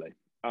 very easily.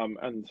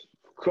 And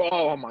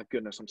oh my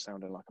goodness, I'm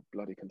sounding like a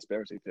bloody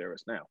conspiracy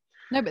theorist now.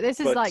 No, but this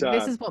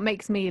is what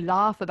makes me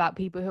laugh about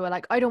people who are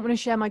like, I don't want to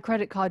share my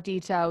credit card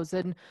details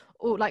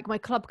or like my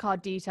club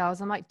card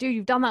details. I'm like, dude,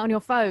 you've done that on your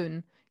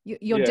phone.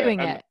 You're doing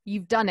it.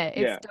 You've done it.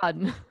 It's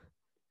done.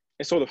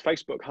 It's all the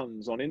Facebook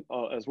Huns on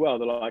as well.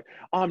 They're like,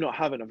 I'm not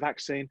having a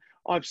vaccine.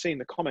 I've seen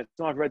the comments.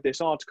 I've read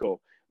this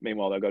article.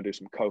 Meanwhile, they'll go do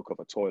some coke off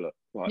a toilet,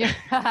 like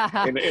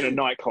in a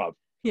nightclub.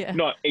 Yeah.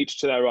 Not each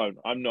to their own.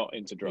 I'm not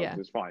into drugs. Yeah.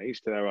 It's fine.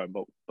 Each to their own.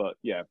 But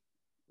yeah,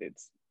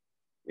 it's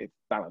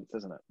balance,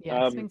 isn't it?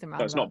 Yeah, swings and roundabouts.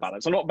 No, it's not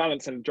balance. I'm not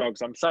balancing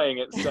drugs. I'm saying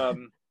it's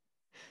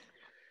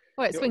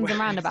well, it swings and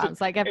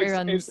roundabouts, like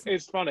everyone's.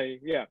 It's funny,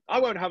 yeah. I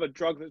won't have a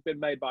drug that's been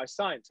made by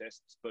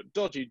scientists, but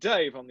Dodgy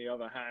Dave, on the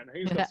other hand,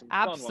 he's got some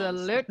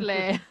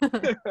absolutely.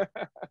 Fun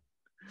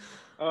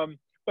ones.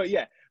 But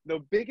yeah, the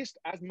biggest,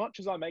 as much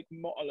as I make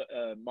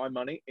my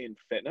money in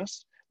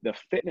fitness, the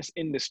fitness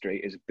industry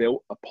is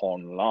built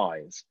upon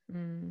lies.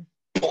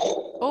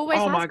 Always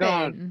has my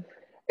God. been.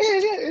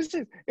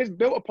 It's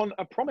built upon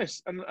a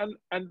promise, and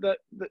that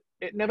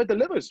it never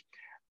delivers.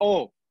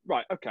 Oh,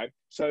 right, okay.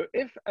 So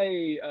if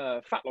a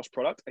fat loss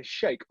product, a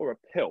shake or a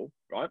pill,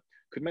 right,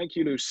 could make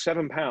you lose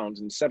 7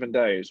 pounds in 7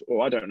 days,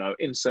 or I don't know,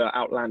 insert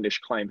outlandish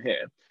claim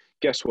here,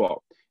 guess what?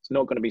 It's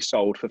not going to be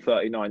sold for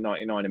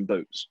 $39.99 in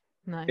Boots.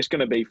 No. It's going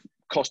to be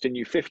costing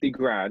you 50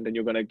 grand, and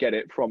you're going to get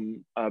it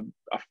from a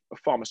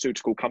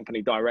pharmaceutical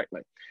company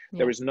directly. Yeah.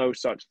 There is no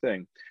such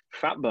thing.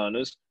 Fat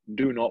burners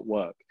do not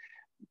work.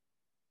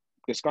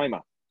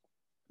 Disclaimer,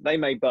 they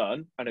may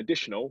burn an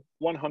additional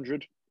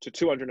 100 to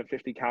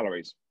 250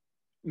 calories.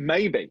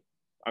 Maybe.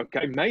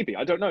 Okay, maybe.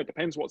 I don't know. It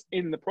depends what's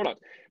in the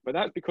product. But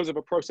that's because of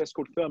a process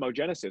called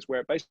thermogenesis,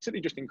 where it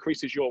basically just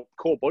increases your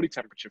core body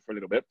temperature for a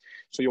little bit.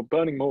 So you're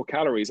burning more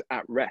calories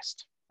at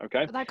rest.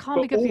 Okay. But that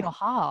can't be good for your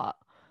heart.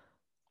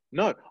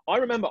 No, I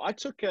remember I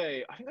took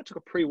a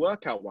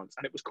pre-workout once,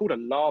 and it was called a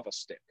lava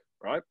stick,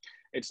 right?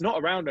 It's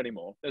not around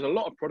anymore. There's a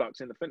lot of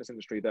products in the fitness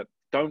industry that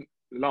don't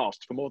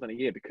last for more than a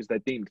year because they're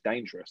deemed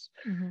dangerous.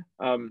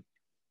 I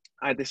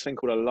had this thing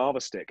called a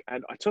lava stick,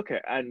 and I took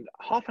it, and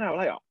half an hour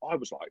later, I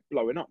was like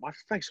blowing up. My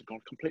face had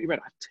gone completely red.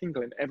 I had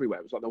tingling everywhere.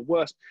 It was like the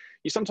worst.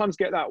 You sometimes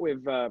get that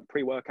with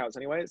pre-workouts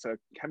anyway. It's a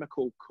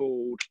chemical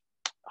called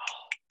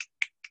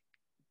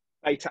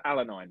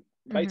beta-alanine.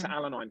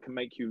 Beta-alanine can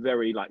make you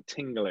very like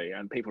tingly,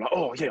 and people are like,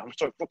 oh yeah, I'm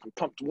so fucking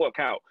pumped to work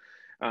out.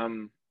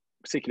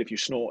 Particularly if you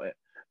snort it.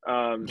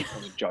 That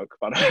was a joke,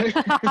 but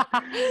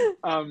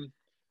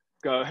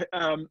go.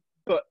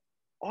 But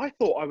I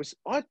thought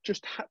I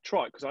just had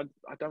tried because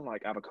I don't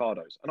like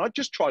avocados, and I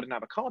just tried an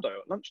avocado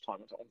at lunchtime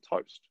on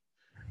toast,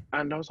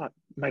 and I was like,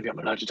 maybe I'm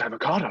allergic to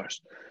avocados.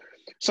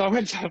 So I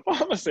went to the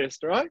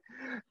pharmacist, right?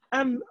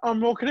 And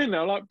I'm walking in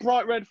there, like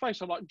bright red face.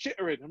 I'm like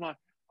jittering. I'm like,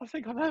 I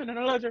think I'm having an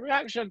allergic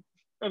reaction.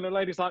 And the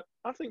lady's like,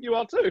 I think you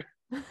are too.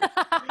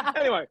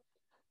 Anyway,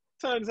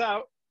 turns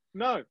out,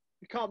 no,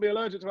 you can't be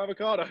allergic to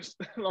avocados.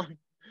 Like,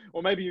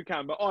 or maybe you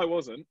can, but I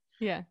wasn't.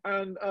 Yeah.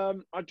 And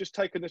I'd just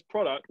taken this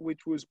product,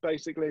 which was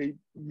basically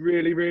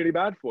really, really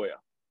bad for you.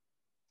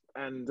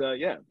 And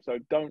yeah, so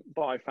don't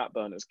buy fat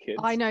burners, kids.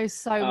 I know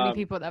so many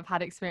people that have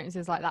had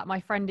experiences like that.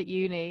 My friend at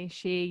uni,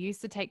 she used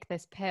to take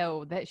this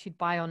pill that she'd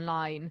buy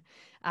online,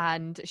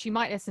 and she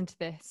might listen to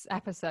this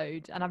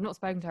episode, and I've not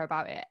spoken to her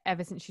about it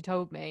ever since she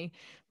told me,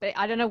 but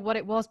I don't know what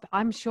it was, but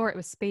I'm sure it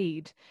was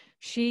speed.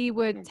 She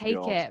would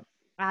take it,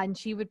 and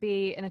she would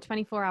be in a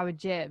 24-hour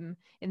gym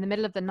in the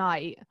middle of the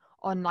night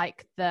on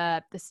like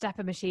the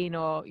stepper machine,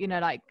 or, you know,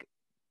 like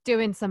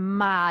doing some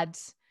mad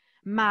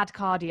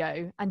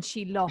cardio, and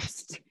she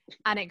lost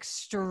an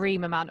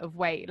extreme amount of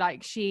weight.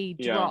 Like she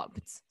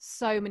dropped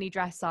so many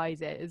dress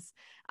sizes,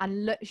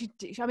 and look, she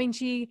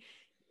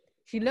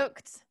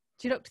looked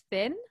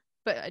thin,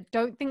 but I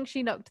don't think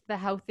she looked the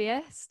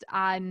healthiest.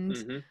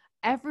 And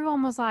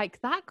everyone was like,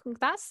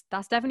 that's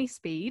definitely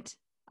speed.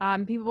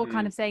 People were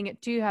kind of saying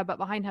it to her, but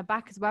behind her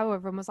back as well,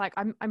 everyone was like,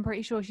 I'm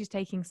pretty sure she's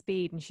taking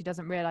speed and she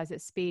doesn't realize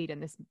it's speed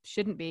and this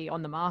shouldn't be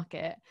on the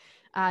market.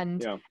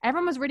 And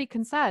everyone was really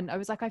concerned. I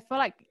was like, I feel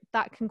like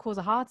that can cause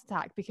a heart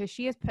attack, because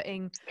she is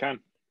putting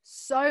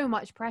so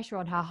much pressure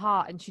on her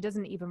heart and she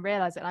doesn't even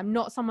realize it. And I'm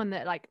not someone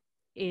that like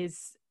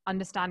is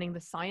understanding the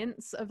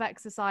science of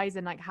exercise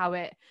and like how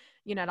it,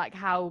 you know, like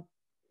how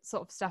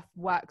sort of stuff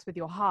works with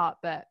your heart,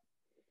 but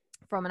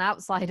from an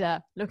outsider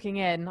looking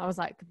in, I was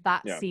like,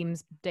 that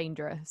seems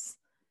dangerous.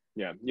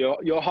 Yeah,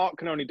 your heart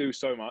can only do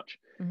so much.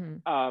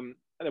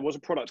 There was a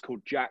product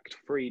called Jacked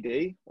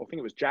 3D, or I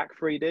think it was Jack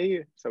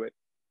 3D. So it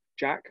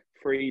Jack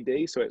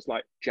 3D. So it's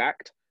like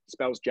jacked,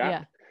 spells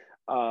Jack,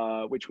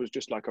 which was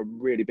just like a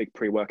really big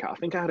pre-workout. I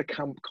think I had a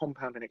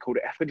compound in it called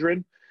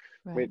ephedrine,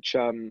 which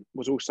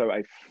was also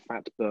a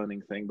fat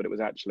burning thing, but it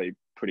was actually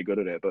pretty good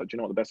at it. But do you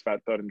know what the best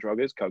fat burning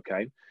drug is?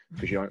 Cocaine,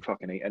 because you don't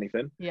fucking eat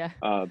anything.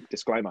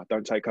 Disclaimer,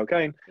 don't take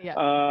cocaine.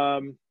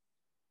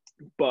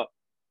 But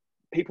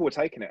people were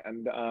taking it,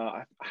 and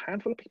a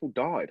handful of people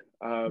died.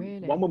 Really?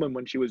 One woman,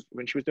 when she was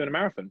doing a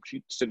marathon,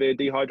 she severe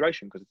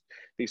dehydration, because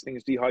these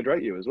things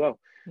dehydrate you as well.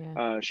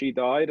 She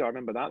died. I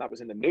remember that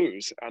was in the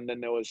news. And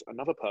then there was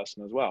another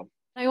person as well.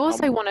 I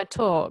also want to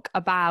talk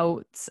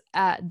about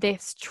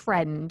this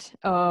trend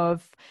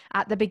of,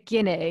 at the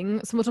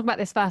beginning, so we'll talk about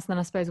this first, and then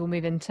I suppose we'll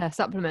move into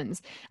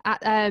supplements.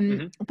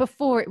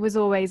 Before, it was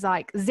always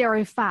like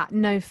zero fat,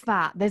 no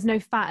fat, there's no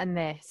fat in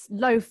this,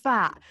 low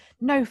fat,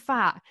 no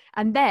fat.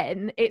 And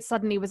then it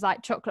suddenly was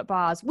like chocolate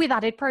bars with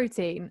added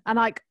protein. And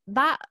like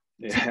that,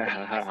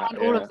 I find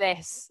all of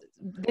this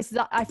is,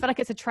 I feel like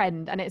it's a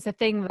trend, and it's a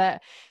thing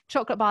that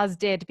chocolate bars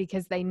did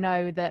because they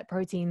know that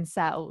protein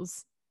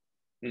sells.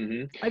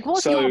 Like,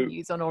 what's your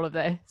views on all of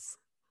this?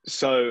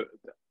 So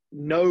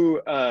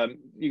no,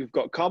 you've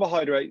got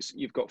carbohydrates,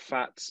 you've got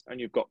fats, and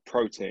you've got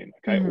protein.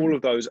 Okay, all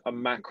of those are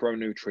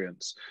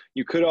macronutrients.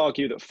 You could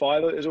argue that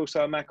fiber is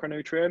also a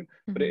macronutrient,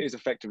 but it is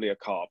effectively a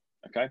carb.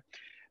 Okay,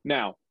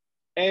 now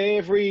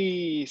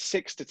every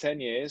 6 to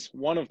 10 years,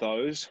 one of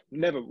those,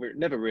 never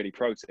really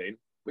protein,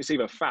 it's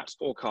either fats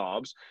or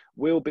carbs,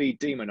 will be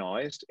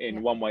demonized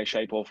in one way,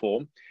 shape, or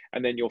form.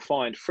 And then you'll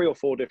find 3 or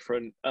 4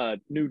 different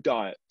new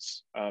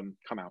diets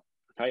come out.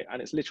 Okay.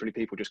 And it's literally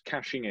people just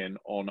cashing in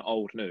on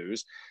old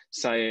news,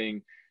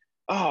 saying,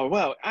 oh,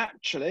 well,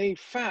 actually,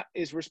 fat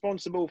is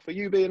responsible for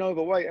you being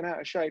overweight and out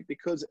of shape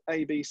because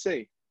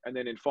ABC. And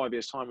then in 5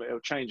 years' time,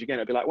 it'll change again.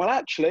 It'll be like, well,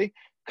 actually,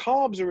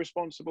 carbs are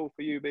responsible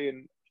for you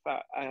being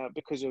fat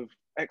because of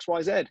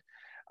XYZ.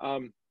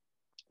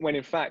 When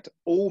in fact,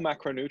 all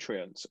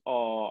macronutrients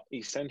are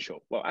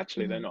essential. Well,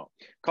 actually, they're not.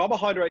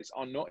 Carbohydrates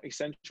are not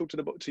essential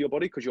to your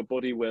body, because your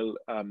body will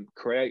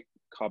create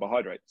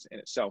carbohydrates in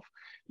itself.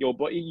 Your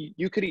body,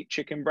 you could eat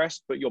chicken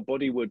breast, but your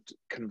body would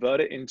convert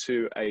it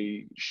into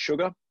a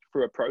sugar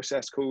through a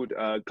process called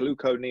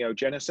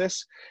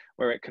gluconeogenesis,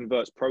 where it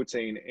converts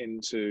protein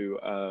into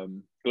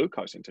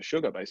glucose, into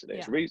sugar,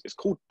 basically. It's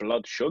called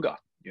blood sugar,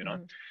 you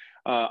know.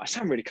 I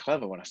sound really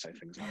clever when I say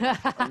things like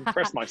that. I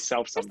impress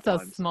myself sometimes. You're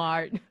so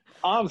smart.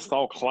 I'm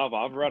so clever.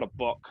 I've read a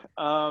book.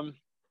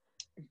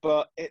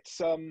 But it's,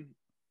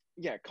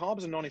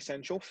 carbs are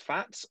non-essential.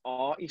 Fats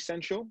are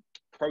essential.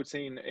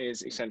 Protein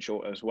is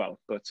essential as well.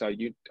 But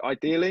you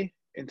ideally,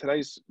 in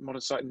today's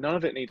modern society, none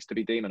of it needs to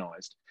be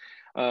demonized.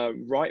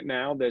 Right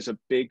now, there's a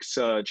big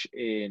surge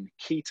in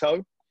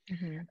keto.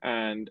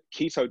 And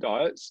keto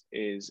diets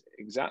is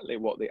exactly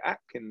what the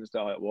Atkins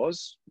diet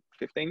was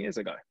 15 years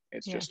ago.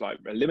 It's just like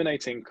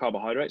eliminating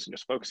carbohydrates and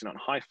just focusing on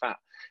high fat,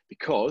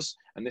 because,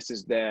 and this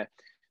is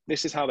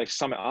how they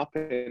sum it up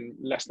in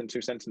less than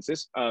 2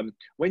 sentences.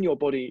 When your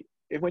body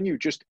when you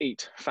just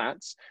eat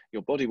fats,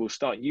 your body will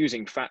start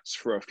using fats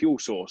for a fuel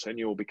source and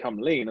you'll become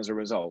lean as a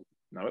result.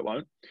 No, it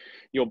won't.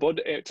 Your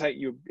body,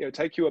 it'll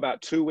take you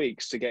about 2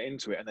 weeks to get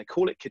into it, and they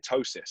call it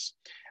ketosis.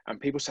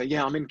 And people say,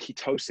 yeah, I'm in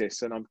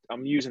ketosis and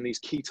I'm using these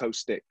keto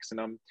sticks,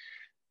 and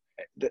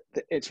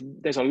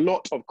there's a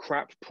lot of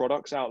crap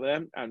products out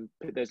there, and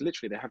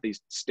they have these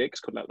sticks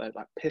called like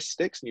piss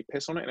sticks, and you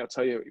piss on it and it'll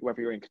tell you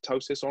whether you're in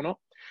ketosis or not.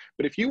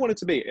 But if you wanted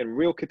to be in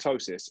real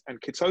ketosis, and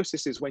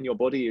ketosis is when your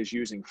body is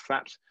using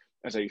fat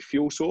as a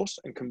fuel source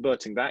and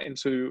converting that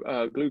into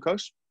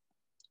glucose,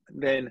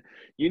 then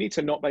you need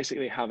to not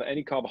basically have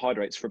any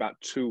carbohydrates for about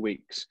 2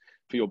 weeks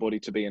for your body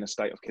to be in a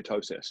state of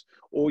ketosis.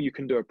 Or you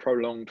can do a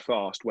prolonged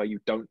fast where you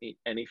don't eat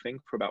anything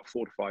for about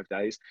 4 to 5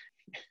 days.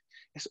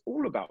 It's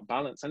all about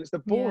balance, and it's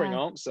the boring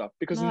answer,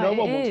 because no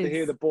one wants to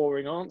hear the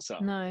boring answer.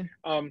 No.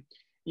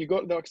 You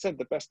got, like I said,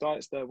 the best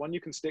diet's the one you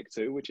can stick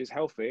to, which is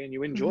healthy and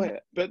you enjoy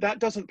it. But that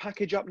doesn't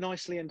package up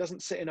nicely and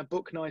doesn't sit in a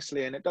book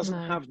nicely, and it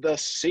doesn't have the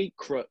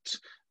secret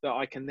that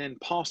I can then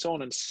pass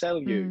on and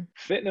sell you.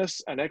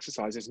 Fitness and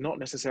exercise is not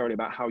necessarily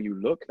about how you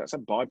look. That's a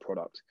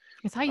byproduct.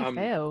 It's how you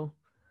feel.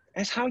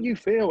 It's how you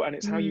feel, and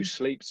it's how you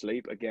sleep.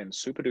 Sleep, again,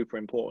 super duper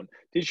important.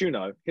 Did you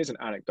know, here's an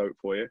anecdote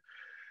for you.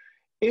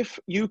 If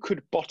you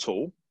could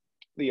bottle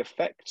the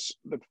effects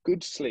that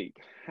good sleep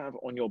have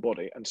on your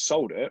body and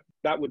sold it,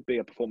 that would be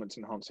a performance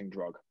enhancing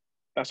drug.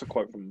 That's a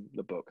quote from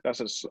the book. That's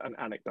an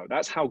anecdote.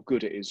 That's how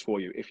good it is for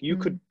you. If you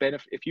could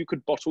if you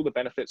could bottle the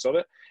benefits of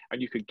it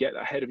and you could get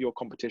ahead of your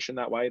competition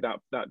that way,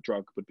 that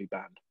drug would be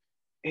banned.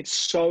 It's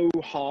so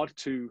hard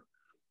to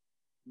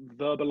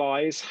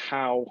verbalize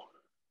how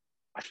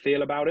I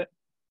feel about it,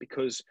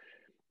 because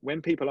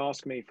when people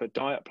ask me for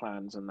diet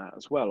plans and that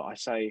as well, I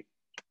say,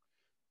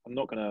 I'm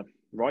not going to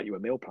write you a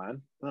meal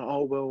plan.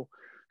 Oh, well,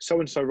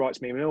 so-and-so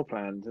writes me a meal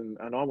plan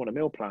and I want a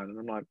meal plan. And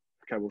I'm like,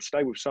 okay, we'll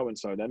stay with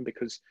so-and-so then,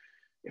 because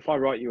if I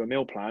write you a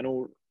meal plan,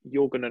 or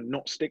you're going to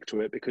not stick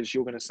to it because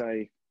you're going to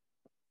say,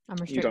 I'm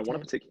restricted. You don't want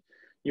a particular,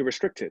 you're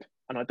restricted.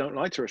 And I don't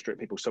like to restrict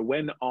people. So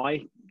when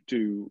I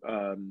do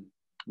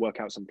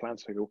workouts and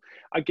plans for people,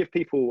 I give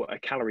people a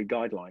calorie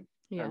guideline.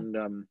 Yeah. And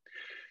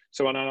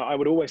I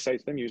would always say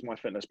to them, use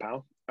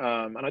MyFitnessPal.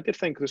 And I did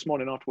think this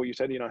morning after what you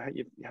said, you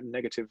had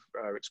negative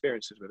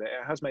experiences with it.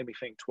 It has made me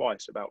think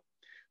twice about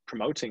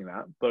promoting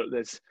that. But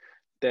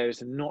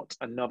there's not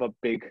another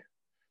big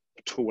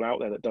tool out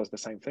there that does the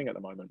same thing at the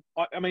moment.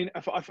 I mean,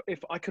 if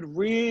I could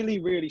really,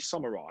 really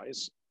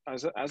summarize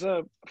as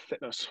a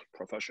fitness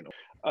professional,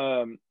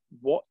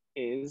 what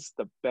is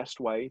the best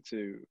way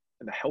to,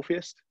 and the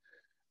healthiest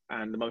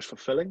and the most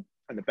fulfilling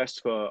and the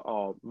best for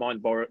our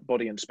mind,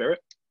 body and spirit?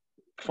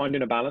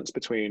 Finding a balance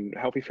between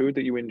healthy food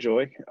that you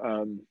enjoy,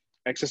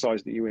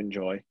 exercise that you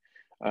enjoy,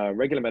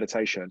 regular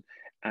meditation,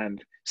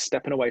 and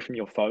stepping away from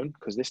your phone,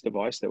 because this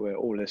device that we're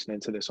all listening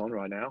to this on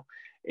right now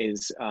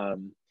is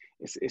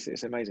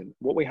it's amazing.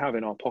 What we have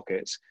in our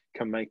pockets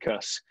can make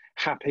us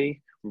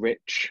happy,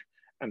 rich,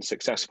 and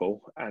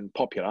successful and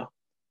popular,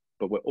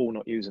 but we're all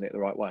not using it the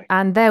right way.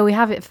 And there we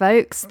have it,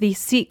 folks. The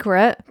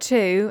secret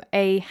to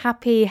a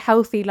happy,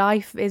 healthy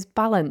life is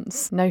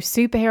balance. No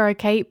superhero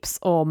capes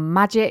or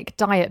magic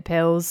diet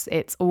pills.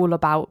 It's all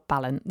about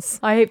balance.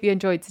 I hope you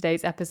enjoyed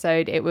today's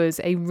episode. It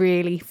was a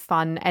really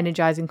fun,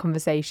 energizing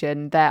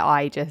conversation that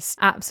I just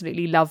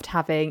absolutely loved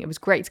having. It was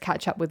great to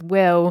catch up with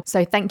Will.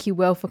 So thank you,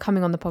 Will, for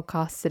coming on the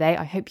podcast today.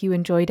 I hope you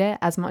enjoyed it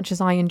as much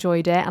as I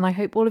enjoyed it. And I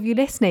hope all of you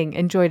listening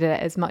enjoyed it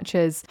as much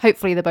as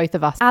hopefully the both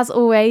of us. As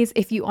always,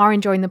 if you are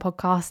enjoying the podcast,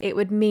 it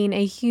would mean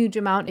a huge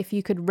amount if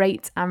you could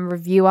rate and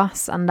review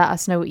us and let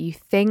us know what you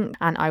think.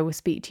 And I will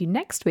speak to you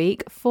next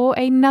week for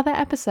another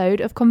episode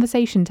of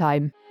Conversation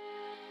Time.